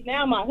first. He's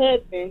now my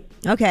husband.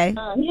 Okay.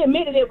 He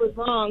admitted it was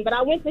wrong, but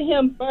I went to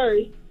him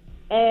first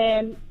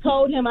and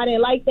told him I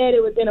didn't like that.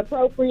 It was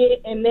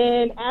inappropriate. And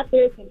then after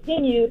it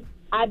continued,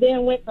 I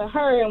then went to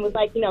her and was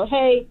like,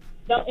 hey,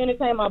 don't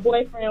entertain my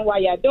boyfriend while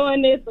y'all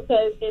doing this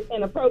because it's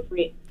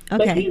inappropriate.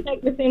 Okay. But she's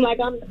making it seem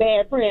like I'm a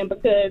bad friend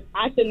because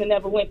I shouldn't have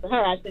never went to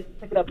her. I should have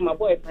picked it up with my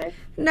boyfriend.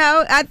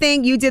 No, I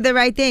think you did the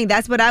right thing.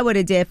 That's what I would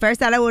have did.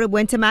 First, I would have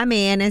went to my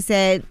man and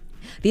said,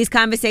 these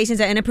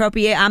conversations are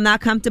inappropriate. I'm not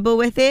comfortable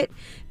with it.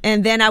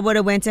 And then I would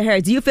have went to her.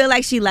 Do you feel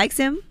like she likes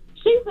him?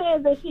 She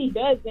says that she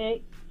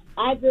doesn't.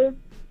 I just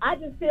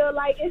feel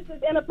like it's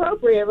just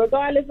inappropriate,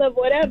 regardless of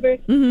whatever.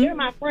 Mm-hmm. You're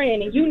my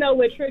friend, and you know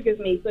what triggers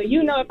me. So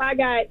you know if I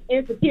got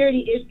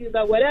insecurity issues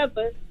or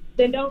whatever,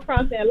 then don't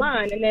cross that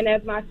line. And then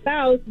as my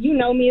spouse, you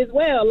know me as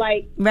well.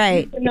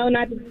 Right. You know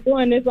not to be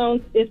doing this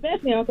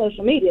especially on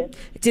social media.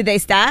 Did they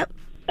stop?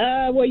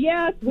 Well,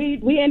 yeah,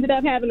 we ended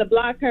up having to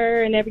block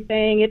her and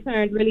everything. It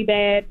turned really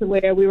bad to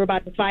where we were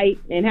about to fight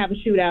and have a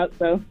shootout,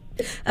 so.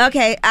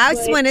 Okay, I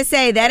just want to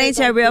say that ain't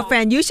your real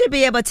friend. You should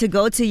be able to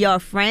go to your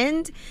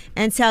friend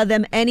and tell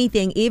them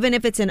anything, even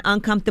if it's an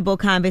uncomfortable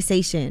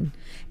conversation.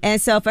 And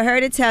so for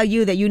her to tell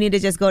you that you need to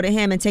just go to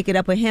him and take it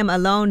up with him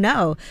alone,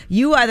 no.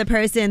 You are the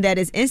person that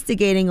is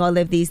instigating all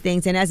of these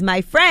things. And as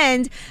my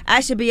friend, I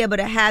should be able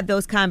to have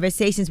those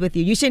conversations with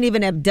you. You shouldn't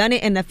even have done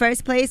it in the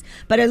first place,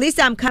 but at least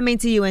I'm coming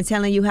to you and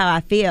telling you how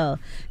I feel.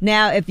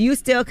 Now, if you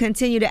still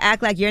continue to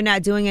act like you're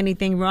not doing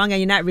anything wrong and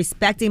you're not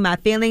respecting my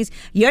feelings,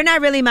 you're not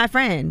really my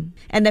friend.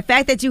 And the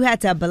fact that you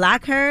had to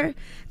block her,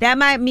 that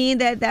might mean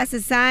that that's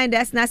a sign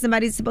that's not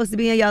somebody that's supposed to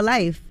be in your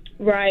life.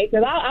 Right,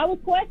 because I was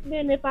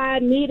questioning if I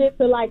needed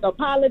to,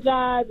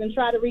 apologize and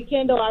try to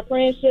rekindle our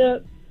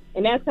friendship.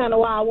 And that's kind of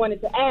why I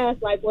wanted to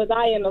ask, was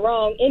I in the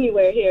wrong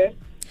anywhere here?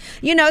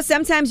 You know,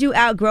 sometimes you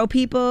outgrow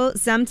people.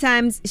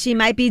 Sometimes she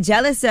might be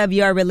jealous of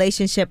your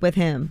relationship with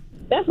him.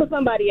 That's what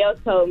somebody else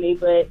told me,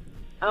 but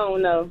I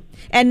don't know.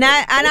 And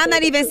I'm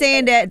not even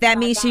saying that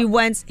means she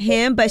wants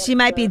him, but she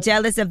might be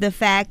jealous of the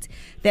fact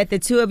that the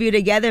two of you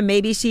together,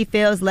 maybe she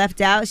feels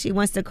left out. She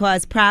wants to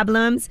cause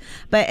problems.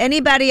 But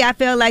anybody I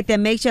feel like that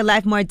makes your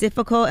life more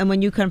difficult, and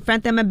when you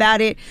confront them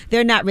about it,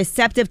 they're not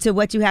receptive to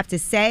what you have to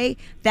say,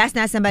 that's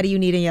not somebody you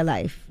need in your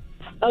life.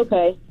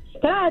 Okay.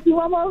 Can I ask you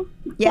one more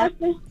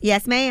question?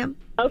 Yes, ma'am.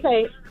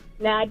 Okay.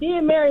 Now, I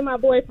did marry my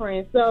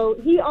boyfriend, so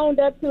he owned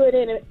up to it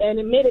and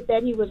admitted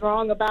that he was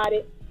wrong about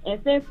it.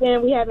 And since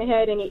then, we haven't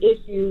had any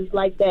issues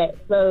like that.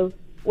 So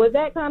was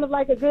that kind of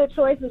like a good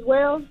choice as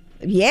well?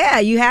 Yeah.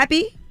 You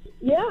happy?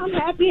 Yeah, I'm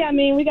happy. I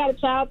mean, we got a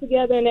child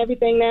together and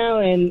everything now,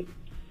 and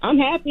I'm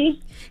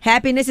happy.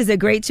 Happiness is a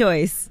great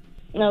choice.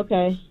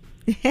 Okay.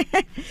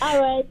 All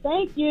right.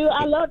 Thank you.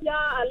 I love y'all.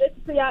 I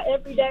listen to y'all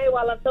every day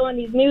while I'm throwing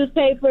these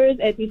newspapers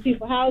at these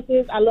people's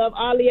houses. I love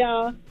all of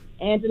y'all.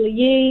 Angela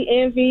Yee,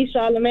 Envy,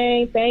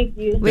 Charlamagne, thank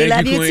you. We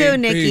love you Queen. too,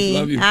 Nikki. Peace.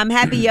 Love you. I'm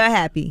happy you're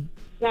happy.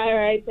 All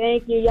right,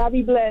 thank you. Y'all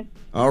be blessed.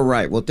 All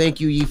right. Well, thank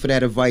you, Yee, for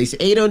that advice.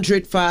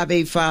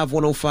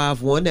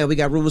 800-585-1051. Now we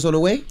got rumors on the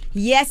way.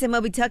 Yes, and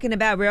we'll be talking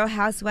about Real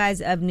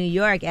Housewives of New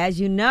York.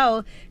 As you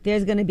know,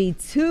 there's going to be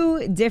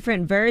 2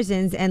 different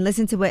versions, and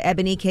listen to what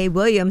Ebony K.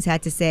 Williams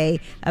had to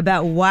say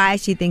about why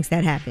she thinks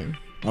that happened.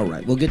 All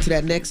right. We'll get to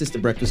that next. It's The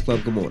Breakfast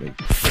Club. Good morning.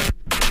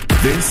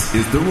 This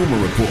is the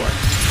Rumor Report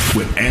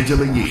with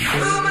Angela Yee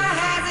on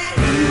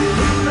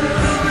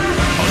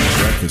the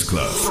Breakfast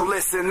Club. So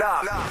listen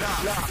up.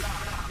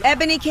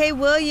 Ebony K.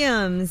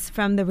 Williams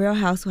from The Real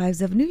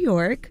Housewives of New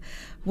York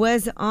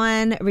was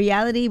on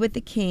Reality with the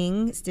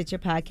King, Stitcher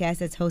podcast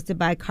that's hosted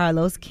by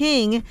Carlos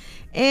King.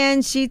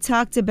 And she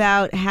talked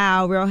about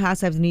how Real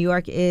Housewives of New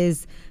York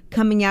is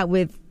coming out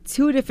with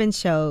 2 different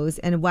shows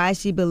and why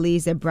she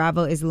believes that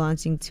Bravo is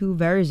launching 2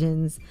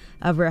 versions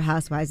of Real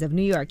Housewives of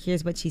New York.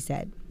 Here's what she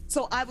said.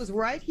 So I was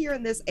right here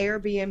in this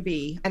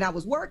Airbnb and I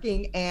was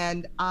working,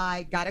 and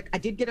I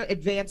did get an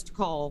advanced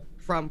call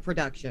from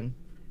production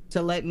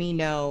to let me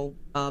know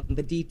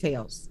the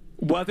details.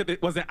 Was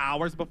it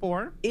hours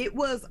before? It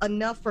was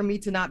enough for me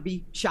to not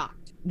be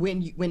shocked.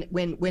 When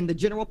the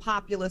general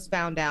populace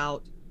found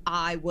out,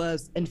 I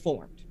was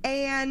informed.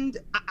 And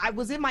I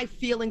was in my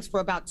feelings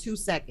for about 2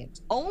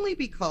 seconds, only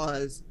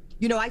because,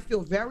 I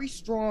feel very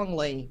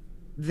strongly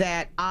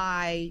that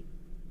I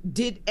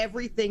did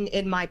everything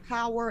in my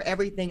power,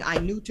 everything I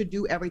knew to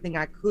do, everything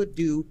I could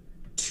do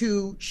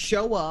to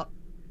show up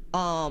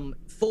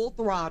full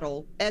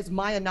throttle as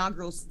my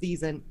inaugural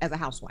season as a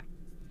housewife.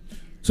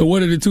 So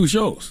what are the 2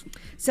 shows?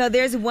 So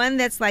there's one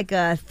that's like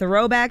a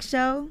throwback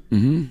show.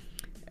 Mm-hmm.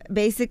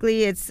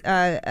 Basically, it's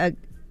a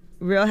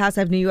Real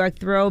Housewives of New York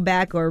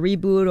throwback or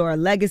reboot or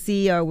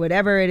legacy or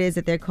whatever it is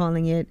that they're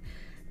calling it.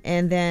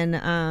 And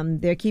then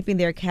they're keeping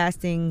their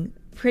casting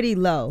pretty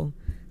low.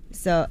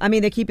 So,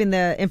 they're keeping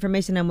the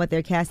information on what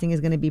their casting is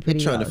going to be pretty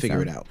low. They're trying to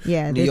figure it out.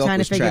 Yeah, they're trying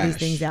to figure these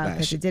things out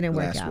because it didn't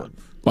work out.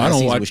 Well, Last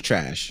season was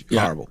trash.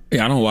 Horrible.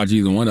 Yeah, I don't watch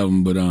either one of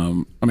them, but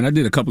I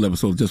did a couple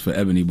episodes just for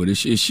Ebony, but it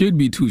should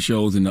be 2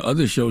 shows, and the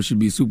other show should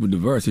be super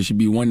diverse. It should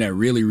be one that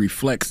really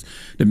reflects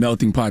the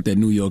melting pot that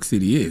New York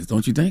City is,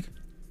 don't you think?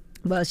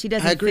 Well, she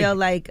doesn't feel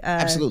like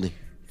absolutely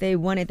they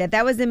wanted that.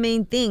 That was the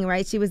main thing,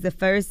 right? She was the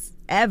first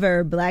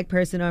ever Black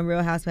person on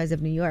Real Housewives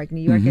of New York.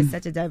 New York is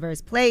such a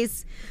diverse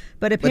place,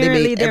 but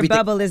apparently their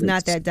bubble is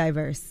not that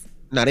diverse.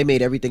 No, they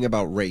made everything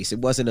about race. It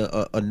wasn't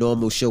a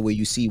normal show where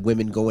you see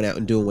women going out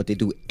and doing what they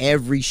do.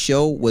 Every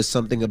show was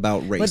something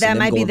about race. But that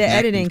might be the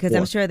editing, because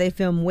I'm sure they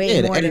filmed way more.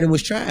 Yeah, the editing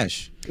was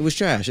trash. It was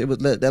trash.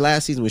 The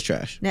last season was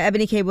trash. Now,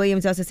 Ebony K.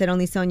 Williams also said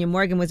only Sonia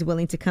Morgan was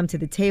willing to come to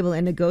the table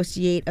and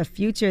negotiate a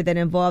future that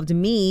involved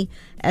me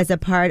as a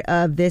part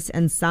of this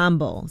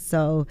ensemble.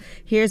 So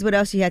here's what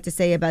else she had to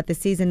say about the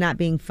season not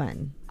being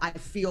fun. I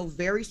feel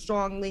very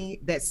strongly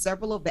that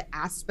several of the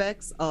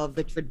aspects of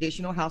the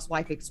traditional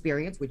housewife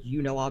experience, which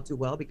you know all too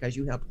well because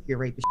you helped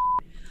curate the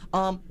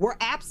were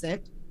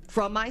absent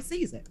from my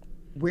season.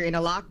 We're in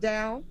a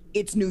lockdown.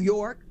 It's New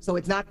York, so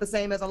it's not the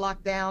same as a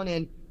lockdown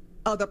in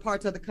other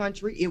parts of the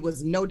country. It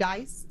was no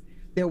dice.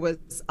 There was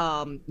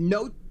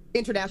no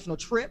international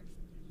trip.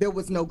 There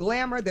was no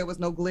glamour. There was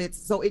no glitz.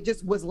 So it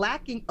just was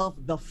lacking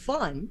of the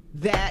fun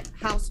that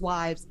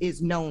Housewives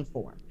is known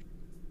for.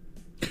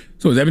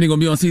 So is Ebony going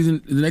to be on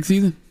the next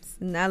season? It's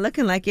not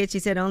looking like it. She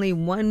said only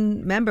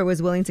one member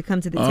was willing to come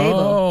to the table.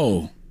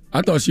 Oh,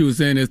 I thought she was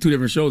saying there's 2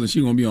 different shows and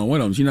she's going to be on one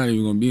of them. She's not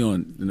even going to be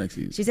on the next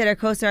season. She said her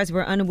co-stars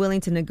were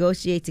unwilling to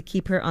negotiate to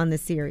keep her on the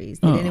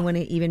series. They didn't want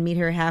to even meet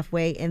her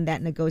halfway in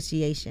that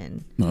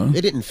negotiation.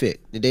 It didn't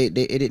fit. It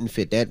didn't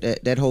fit.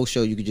 That whole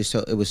show, you could just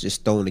tell it was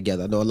just thrown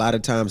together. I know a lot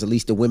of times, at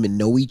least the women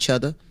know each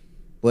other.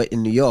 But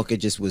in New York,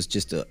 it was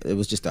just an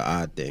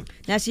odd thing.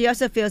 Now, she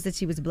also feels that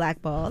she was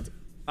blackballed.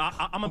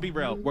 I'm going to be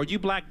real. Were you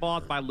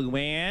blackballed by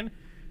Luann,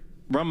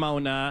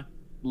 Ramona,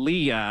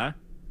 Leah,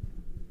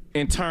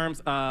 in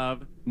terms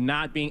of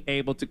not being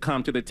able to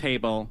come to the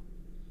table?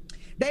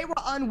 They were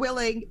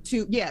unwilling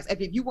to, yes,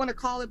 if you want to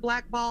call it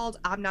blackballed,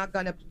 I'm not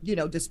going to,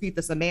 dispute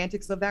the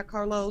semantics of that,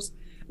 Carlos.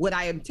 What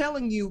I am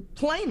telling you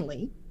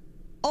plainly,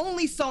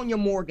 only Sonia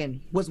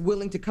Morgan was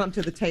willing to come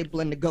to the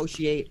table and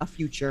negotiate a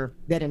future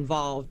that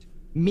involved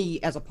me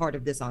as a part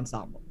of this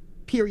ensemble.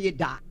 Period.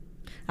 Dot.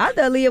 I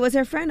thought Leah was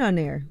her friend on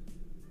there.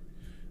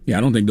 Yeah,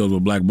 I don't think those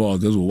were black balls.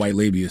 Those were white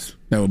labias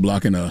that were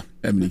blocking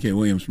Ebony K.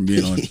 Williams from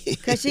being on.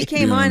 Because she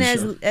came on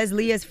as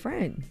Leah's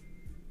friend.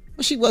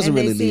 Well, she wasn't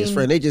really Leah's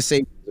friend. They just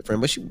say a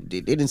friend, but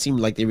they didn't seem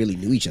like they really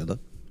knew each other.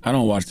 I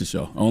don't watch the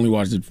show. I only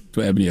watched it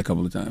for Ebony a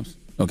couple of times.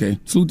 Okay,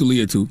 salute to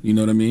Leah too. You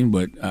know what I mean?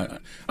 But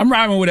I'm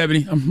riding with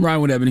Ebony.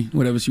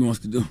 Whatever she wants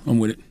to do, I'm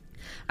with it.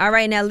 All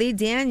right, now Lee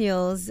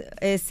Daniels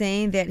is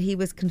saying that he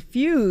was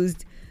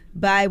confused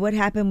by what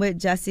happened with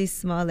Jussie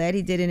Smollett.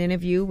 He did an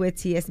interview with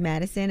T.S.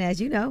 Madison,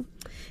 as you know.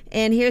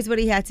 And here's what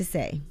he had to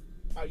say.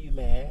 Are you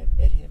mad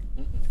at him?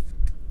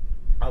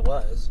 I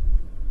was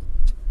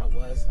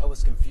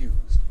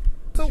confused.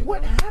 So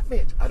what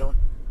happened?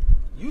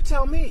 You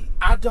tell me.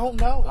 I don't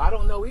know. I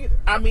don't know either.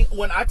 I mean,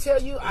 when I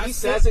tell you, He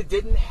says it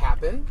didn't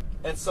happen,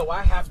 and so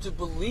I have to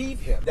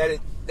believe him that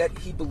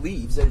he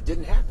believes that it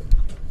didn't happen,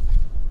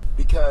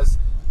 because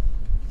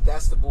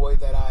that's the boy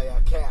that I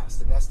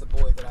cast, and that's the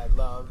boy that I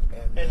love,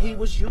 and he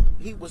was you.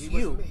 He was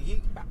you.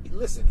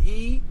 Listen,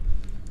 he.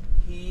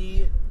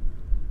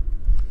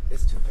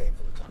 It's too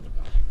painful to talk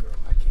about, girl.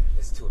 I can't.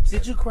 It's too upsetting.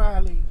 Did you cry,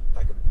 Lee?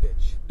 Like a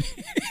bitch.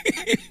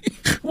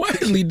 Why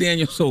is Lee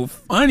Daniels so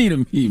funny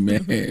to me,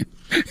 man?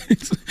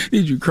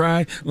 Did you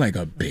cry like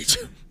a bitch?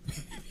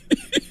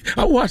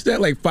 I watched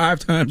that like 5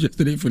 times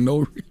yesterday for no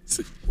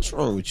reason. What's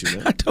wrong with you,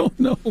 man? I don't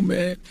know,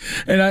 man.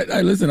 And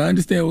I listen, I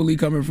understand where Lee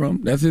coming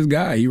from. That's his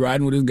guy. He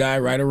riding with his guy,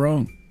 right or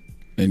wrong.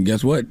 And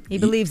guess what? He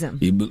believes him.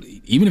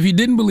 Even if he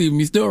didn't believe him,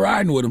 he's still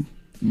riding with him.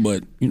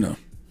 But, you know.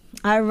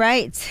 All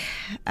right.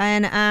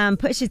 And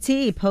Pusha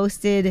T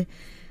posted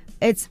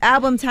its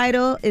album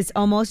title is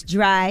Almost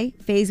Dry.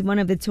 Phase 1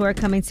 of the tour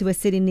coming to a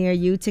city near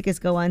you. Tickets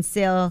go on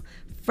sale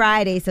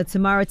Friday. So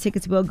tomorrow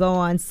tickets will go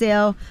on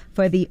sale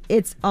for the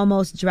It's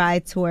Almost Dry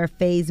tour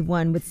Phase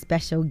 1 with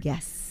special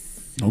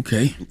guests.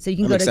 Okay. So you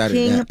can go to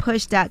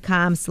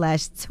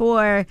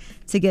kingpush.com/tour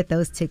to get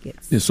those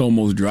tickets. It's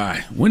Almost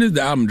Dry. When is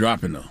the album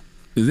dropping though?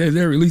 Is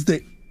there a release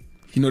date?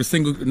 You know, the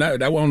single,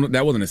 that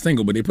wasn't a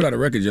single, but they put out a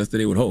record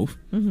yesterday with Hov,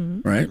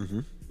 right? Mm-hmm.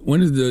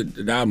 When is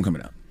the album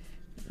coming out?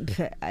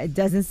 It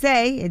doesn't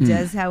say. It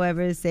does,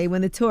 however, say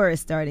when the tour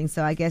is starting.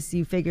 So I guess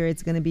you figure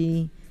it's going to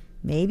be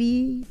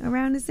maybe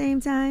around the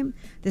same time.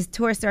 This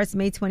tour starts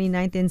May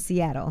 29th in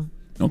Seattle.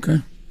 Okay.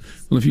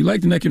 Well, if you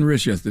liked Neck and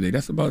Wrist yesterday,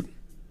 that's about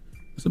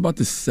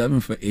the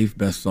 7th or 8th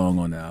best song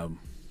on the album.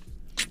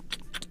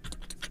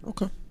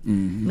 Okay.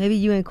 Mm-hmm. Maybe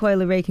you and Coi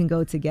Leray can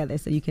go together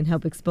so you can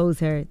help expose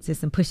her to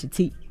some Pusha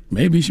T.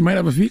 Maybe she might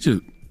have a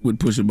feature with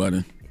Pusha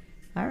Button.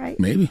 All right.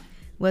 Maybe.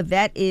 Well,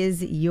 that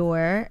is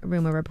your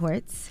rumor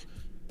reports.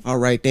 All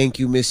right, thank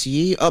you, Miss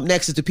Yee. Up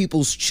next is the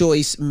People's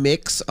Choice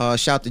Mix.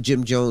 Shout out to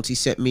Jim Jones. He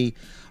sent me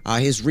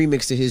his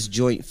remix to his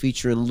joint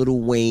featuring Lil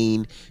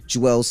Wayne,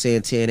 Joel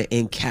Santana,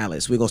 and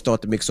Callis. We're going to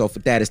start the mix off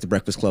with that. It's The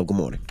Breakfast Club. Good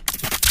morning.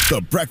 The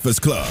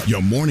Breakfast Club.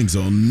 Your mornings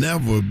will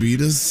never be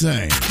the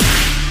same.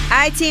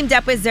 I teamed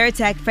up with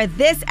Zyrtec for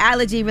this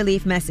allergy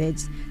relief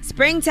message.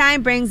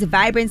 Springtime brings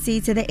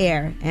vibrancy to the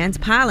air and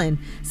pollen,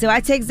 so I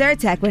take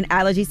Zyrtec when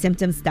allergy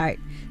symptoms start.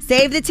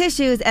 Save the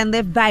tissues and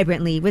live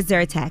vibrantly with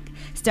Zyrtec.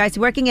 Starts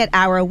working at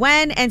hour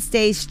 1 and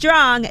stays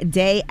strong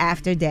day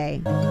after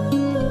day.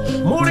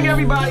 Morning,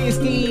 everybody. It's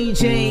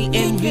DJ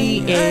Envy,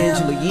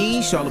 Angela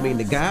Yee, Charlamagne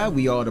the Guy.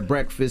 We are The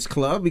Breakfast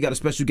Club. We got a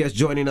special guest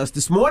joining us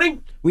this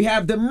morning. We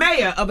have the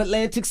mayor of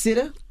Atlantic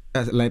City,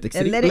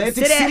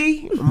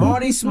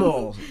 Marty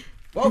Small.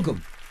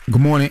 Welcome.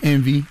 Good morning,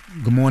 Envy.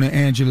 Good morning,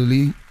 Angela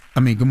Lee.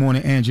 Good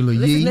morning, Angela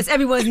Yee. Let's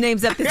everyone's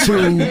names up this to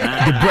morning.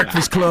 The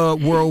Breakfast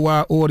Club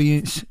worldwide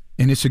audience,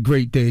 and it's a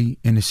great day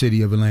in the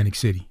city of Atlantic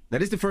City. Now,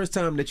 this is the first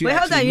time that you Wait,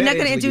 hold on. You're not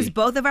going to Angela introduce Yee.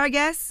 both of our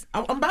guests?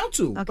 I'm about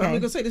to. Okay. But I'm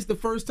going to say this is the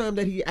first time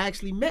that he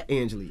actually met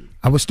Angela Yee.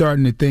 I was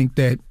starting to think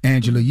that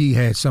Angela Yee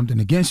had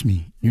something against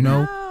me. You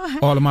know,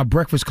 all of my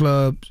Breakfast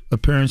Club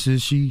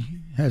appearances, she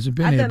hasn't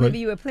been I here. thought but maybe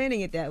you were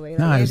planning it that way.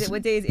 Nah,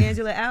 What day is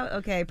Angela out?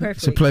 Okay, perfect.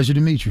 It's a pleasure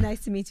to meet you. Nice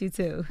to meet you,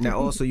 too. Now,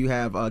 also, you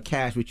have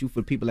Cash with you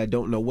for people that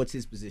don't know. What's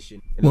his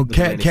position? Well,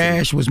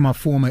 Cash was my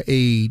former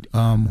aide,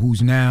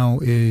 who's now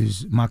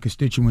is my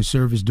constituent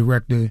service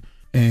director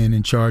and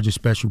in charge of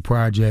special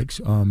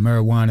projects,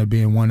 marijuana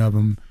being one of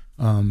them.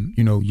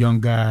 Young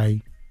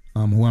guy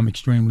who I'm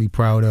extremely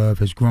proud of,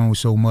 has grown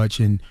so much,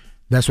 and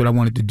that's what I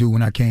wanted to do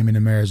when I came in the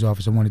mayor's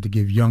office. I wanted to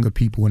give younger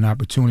people an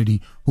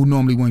opportunity who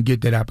normally wouldn't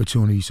get that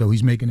opportunity, so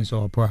he's making us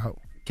all proud.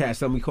 Cash,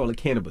 some we call it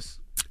cannabis.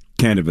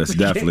 Cannabis,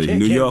 definitely.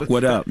 New York,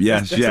 what up?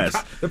 Yes,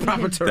 that's the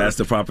proper term. That's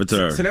the proper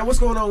term. So now what's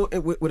going on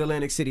with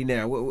Atlantic City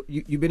now?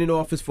 You've been in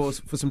office for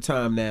some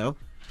time now.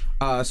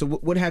 So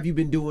what have you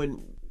been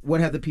doing? What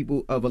have the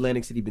people of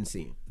Atlantic City been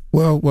seeing?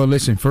 Well,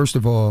 listen, first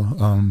of all,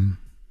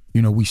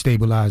 we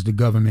stabilized the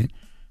government.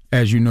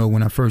 As you know,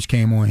 when I first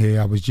came on here,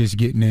 I was just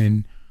getting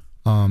in,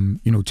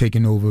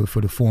 taking over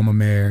for the former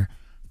mayor.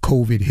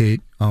 COVID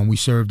hit. We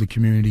served the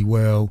community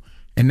well.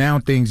 And now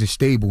things are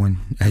stable. And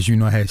as you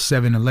know, I had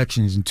 7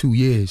 elections in 2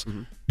 years.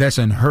 Mm-hmm. That's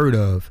unheard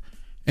of.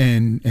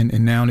 And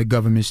now the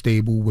government's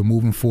stable. We're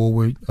moving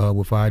forward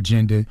with our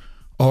agenda.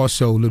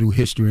 Also, a little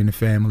history in the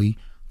family.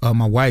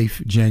 My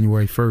wife,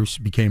 January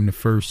 1st, became the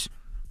first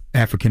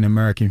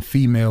African-American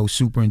female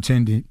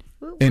superintendent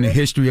in the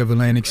history of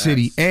Atlantic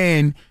City.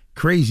 And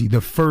crazy,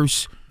 the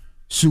first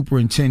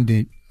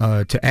superintendent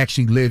to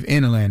actually live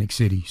in Atlantic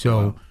City.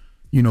 So,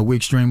 we're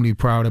extremely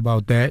proud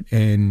about that.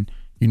 And,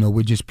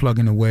 we're just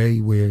plugging away.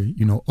 We're,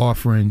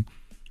 offering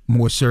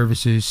more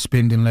services,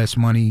 spending less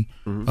money.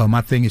 Mm-hmm.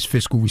 My thing is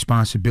fiscal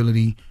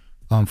responsibility.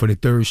 For the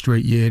 3rd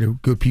straight year, the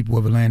good people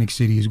of Atlantic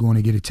City is going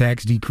to get a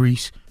tax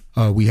decrease.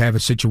 We have a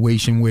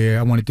situation where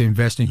I wanted to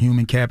invest in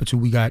human capital.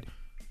 We got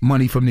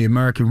money from the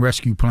American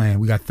Rescue Plan.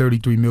 We got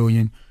 $33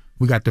 million.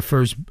 We got the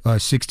first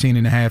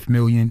 $16.5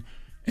 million,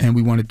 and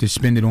we wanted to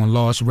spend it on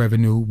lost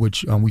revenue,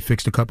 which we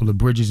fixed a couple of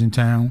bridges in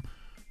town.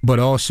 but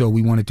also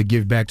we wanted to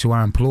give back to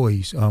our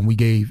employees. We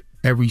gave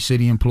every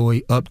city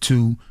employee up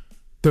to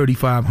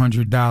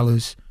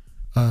 $3,500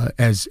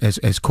 as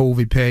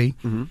COVID pay.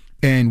 Mm-hmm.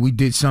 And we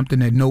did something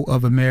that no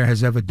other mayor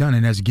has ever done,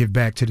 and that's give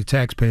back to the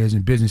taxpayers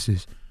and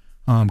businesses.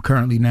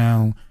 Currently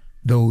now,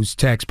 those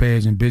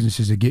taxpayers and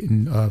businesses are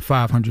getting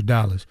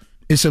 $500.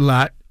 It's a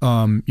lot,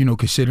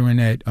 considering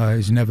that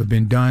it's never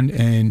been done.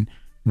 And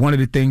one of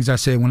the things I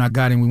said when I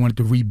got in, we wanted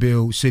to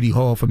rebuild City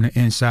Hall from the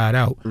inside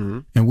out. Mm-hmm.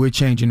 And we're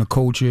changing the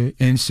culture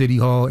in City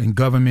Hall, in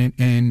government,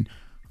 and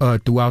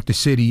throughout the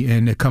city.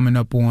 And they're coming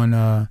up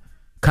on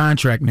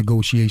contract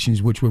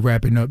negotiations, which we're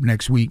wrapping up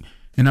next week.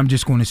 And I'm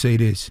just going to say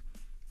this,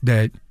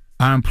 that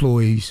our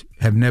employees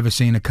have never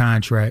seen a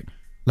contract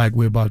like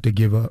we're about to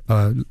give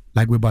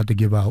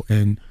out,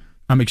 and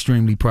I'm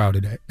extremely proud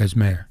of that as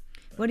mayor.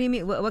 What do you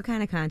mean? What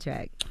kind of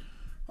contract?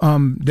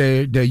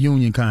 Their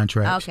union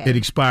contract. Okay. It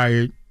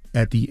expired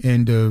at the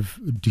end of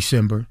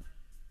December,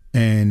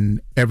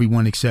 and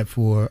everyone except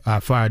for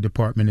our fire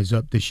department is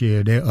up this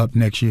year. They're up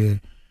next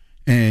year,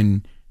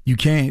 and you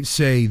can't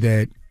say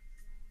that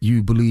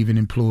you believe in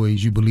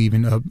employees, you believe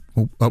in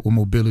upward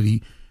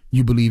mobility,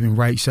 you believe in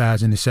right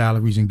sizing the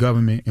salaries in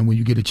government, and when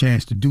you get a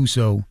chance to do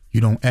so, you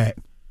don't act.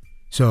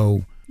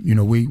 So,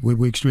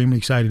 we're extremely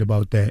excited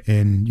about that,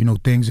 and,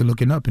 things are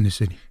looking up in the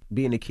city.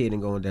 Being a kid and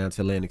going down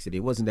to Atlantic City,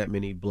 it wasn't that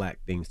many black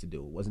things to do.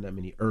 It wasn't that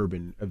many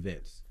urban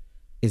events.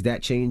 Is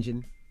that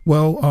changing?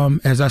 Well,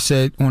 as I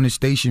said on the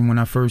station when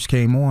I first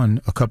came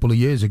on a couple of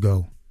years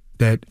ago,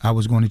 that I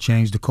was going to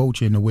change the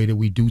culture and the way that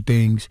we do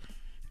things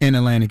in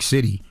Atlantic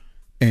City.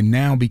 And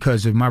now,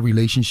 because of my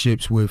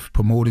relationships with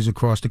promoters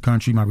across the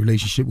country, my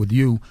relationship with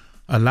you,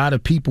 a lot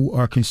of people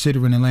are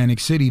considering Atlantic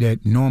City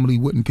that normally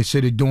wouldn't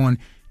consider doing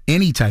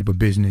any type of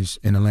business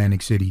in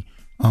Atlantic City.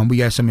 We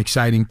got some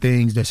exciting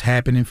things that's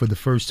happening for the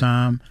first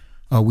time.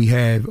 We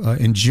have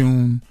in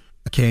June,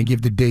 I can't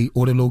give the date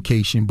or the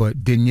location,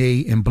 but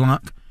Denier and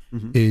Blanc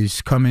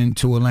is coming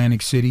to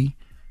Atlantic City.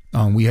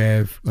 We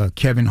have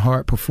Kevin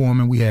Hart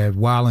performing. We have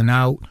Wildin'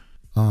 Out.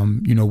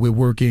 We're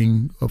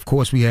working. Of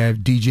course, we have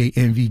DJ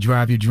Envy,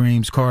 Drive Your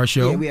Dreams car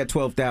show. Yeah, we had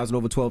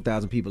over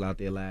 12,000 people out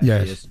there last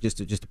year.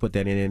 Just to put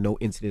that in there. No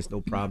incidents,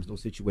 no problems, no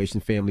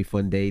situation. Family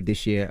fun day.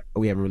 This year,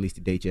 we haven't released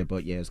the date yet,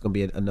 but yeah, it's gonna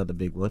be another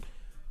big one.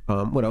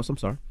 What else? I'm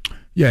sorry.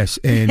 Yes,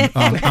 and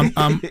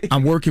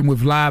I'm working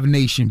with Live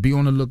Nation. Be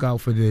on the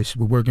lookout for this.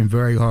 We're working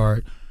very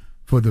hard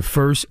for the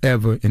first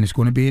ever, and it's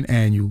going to be an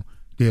annual,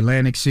 the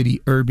Atlantic City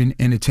Urban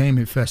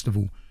Entertainment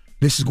Festival.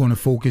 This is going to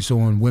focus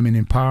on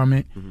women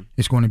empowerment.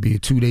 It's going to be a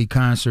 2-day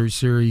concert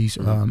series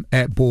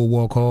at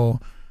Boardwalk Hall.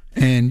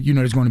 And,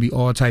 there's going to be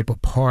all type of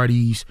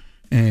parties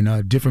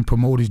and different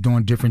promoters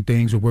doing different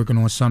things. We're working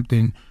on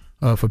something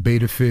for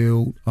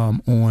Betafield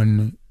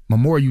on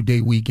Memorial Day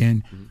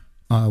weekend.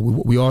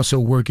 We also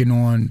working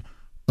on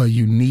a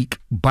unique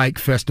bike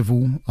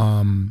festival.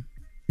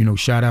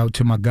 Shout out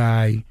to my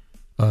guy,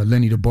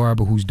 Lenny the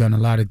Barber, who's done a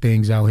lot of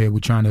things out here. We're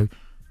trying to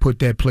put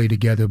that play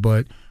together,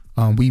 but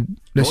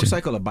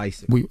motorcycle or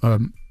bicycle? We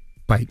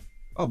bike.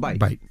 Oh, bike.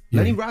 Bike. Yeah.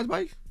 Lenny rides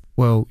bikes?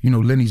 Well,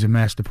 Lenny's a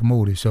master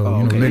promoter, so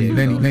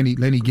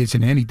Lenny gets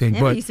into anything.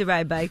 Yeah, but I used to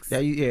ride bikes.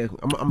 Yeah.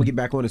 I'm gonna get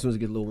back on as soon as it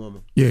gets a little warmer.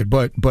 Yeah,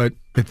 but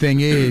the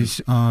thing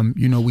is,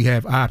 we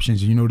have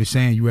options. You know the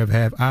saying: you ever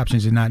have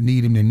options and not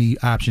need them, than need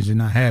options and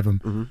not have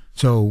them.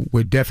 So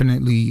we're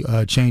definitely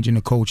changing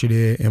the culture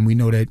there, and we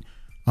know that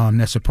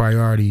that's a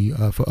priority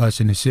for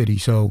us in the city.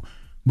 So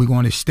we're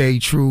going to stay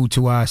true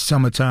to our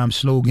summertime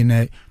slogan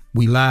that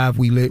we live,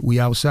 we lit,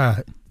 we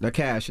outside. Now,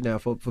 Cash,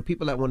 for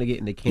people that want to get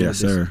in the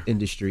cannabis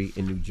industry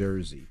in New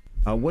Jersey,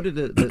 what are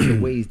the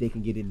ways they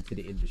can get into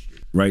the industry?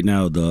 Right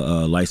now,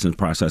 the license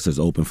process is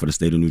open for the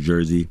state of New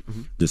Jersey.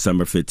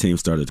 December 15th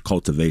started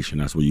cultivation.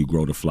 That's where you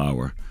grow the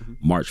flower.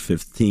 March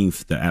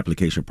 15th, the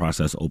application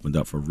process opened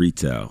up for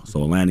retail.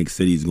 So Atlantic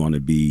City is going to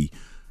be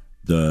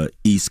the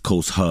East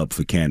Coast hub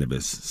for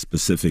cannabis,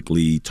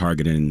 specifically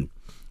targeting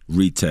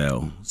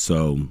retail.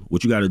 So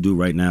what you got to do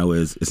right now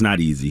is, it's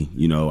not easy.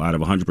 Out of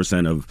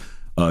 100% of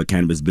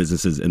cannabis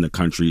businesses in the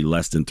country,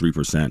 less than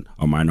 3%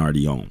 are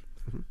minority owned.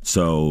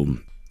 So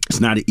it's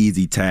not an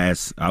easy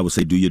task. I would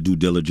say do your due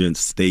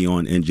diligence, stay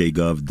on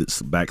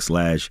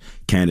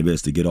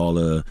NJ.gov/cannabis to get all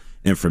the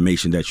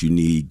information that you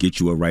need,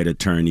 get you a right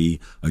attorney,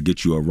 or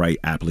get you a right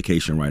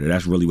application writer.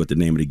 That's really what the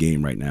name of the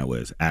game right now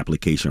is,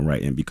 application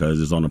writing,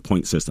 because it's on a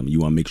point system. You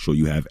want to make sure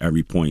you have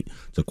every point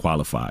to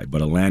qualify.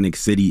 But Atlantic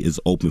City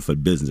is open for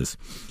business.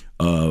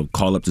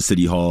 Call up to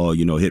City Hall,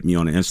 hit me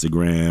on the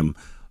Instagram,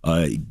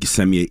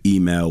 send me an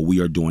email. We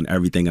are doing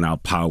everything in our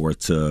power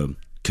to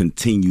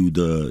continue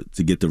to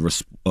get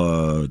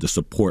the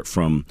support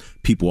from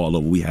people all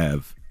over. We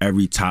have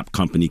every top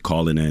company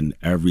calling in,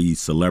 every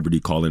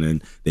celebrity calling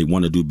in. They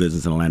want to do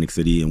business in Atlantic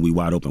City, and we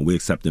wide open. We're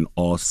accepting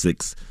all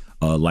 6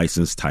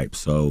 license types.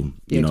 So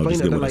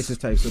explain the license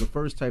types. So the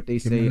first type they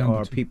say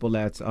are people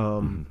that's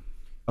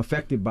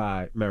affected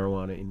by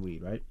marijuana and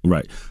weed, right?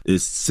 Right.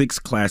 It's 6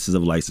 classes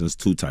of license,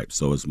 2 types.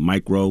 So it's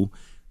micro,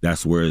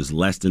 That's where it's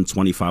less than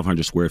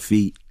 2,500 square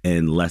feet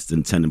and less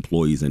than 10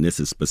 employees. And this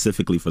is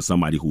specifically for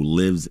somebody who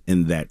lives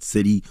in that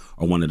city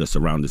or one of the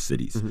surrounding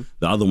cities.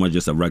 The other one is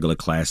just a regular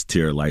class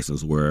tier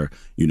license where,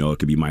 you know, it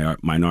could be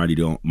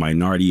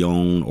minority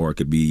owned, or it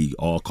could be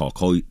all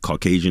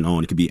Caucasian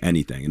owned. It could be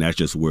anything. And that's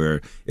just where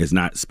it's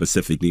not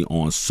specifically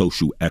on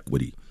social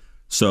equity.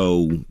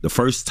 So the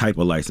first type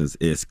of license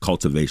is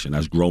cultivation.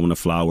 That's growing the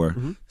flower.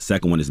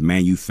 Second one is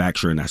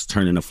manufacturing. That's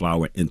turning the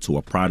flower into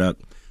a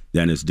product.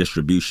 Then it's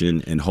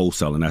distribution and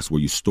wholesale, and that's where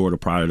you store the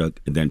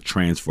product and then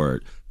transfer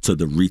it to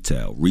the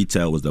retail.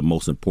 Retail is the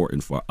most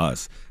important for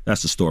us.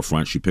 That's the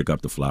storefront. You pick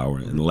up the flower.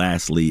 And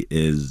lastly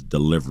is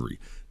delivery.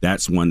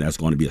 That's one that's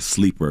going to be a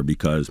sleeper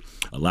because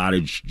a lot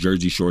of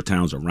Jersey Shore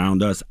towns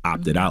around us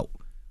opted out.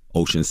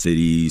 Ocean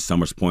City,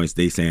 Summers Point,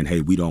 they saying, hey,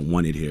 we don't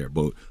want it here,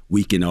 but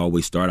we can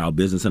always start our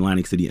business in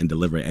Atlantic City and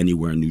deliver it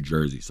anywhere in New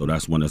Jersey. So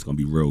that's one that's going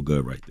to be real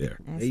good right there.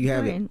 There you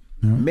have it.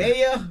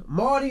 Mayor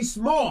Marty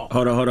Small.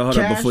 Hold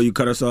on. Before you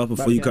cut us off,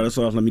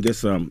 let me get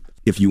some.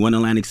 If you want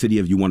Atlantic City,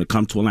 if you want to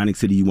come to Atlantic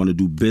City, you want to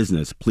do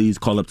business, please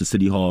call up to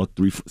City Hall,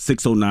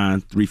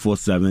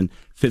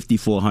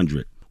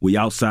 609-347-5400. We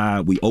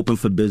outside. We open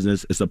for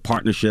business. It's a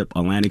partnership.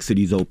 Atlantic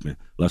City's open.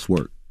 Let's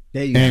work.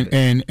 There you have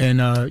it.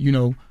 And you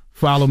know,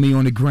 follow me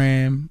on the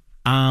gram.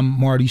 I'm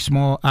Marty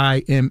Small.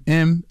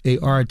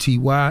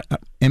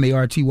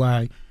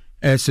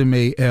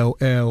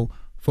 IMMARTYSMALL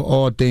for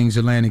all things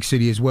Atlantic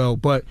City as well.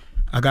 But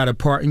I got a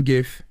parting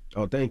gift.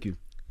 Oh, thank you.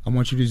 I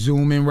want you to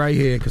zoom in right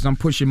here because I'm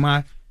pushing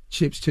my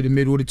chips to the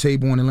middle of the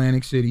table in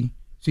Atlantic City.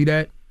 See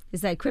that?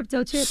 It's like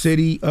crypto chips.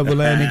 City of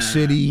Atlantic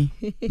City,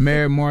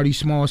 Mayor Marty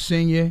Small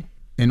Sr.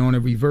 And on the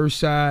reverse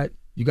side,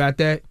 you got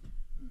that?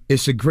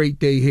 It's a great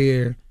day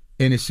here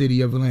in the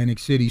city of Atlantic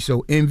City.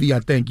 So Envy, I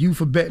thank you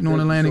for betting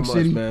on Atlantic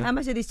City. How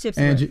much are these chips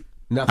Angie, worth?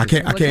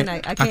 Nothing. I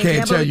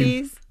can't tell you.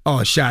 These?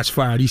 Oh, shots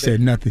fired. He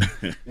said nothing.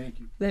 Thank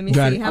you. Let me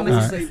see how much. I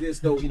will say this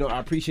though, you know, I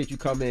appreciate you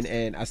coming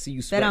and I see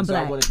you sweating, so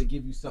I wanted to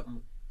give you something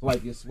to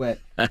wipe your sweat.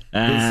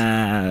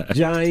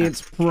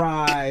 Giants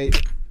pride.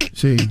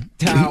 See,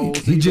 towels.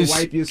 he just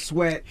wipe your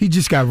sweat. He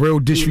just got real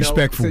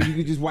disrespectful. You know, so you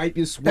can just wipe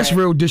your sweat. That's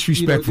real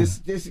disrespectful.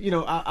 You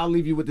know, I'll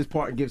leave you with this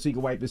part and gift so you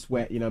can wipe your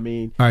sweat. You know what I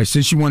mean? All right,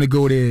 since you want to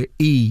go there,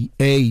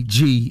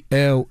 EAGLES,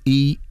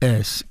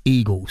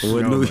 Eagles.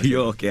 Where New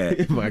York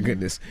at? My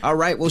goodness. All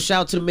right, well,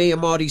 shout out to Mayor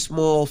Marty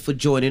Small for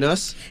joining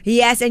us.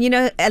 Yes, and you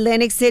know,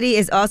 Atlantic City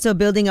is also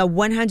building a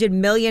 $100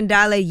 million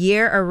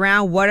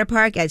year-around water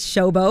park at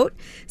Showboat.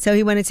 So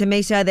he wanted to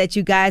make sure that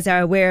you guys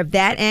are aware of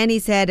that. And he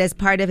said as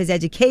part of his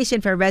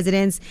education for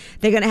residents,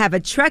 they're going to have a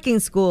trucking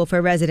school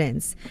for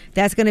residents.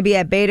 That's going to be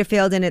at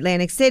Baderfield in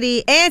Atlantic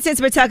City. And since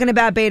we're talking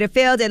about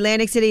Baderfield,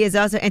 Atlantic City is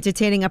also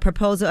entertaining a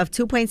proposal of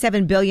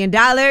 $2.7 billion.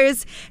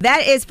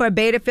 That is for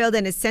Baderfield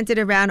and is centered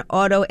around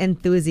auto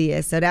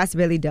enthusiasts. So that's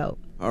really dope.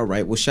 All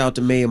right, well, shout out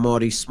to Mayor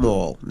Marty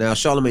Small. Now,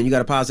 Charlamagne, you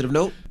got a positive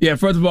note? Yeah,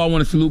 first of all, I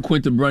want to salute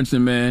Quinta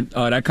Brunson, man.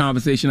 That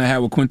conversation I had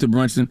with Quinta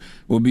Brunson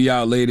will be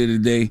out later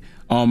today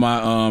on my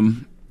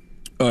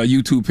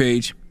YouTube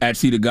page, at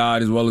See the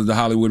God, as well as the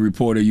Hollywood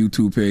Reporter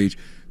YouTube page.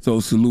 So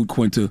salute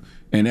Quinta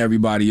and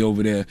everybody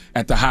over there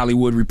at the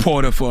Hollywood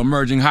Reporter for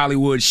Emerging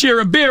Hollywood.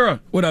 Shira Bira.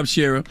 What up,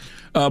 Shira?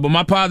 But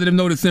my positive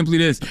note is simply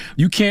this.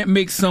 You can't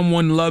make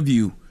someone love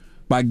you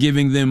by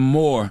giving them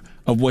more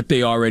of what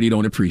they already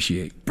don't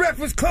appreciate.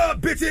 Breakfast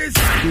Club, bitches!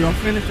 Y'all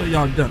finished or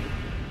y'all done?